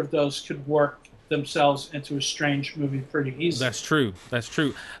either of those could work themselves into a Strange movie pretty easily. That's true.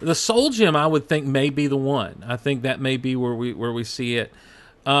 The Soul Gem, I would think, may be the one. I think that may be where we see it.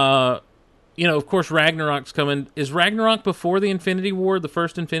 Of course, Ragnarok's coming. Is Ragnarok before the Infinity War, the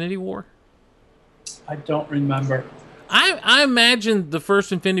first Infinity War? I don't remember. I imagine the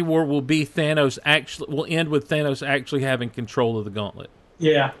first Infinity War will be will end with Thanos actually having control of the gauntlet.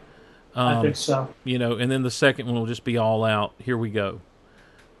 Yeah, I think so. And then the second one will just be all out. Here we go,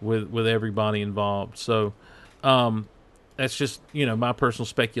 with everybody involved. So, that's just my personal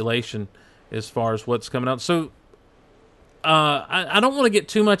speculation as far as what's coming out. So, I don't want to get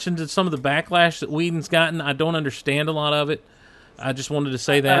too much into some of the backlash that Whedon's gotten. I don't understand a lot of it. I just wanted to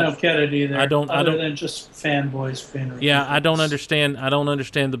say that I don't get it either. Other than just fanboys being ridiculous. Yeah, I don't understand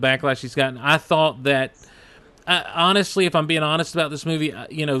the backlash he's gotten. I thought that honestly, if I'm being honest about this movie,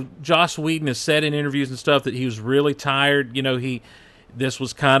 Joss Whedon has said in interviews and stuff that he was really tired. This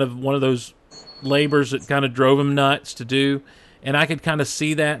was kind of one of those labors that kind of drove him nuts to do. And I could kind of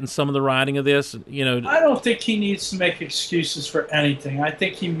see that in some of the writing of this. I don't think he needs to make excuses for anything. I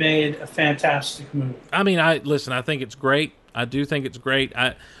think he made a fantastic movie. I mean, I think it's great. I do think it's great.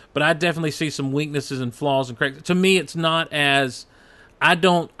 but I definitely see some weaknesses and flaws and cracks. To me, it's not as I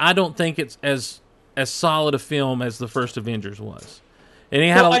don't think it's as solid a film as the first Avengers was. And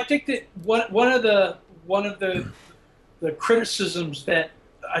I think that one of the criticisms that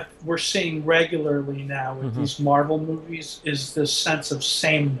we're seeing regularly now with these Marvel movies is this sense of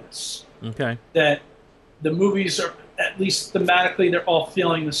sameness. Okay. That the movies are, at least thematically, they're all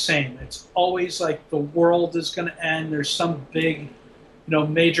feeling the same. It's always like the world is going to end. There's some big,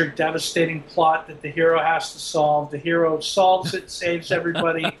 major devastating plot that the hero has to solve. The hero solves it, saves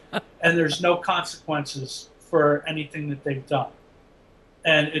everybody, and there's no consequences for anything that they've done.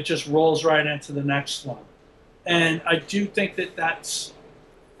 And it just rolls right into the next one. And I do think that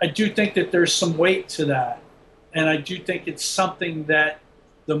there's some weight to that. And I do think it's something that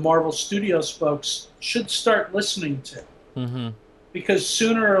the Marvel Studios folks should start listening to. Mm-hmm. Because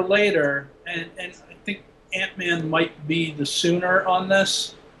sooner or later, and I think Ant-Man might be the sooner on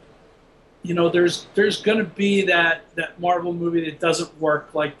this, there's going to be that Marvel movie that doesn't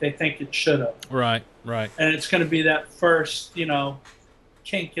work like they think it should have. Right. And it's going to be that first,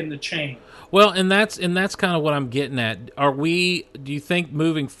 kink in the chain. Well, and that's kind of what I'm getting at. Do you think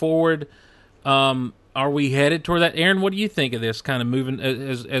moving forward, are we headed toward that? Aaron, what do you think of this kind of moving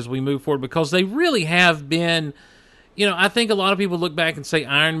as we move forward? Because they really have been, I think a lot of people look back and say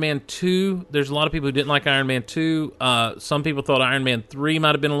Iron Man 2. There's a lot of people who didn't like Iron Man 2. Some people thought Iron Man 3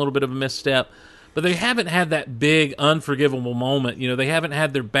 might have been a little bit of a misstep. But they haven't had that big, unforgivable moment. They haven't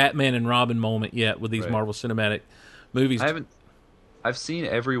had their Batman and Robin moment yet with these Marvel Cinematic movies. I've seen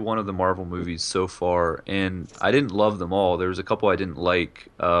every one of the Marvel movies so far, and I didn't love them all. There was a couple I didn't like.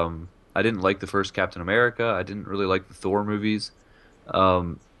 I didn't like the first Captain America. I didn't really like the Thor movies.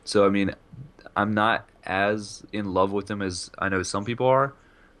 So, I mean, I'm not as in love with them as I know some people are.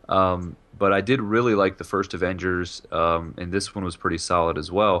 But I did really like the first Avengers, and this one was pretty solid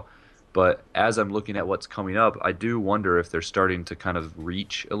as well. But as I'm looking at what's coming up, I do wonder if they're starting to kind of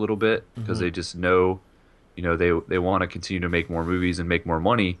reach a little bit because they just know, they want to continue to make more movies and make more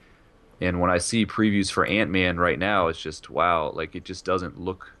money. And when I see previews for Ant-Man right now, it's just, wow, like it just doesn't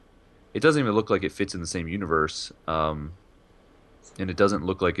look... It doesn't even look like it fits in the same universe, and it doesn't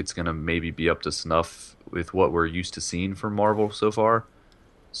look like it's going to maybe be up to snuff with what we're used to seeing from Marvel so far.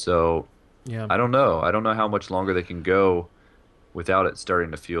 So, yeah. I don't know. I don't know how much longer they can go without it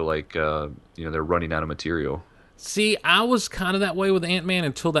starting to feel like they're running out of material. See, I was kind of that way with Ant-Man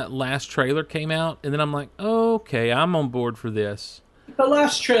until that last trailer came out, and then I'm like, okay, I'm on board for this. The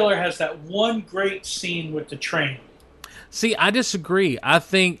last trailer has that one great scene with the train. See, I disagree. I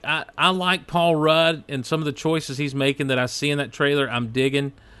think I like Paul Rudd and some of the choices he's making that I see in that trailer. I'm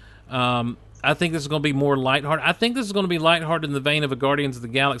digging. I think this is going to be more lighthearted. I think this is going to be lighthearted in the vein of a Guardians of the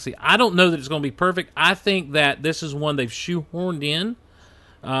Galaxy. I don't know that it's going to be perfect. I think that this is one they've shoehorned in.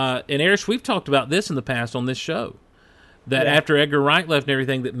 And Erich, we've talked about this in the past on this show. That after Edgar Wright left and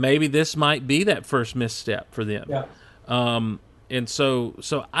everything, that maybe this might be that first misstep for them. Yeah. And so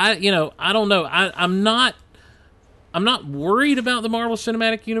I don't know. I'm not worried about the Marvel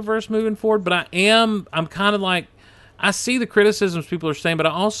Cinematic Universe moving forward, but I'm kind of like, I see the criticisms people are saying, but I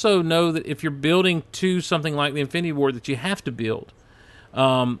also know that if you're building to something like the Infinity War, that you have to build.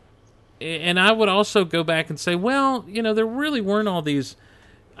 And I would also go back and say, well, there really weren't all these.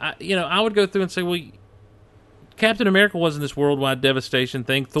 I would go through and say, well, Captain America wasn't this worldwide devastation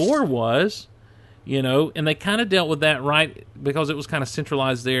thing. Thor was, and they kind of dealt with that right because it was kind of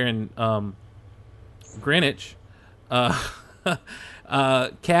centralized there in Greenwich. Cap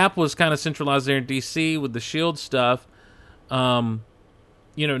was kind of centralized there in DC with the S.H.I.E.L.D. stuff. No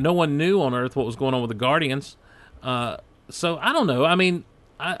one knew on Earth what was going on with the Guardians. So I don't know. I mean,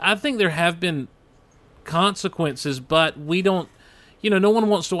 I think there have been consequences, but we don't, no one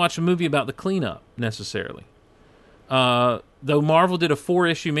wants to watch a movie about the cleanup necessarily. Though Marvel did a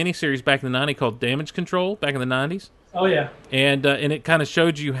 4-issue miniseries back in the 90s called Damage Control back in the 90s. Oh, yeah. And it kind of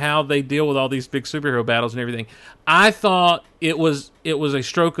showed you how they deal with all these big superhero battles and everything. I thought it was a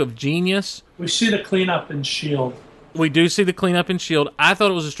stroke of genius. We see the cleanup in S.H.I.E.L.D. We do see the cleanup in S.H.I.E.L.D. I thought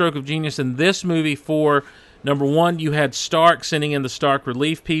it was a stroke of genius in this movie for, number one, you had Stark sending in the Stark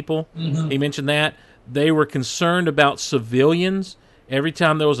relief people. Mm-hmm. He mentioned that. They were concerned about civilians. Every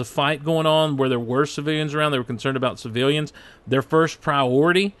time there was a fight going on where there were civilians around, they were concerned about civilians. Their first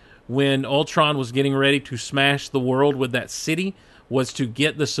priority when Ultron was getting ready to smash the world with that city was to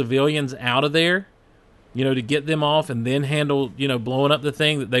get the civilians out of there, to get them off and then handle, blowing up the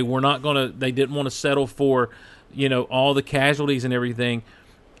thing that they didn't want to settle for, all the casualties and everything.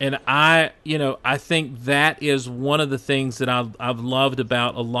 And I think that is one of the things that I've loved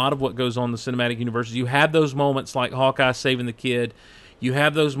about a lot of what goes on in the cinematic universe. You have those moments like Hawkeye saving the kid. You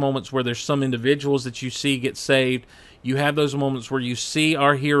have those moments where there's some individuals that you see get saved. You have those moments where you see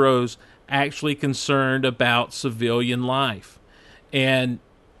our heroes actually concerned about civilian life. And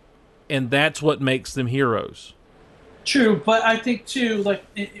that's what makes them heroes. True, but I think too, like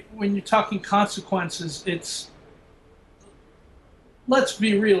when you're talking consequences, let's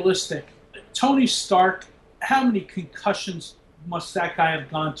be realistic. Tony Stark, how many concussions must that guy have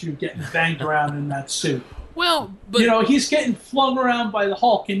gone through getting banged around in that suit? Well, but he's getting flung around by the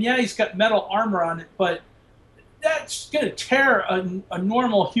Hulk, and yeah, he's got metal armor on it, but that's going to tear a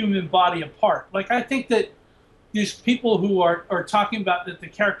normal human body apart. Like, I think that these people who are talking about that the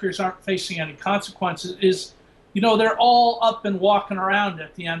characters aren't facing any consequences is, they're all up and walking around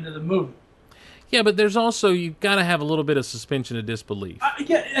at the end of the movie. Yeah, but there's also, you've got to have a little bit of suspension of disbelief.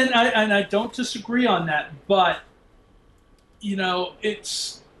 Yeah, and I don't disagree on that, but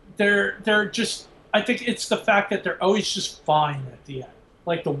they're just, I think it's the fact that they're always just fine at the end.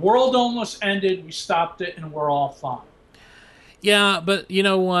 Like, the world almost ended, we stopped it, and we're all fine. Yeah, but you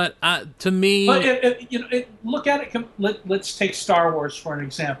know what? To me, but look at it. Let's take Star Wars for an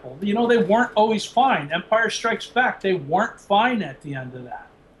example. They weren't always fine. Empire Strikes Back, they weren't fine at the end of that.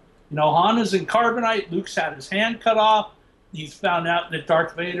 Han is in carbonite. Luke's had his hand cut off. He's found out that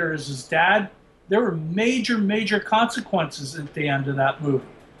Darth Vader is his dad. There were major, major consequences at the end of that movie.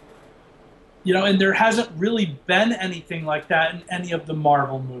 And there hasn't really been anything like that in any of the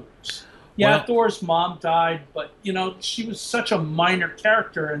Marvel movies. Yeah, well, Thor's mom died, but, she was such a minor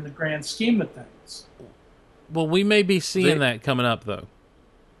character in the grand scheme of things. Well, we may be seeing that coming up, though.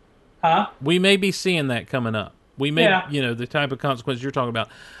 Huh? We may be seeing that coming up. We may, the type of consequences you're talking about.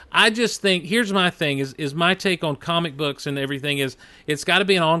 I just think, here's my thing, is my take on comic books and everything is, it's got to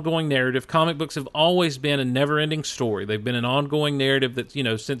be an ongoing narrative. Comic books have always been a never-ending story. They've been an ongoing narrative that,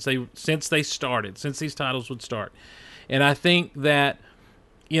 since they started, since these titles would start. And I think that,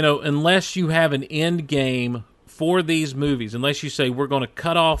 unless you have an end game for these movies, unless you say we're going to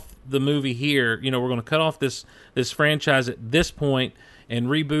cut off the movie here, we're going to cut off this franchise at this point and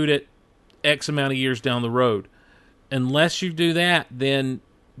reboot it X amount of years down the road. Unless you do that, then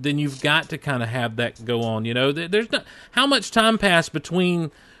you've got to kind of have that go on. There's not how much time passed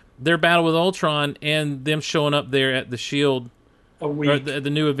between their battle with Ultron and them showing up there at the Shield, a week, or the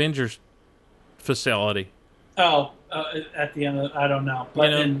new Avengers facility. Oh, at the end of I don't know,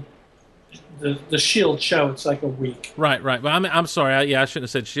 but in the Shield show, it's like a week. Right. But I'm sorry. I shouldn't have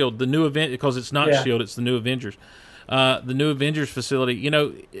said Shield. The new event, because it's not Shield. It's the new Avengers. The new Avengers facility.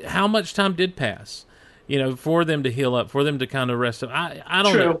 How much time did pass? For them to heal up, for them to kind of rest up. I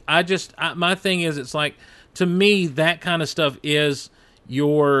don't know. My thing is, it's like, to me, that kind of stuff is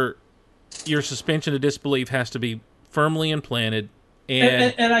your suspension of disbelief has to be firmly implanted.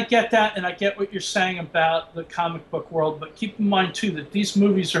 And I get that, and I get what you're saying about the comic book world, but keep in mind, too, that these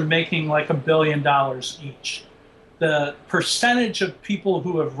movies are making like $1 billion each. The percentage of people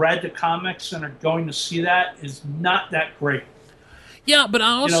who have read the comics and are going to see that is not that great. Yeah, but I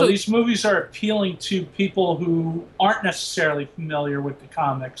also... these movies are appealing to people who aren't necessarily familiar with the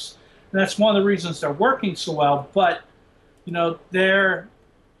comics. And that's one of the reasons they're working so well. But, they're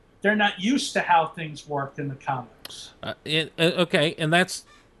not used to how things work in the comics. Okay, and that's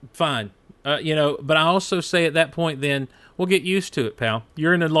fine. But I also say at that point then, we'll get used to it, pal.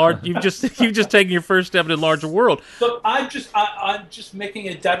 You're in a large... You've just taken your first step in a larger world. Look, I'm just making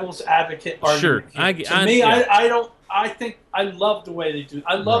a devil's advocate argument. Sure. I think I love the way they do it.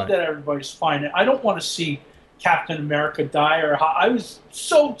 I love that everybody's fine. I don't want to see Captain America die. I was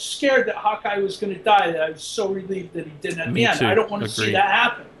so scared that Hawkeye was going to die that I was so relieved that he didn't at the end. I don't want to see that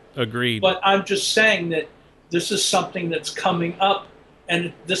happen. Agreed. But I'm just saying that this is something that's coming up,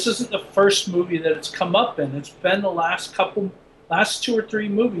 and this isn't the first movie that it's come up in. It's been the last 2 or 3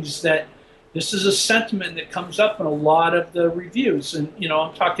 movies that this is a sentiment that comes up in a lot of the reviews. And,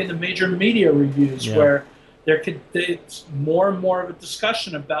 I'm talking the major media reviews where it's more and more of a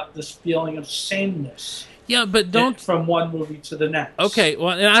discussion about this feeling of sameness. Yeah, but don't from one movie to the next. Okay,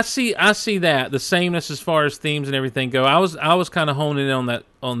 well, and I see that the sameness as far as themes and everything go. I was kind of honing in on that,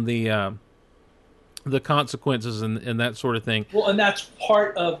 on the consequences and that sort of thing. Well, and that's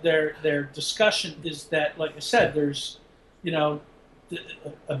part of their discussion is that, like I said, there's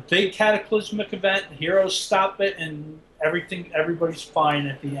a big cataclysmic event, heroes stop it, and everybody's fine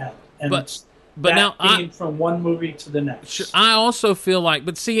at the end. And but now from one movie to the next. I also feel like,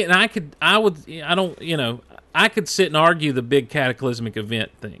 but see, and I could sit and argue the big cataclysmic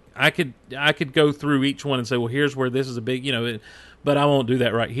event thing. I could go through each one and say, well, here's where this is a big, but I won't do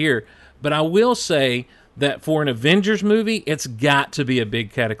that right here. But I will say that for an Avengers movie, it's got to be a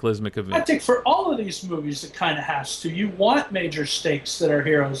big cataclysmic event. I think for all of these movies, it kind of has to. You want major stakes that our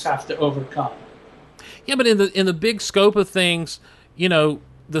heroes have to overcome. Yeah, but in the big scope of things, you know,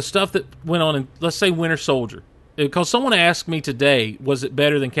 the stuff that went on in, let's say, Winter Soldier. Because someone asked me today, was it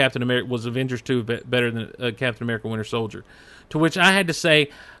better than Captain America? Was Avengers 2 better than Captain America Winter Soldier? To which I had to say,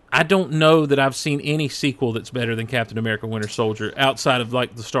 I don't know that I've seen any sequel that's better than Captain America Winter Soldier outside of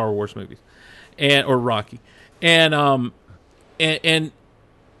like the Star Wars movies or Rocky. And in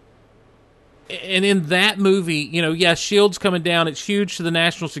that movie, you know, yeah, Shield's coming down. It's huge to the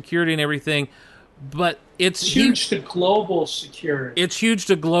national security and everything, but it's huge to global security. It's huge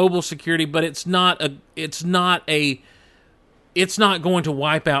to global security, but it's not going to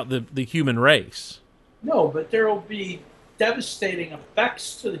wipe out the human race. No, but there will be devastating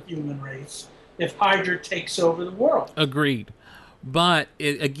effects to the human race if Hydra takes over the world. Agreed. But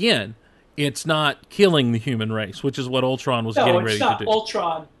again, it's not killing the human race, which is what Ultron was getting ready to do. No, it's not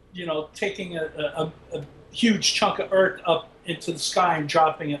Ultron, you know, taking a huge chunk of Earth up into the sky and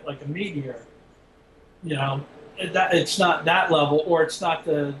dropping it like a meteor. You know, it's not that level, or it's not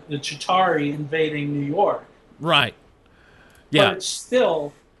the Chitauri invading New York. Right. Yeah. But it's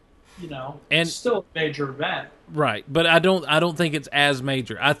still, you know, it's still a major event. Right, but I don't think it's as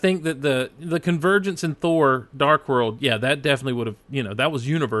major. I think that the convergence in Thor: Dark World, yeah, that definitely would have, you know, that was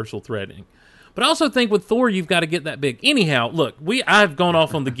universal threatening. But I also think with Thor, you've got to get that big. Anyhow, look, I've gone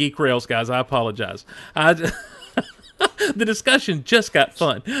off on the geek rails, guys. I apologize. The discussion just got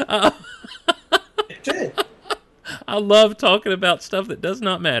fun. It did. I love talking about stuff that does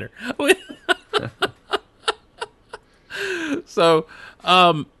not matter. So,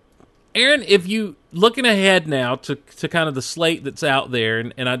 Aaron, if you looking ahead now to kind of the slate that's out there,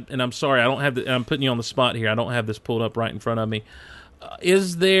 and I'm sorry, I don't have I'm putting you on the spot here. I don't have this pulled up right in front of me.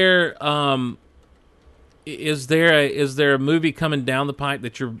 Is there a movie coming down the pipe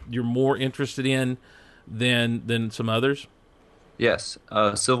that you're more interested in than some others? Yes,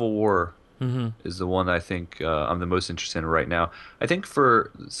 Civil War is the one I think I'm the most interested in right now. I think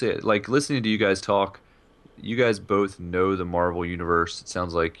like listening to you guys talk, you guys both know the Marvel universe. It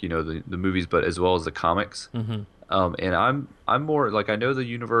sounds like, you know, the movies, but as well as the comics. And I'm more like, I know the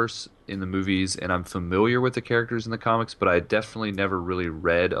universe in the movies, and I'm familiar with the characters in the comics, but I definitely never really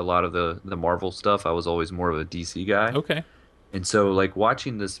read a lot of the Marvel stuff. I was always more of a DC guy. Okay. And so, like,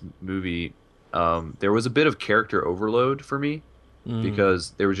 watching this movie, there was a bit of character overload for me.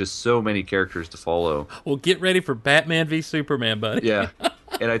 Because there were just so many characters to follow. Well, get ready for Batman v Superman, buddy. Yeah.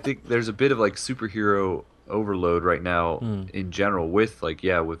 And I think there's a bit of like superhero overload right now in general with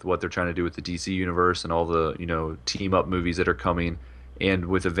what they're trying to do with the DC universe and all the, you know, team up movies that are coming, and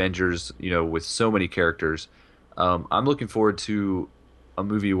with Avengers, you know, with so many characters. I'm looking forward to a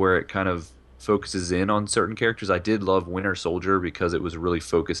movie where it kind of focuses in on certain characters. I did love Winter Soldier because it was really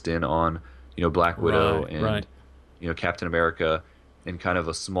focused in on, you know, Black Widow and you know, Captain America, and kind of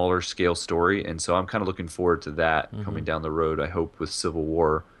a smaller scale story. And so I'm kind of looking forward to that coming down the road, I hope, with Civil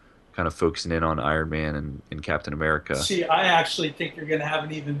War, kind of focusing in on Iron Man and Captain America. See, I actually think you're going to have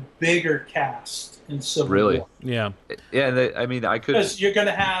an even bigger cast in Civil War. Yeah. Yeah, I mean, I could... Because you're going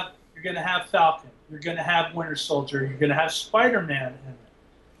to have Falcon, you're going to have Winter Soldier, you're going to have Spider-Man in it.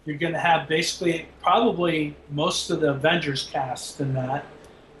 You're going to have basically probably most of the Avengers cast in that.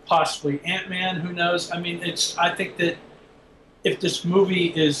 Possibly Ant-Man, who knows? I mean, I think that if this movie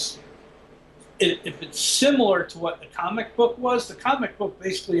if it's similar to what the comic book was, the comic book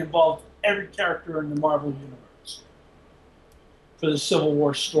basically involved every character in the Marvel universe for the Civil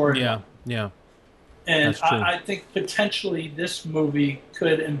War story. Yeah. And I think potentially this movie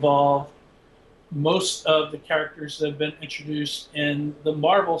could involve most of the characters that have been introduced in the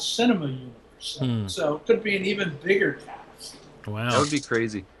Marvel Cinema universe. So it could be an even bigger cast. Wow. That would be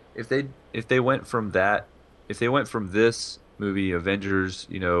crazy. If they went from this movie, Avengers,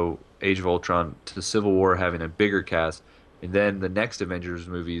 you know, Age of Ultron, to Civil War having a bigger cast, and then the next Avengers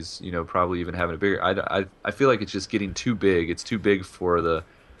movies, you know, probably even having a bigger... I feel like it's just getting too big. It's too big for the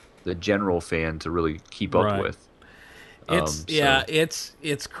general fan to really keep up with.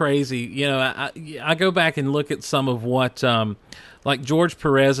 It's crazy. You know, I go back and look at some of what, like George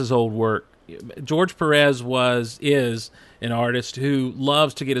Perez's old work. George Perez is an artist who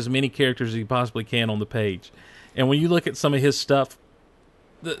loves to get as many characters as he possibly can on the page. And when you look at some of his stuff,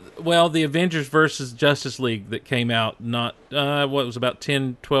 the Avengers versus Justice League that came out about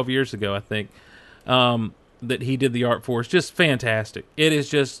 10, 12 years ago, I think, that he did the art for, is just fantastic. It is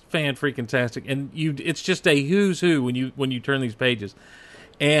just fan-freaking-tastic. And it's just a who's who when you turn these pages.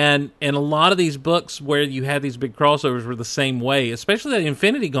 And a lot of these books where you had these big crossovers were the same way, especially the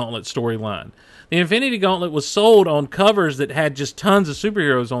Infinity Gauntlet storyline. The Infinity Gauntlet was sold on covers that had just tons of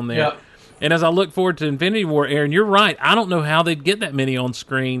superheroes on there. Yep. And as I look forward to Infinity War, Aaron, you're right. I don't know how they'd get that many on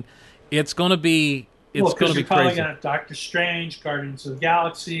screen. It's going to be because you're probably crazy. going to have Doctor Strange, Guardians of the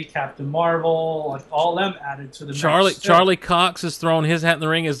Galaxy, Captain Marvel, like all them added to the mix. Charlie Cox has thrown his hat in the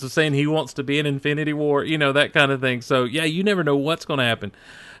ring as to saying he wants to be in Infinity War, that kind of thing. So yeah, you never know what's going to happen.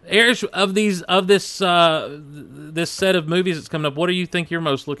 Erich, of this set of movies that's coming up, what do you think you're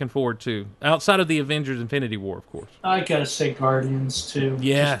most looking forward to outside of the Avengers: Infinity War, of course? I gotta say Guardians too.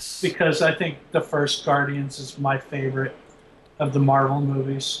 Yes, just because I think the first Guardians is my favorite of the Marvel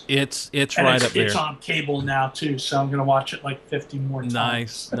movies. It's right up there. It's on cable now too, so I'm gonna watch it like 50 more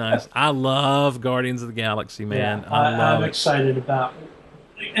times. Nice. I love Guardians of the Galaxy, man. Yeah, I'm excited about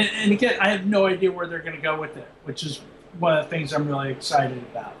it. And again, I have no idea where they're gonna go with it, which is one of the things I'm really excited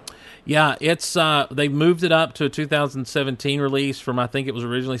about. Yeah, it's they moved it up to a 2017 release from, I think it was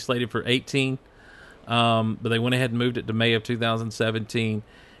originally slated for 18, but they went ahead and moved it to May of 2017.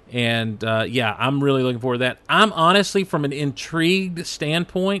 And yeah, I'm really looking forward to that. I'm honestly, from an intrigued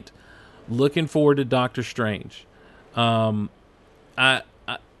standpoint, looking forward to Doctor Strange. Again,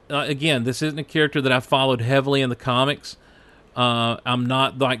 this isn't a character that I followed heavily in the comics. I'm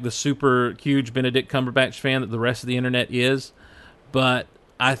not like the super huge Benedict Cumberbatch fan that the rest of the internet is, but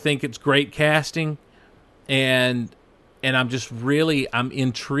I think it's great casting, and I'm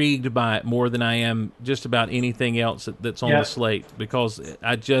intrigued by it more than I am just about anything else that's on the slate, because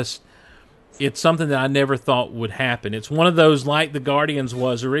it's something that I never thought would happen. It's one of those, like the Guardians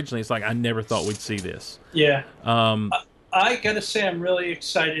was originally. It's like I never thought we'd see this. Yeah. I gotta say, I'm really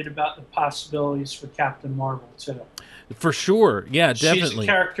excited about the possibilities for Captain Marvel too. For sure, yeah, definitely. She's a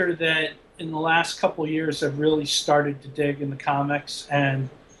character that in the last couple of years I've really started to dig in the comics, and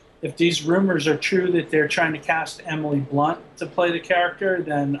if these rumors are true that they're trying to cast Emily Blunt to play the character,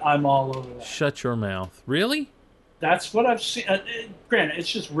 then I'm all over that. Shut your mouth. Really? That's what I've seen. Granted, it's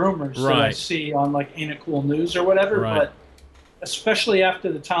just rumors that I Right. see on like Ain't It Cool News or whatever, Right. but especially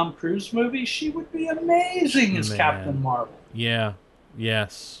after the Tom Cruise movie, she would be amazing as Man. Captain Marvel. Yeah.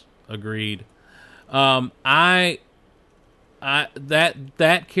 Yes. Agreed. That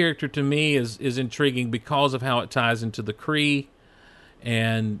character to me is intriguing because of how it ties into the Kree,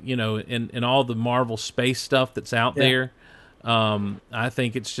 and and all the Marvel space stuff that's out there. I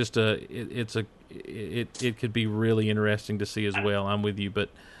think it's just it could be really interesting to see as well. I'm with you, but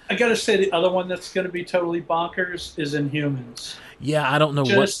I gotta say the other one that's going to be totally bonkers is Inhumans. yeah, I don't know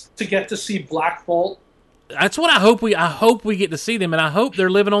Just to get to see Black Bolt. That's what I hope we get to see them, and I hope they're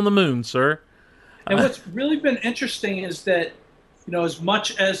living on the moon, sir. And what's really been interesting is that, as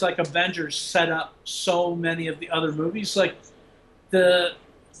much as like Avengers set up so many of the other movies, like the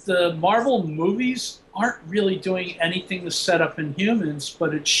Marvel movies aren't really doing anything to set up Inhumans,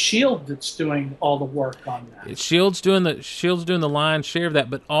 but it's S.H.I.E.L.D. that's doing all the work on that. Shield's doing the lion's share of that,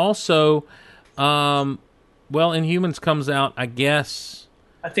 but also, Inhumans comes out, I guess.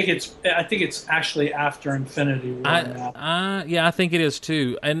 I think it's actually after Infinity War now. Yeah, I think it is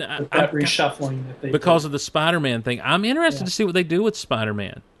too, and With that reshuffling that they because did. of the Spider-Man thing. I'm interested to see what they do with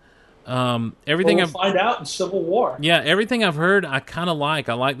Spider-Man. Everything we'll find out in Civil War. Yeah, everything I've heard, I kind of like.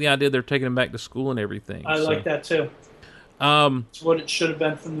 I like the idea they're taking him back to school and everything. I like that too. It's what it should have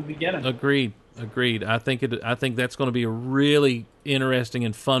been from the beginning. Agreed. I think that's going to be a really interesting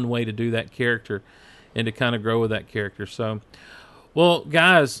and fun way to do that character, and to kind of grow with that character. So, well,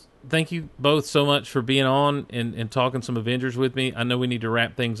 guys, thank you both so much for being on and talking some Avengers with me. I know we need to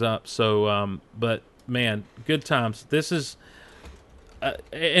wrap things up. So, but man, good times. This is.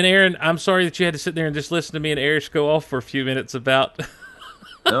 And Aaron, I'm sorry that you had to sit there and just listen to me and Erich go off for a few minutes about.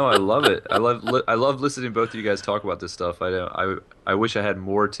 No, I love it. I love listening to both of you guys talk about this stuff. I wish I had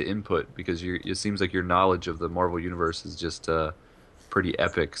more to input, because it seems like your knowledge of the Marvel universe is just pretty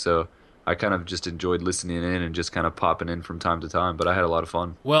epic. So I kind of just enjoyed listening in and just kind of popping in from time to time. But I had a lot of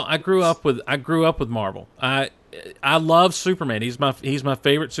fun. Well, I grew up with Marvel. I love Superman. He's my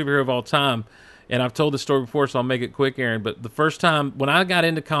favorite superhero of all time. And I've told this story before, so I'll make it quick, Aaron. But the first time when I got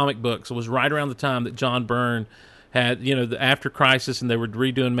into comic books, it was right around the time that John Byrne had, the After Crisis, and they were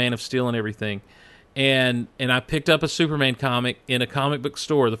redoing Man of Steel and everything. And I picked up a Superman comic in a comic book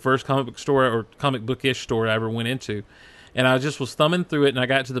store, the first comic book store or comic bookish store I ever went into. And I just was thumbing through it, and I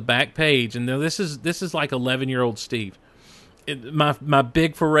got to the back page, and this is like 11-year-old Steve, my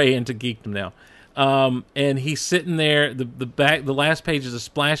big foray into geekdom now. And he's sitting there. The last page is a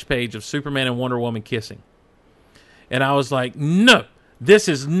splash page of Superman and Wonder Woman kissing, and I was like, "No, this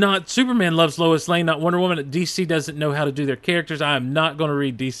is not, Superman loves Lois Lane, not Wonder Woman. DC doesn't know how to do their characters. I am not going to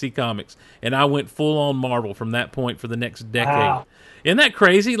read DC Comics. And I went full on Marvel from that point for the next decade. Wow. Isn't that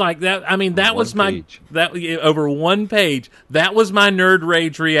crazy? Like that, I mean, that was my, that over one page, that was my nerd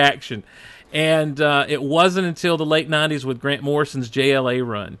rage reaction. And it wasn't until the late 90s with Grant Morrison's JLA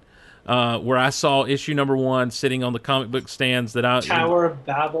run, where I saw issue number 1 sitting on the comic book stands that I... Tower of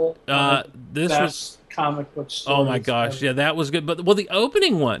Babel. This was... comic book stories. Oh my gosh, yeah, that was good. But the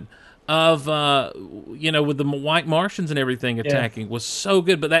opening one of with the White Martians and everything attacking was so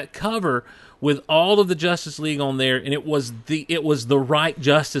good. But that cover with all of the Justice League on there, and it was the right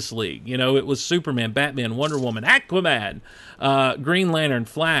Justice League. It was Superman, Batman, Wonder Woman, Aquaman, Green Lantern,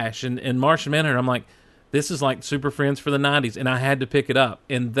 Flash, and Martian Manhunter. I'm like, this is like Super Friends for the 90s, and I had to pick it up.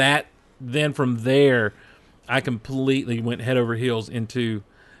 And then from there, I completely went head over heels into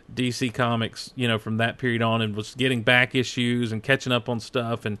DC Comics, from that period on, and was getting back issues and catching up on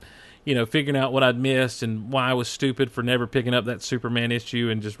stuff and, figuring out what I'd missed and why I was stupid for never picking up that Superman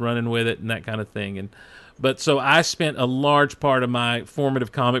issue and just running with it and that kind of thing. But so I spent a large part of my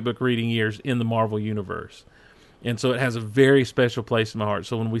formative comic book reading years in the Marvel Universe. And so it has a very special place in my heart.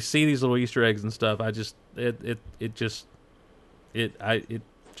 So when we see these little Easter eggs and stuff, it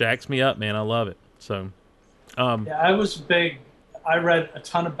jacks me up, man. I love it. So, I was big. I read a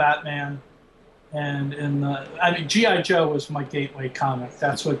ton of Batman, and G.I. Joe was my gateway comic.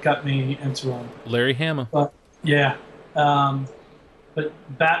 That's what got me into him. Larry Hama. But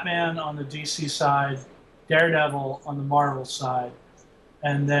Batman on the DC side, Daredevil on the Marvel side,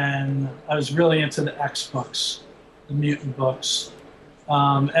 and then I was really into the X books, the mutant books,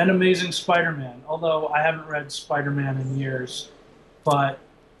 and Amazing Spider-Man. Although I haven't read Spider-Man in years, but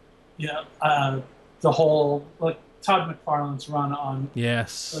the whole Todd McFarlane's run on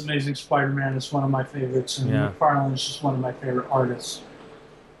Amazing Spider-Man is one of my favorites, and McFarlane is just one of my favorite artists.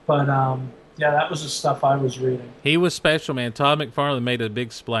 But that was the stuff I was reading. He was special, man. Todd McFarlane made a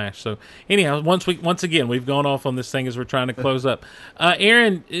big splash. So anyhow, once again, we've gone off on this thing as we're trying to close up.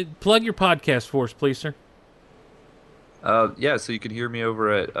 Aaron, plug your podcast for us, please, sir. So you can hear me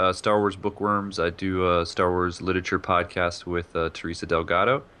over at Star Wars Bookworms. I do a Star Wars literature podcast with Teresa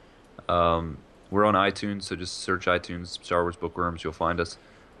Delgado. We're on iTunes, so just search iTunes, Star Wars Bookworms, you'll find us.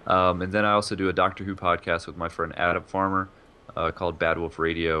 And then I also do a Doctor Who podcast with my friend Adam Farmer called Bad Wolf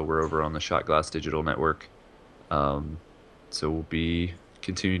Radio. We're over on the Shot Glass Digital Network. So we'll be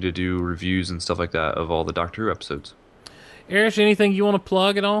continuing to do reviews and stuff like that of all the Doctor Who episodes. Erich, anything you want to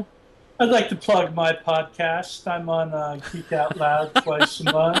plug at all? I'd like to plug my podcast. I'm on Geek Out Loud twice a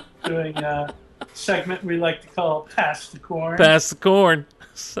month, doing a segment we like to call Pass the Corn. Pass the Corn.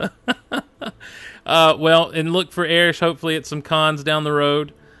 And look for Erich hopefully at some cons down the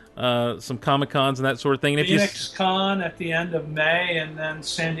road, some Comic-Cons and that sort of thing. And Phoenix Con at the end of May, and then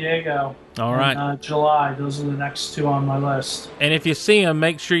San Diego in July. Those are the next 2 on my list. And if you see them,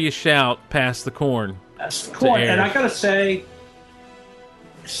 make sure you shout, "Pass the corn." Pass the corn. And I gotta say,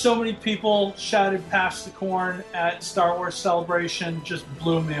 so many people shouted "Pass the corn" at Star Wars Celebration, just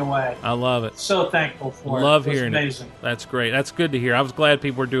blew me away. I love it. So thankful for it. Love hearing amazing. It. That's great. That's good to hear. I was glad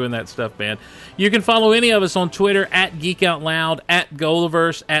people were doing that stuff, man. You can follow any of us on Twitter at Geek Out Loud, at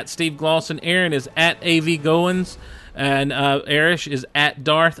GOLiverse, at Steve Glosson. Aaron is at AV Goins, and Erich is at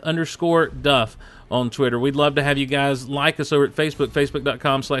Darth_Duff on Twitter. We'd love to have you guys like us over at Facebook,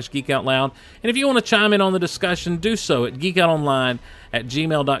 facebook.com/geekoutloud. And if you want to chime in on the discussion, do so at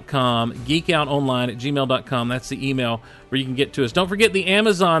geekoutonline@gmail.com, geekoutonline@gmail.com. That's the email where you can get to us. Don't forget the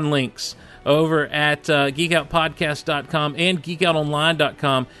Amazon links over at geekoutpodcast.com and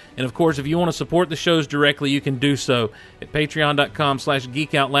geekoutonline.com. And, of course, if you want to support the shows directly, you can do so at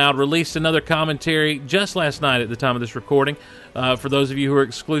patreon.com/geekoutloud. Released another commentary just last night at the time of this recording for those of you who are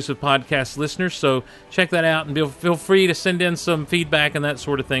exclusive podcast listeners. So check that out and feel free to send in some feedback and that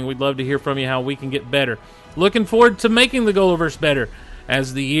sort of thing. We'd love to hear from you how we can get better. Looking forward to making the GOLiverse better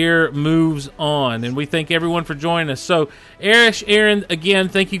as the year moves on. And we thank everyone for joining us. So, Erich, Aaron, again,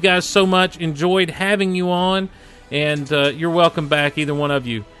 thank you guys so much. Enjoyed having you on. And you're welcome back, either one of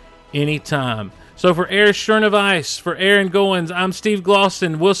you, anytime. So for Erich Schoeneweiss, for Aaron Goins, I'm Steve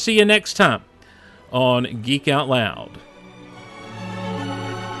Glosson. We'll see you next time on Geek Out Loud.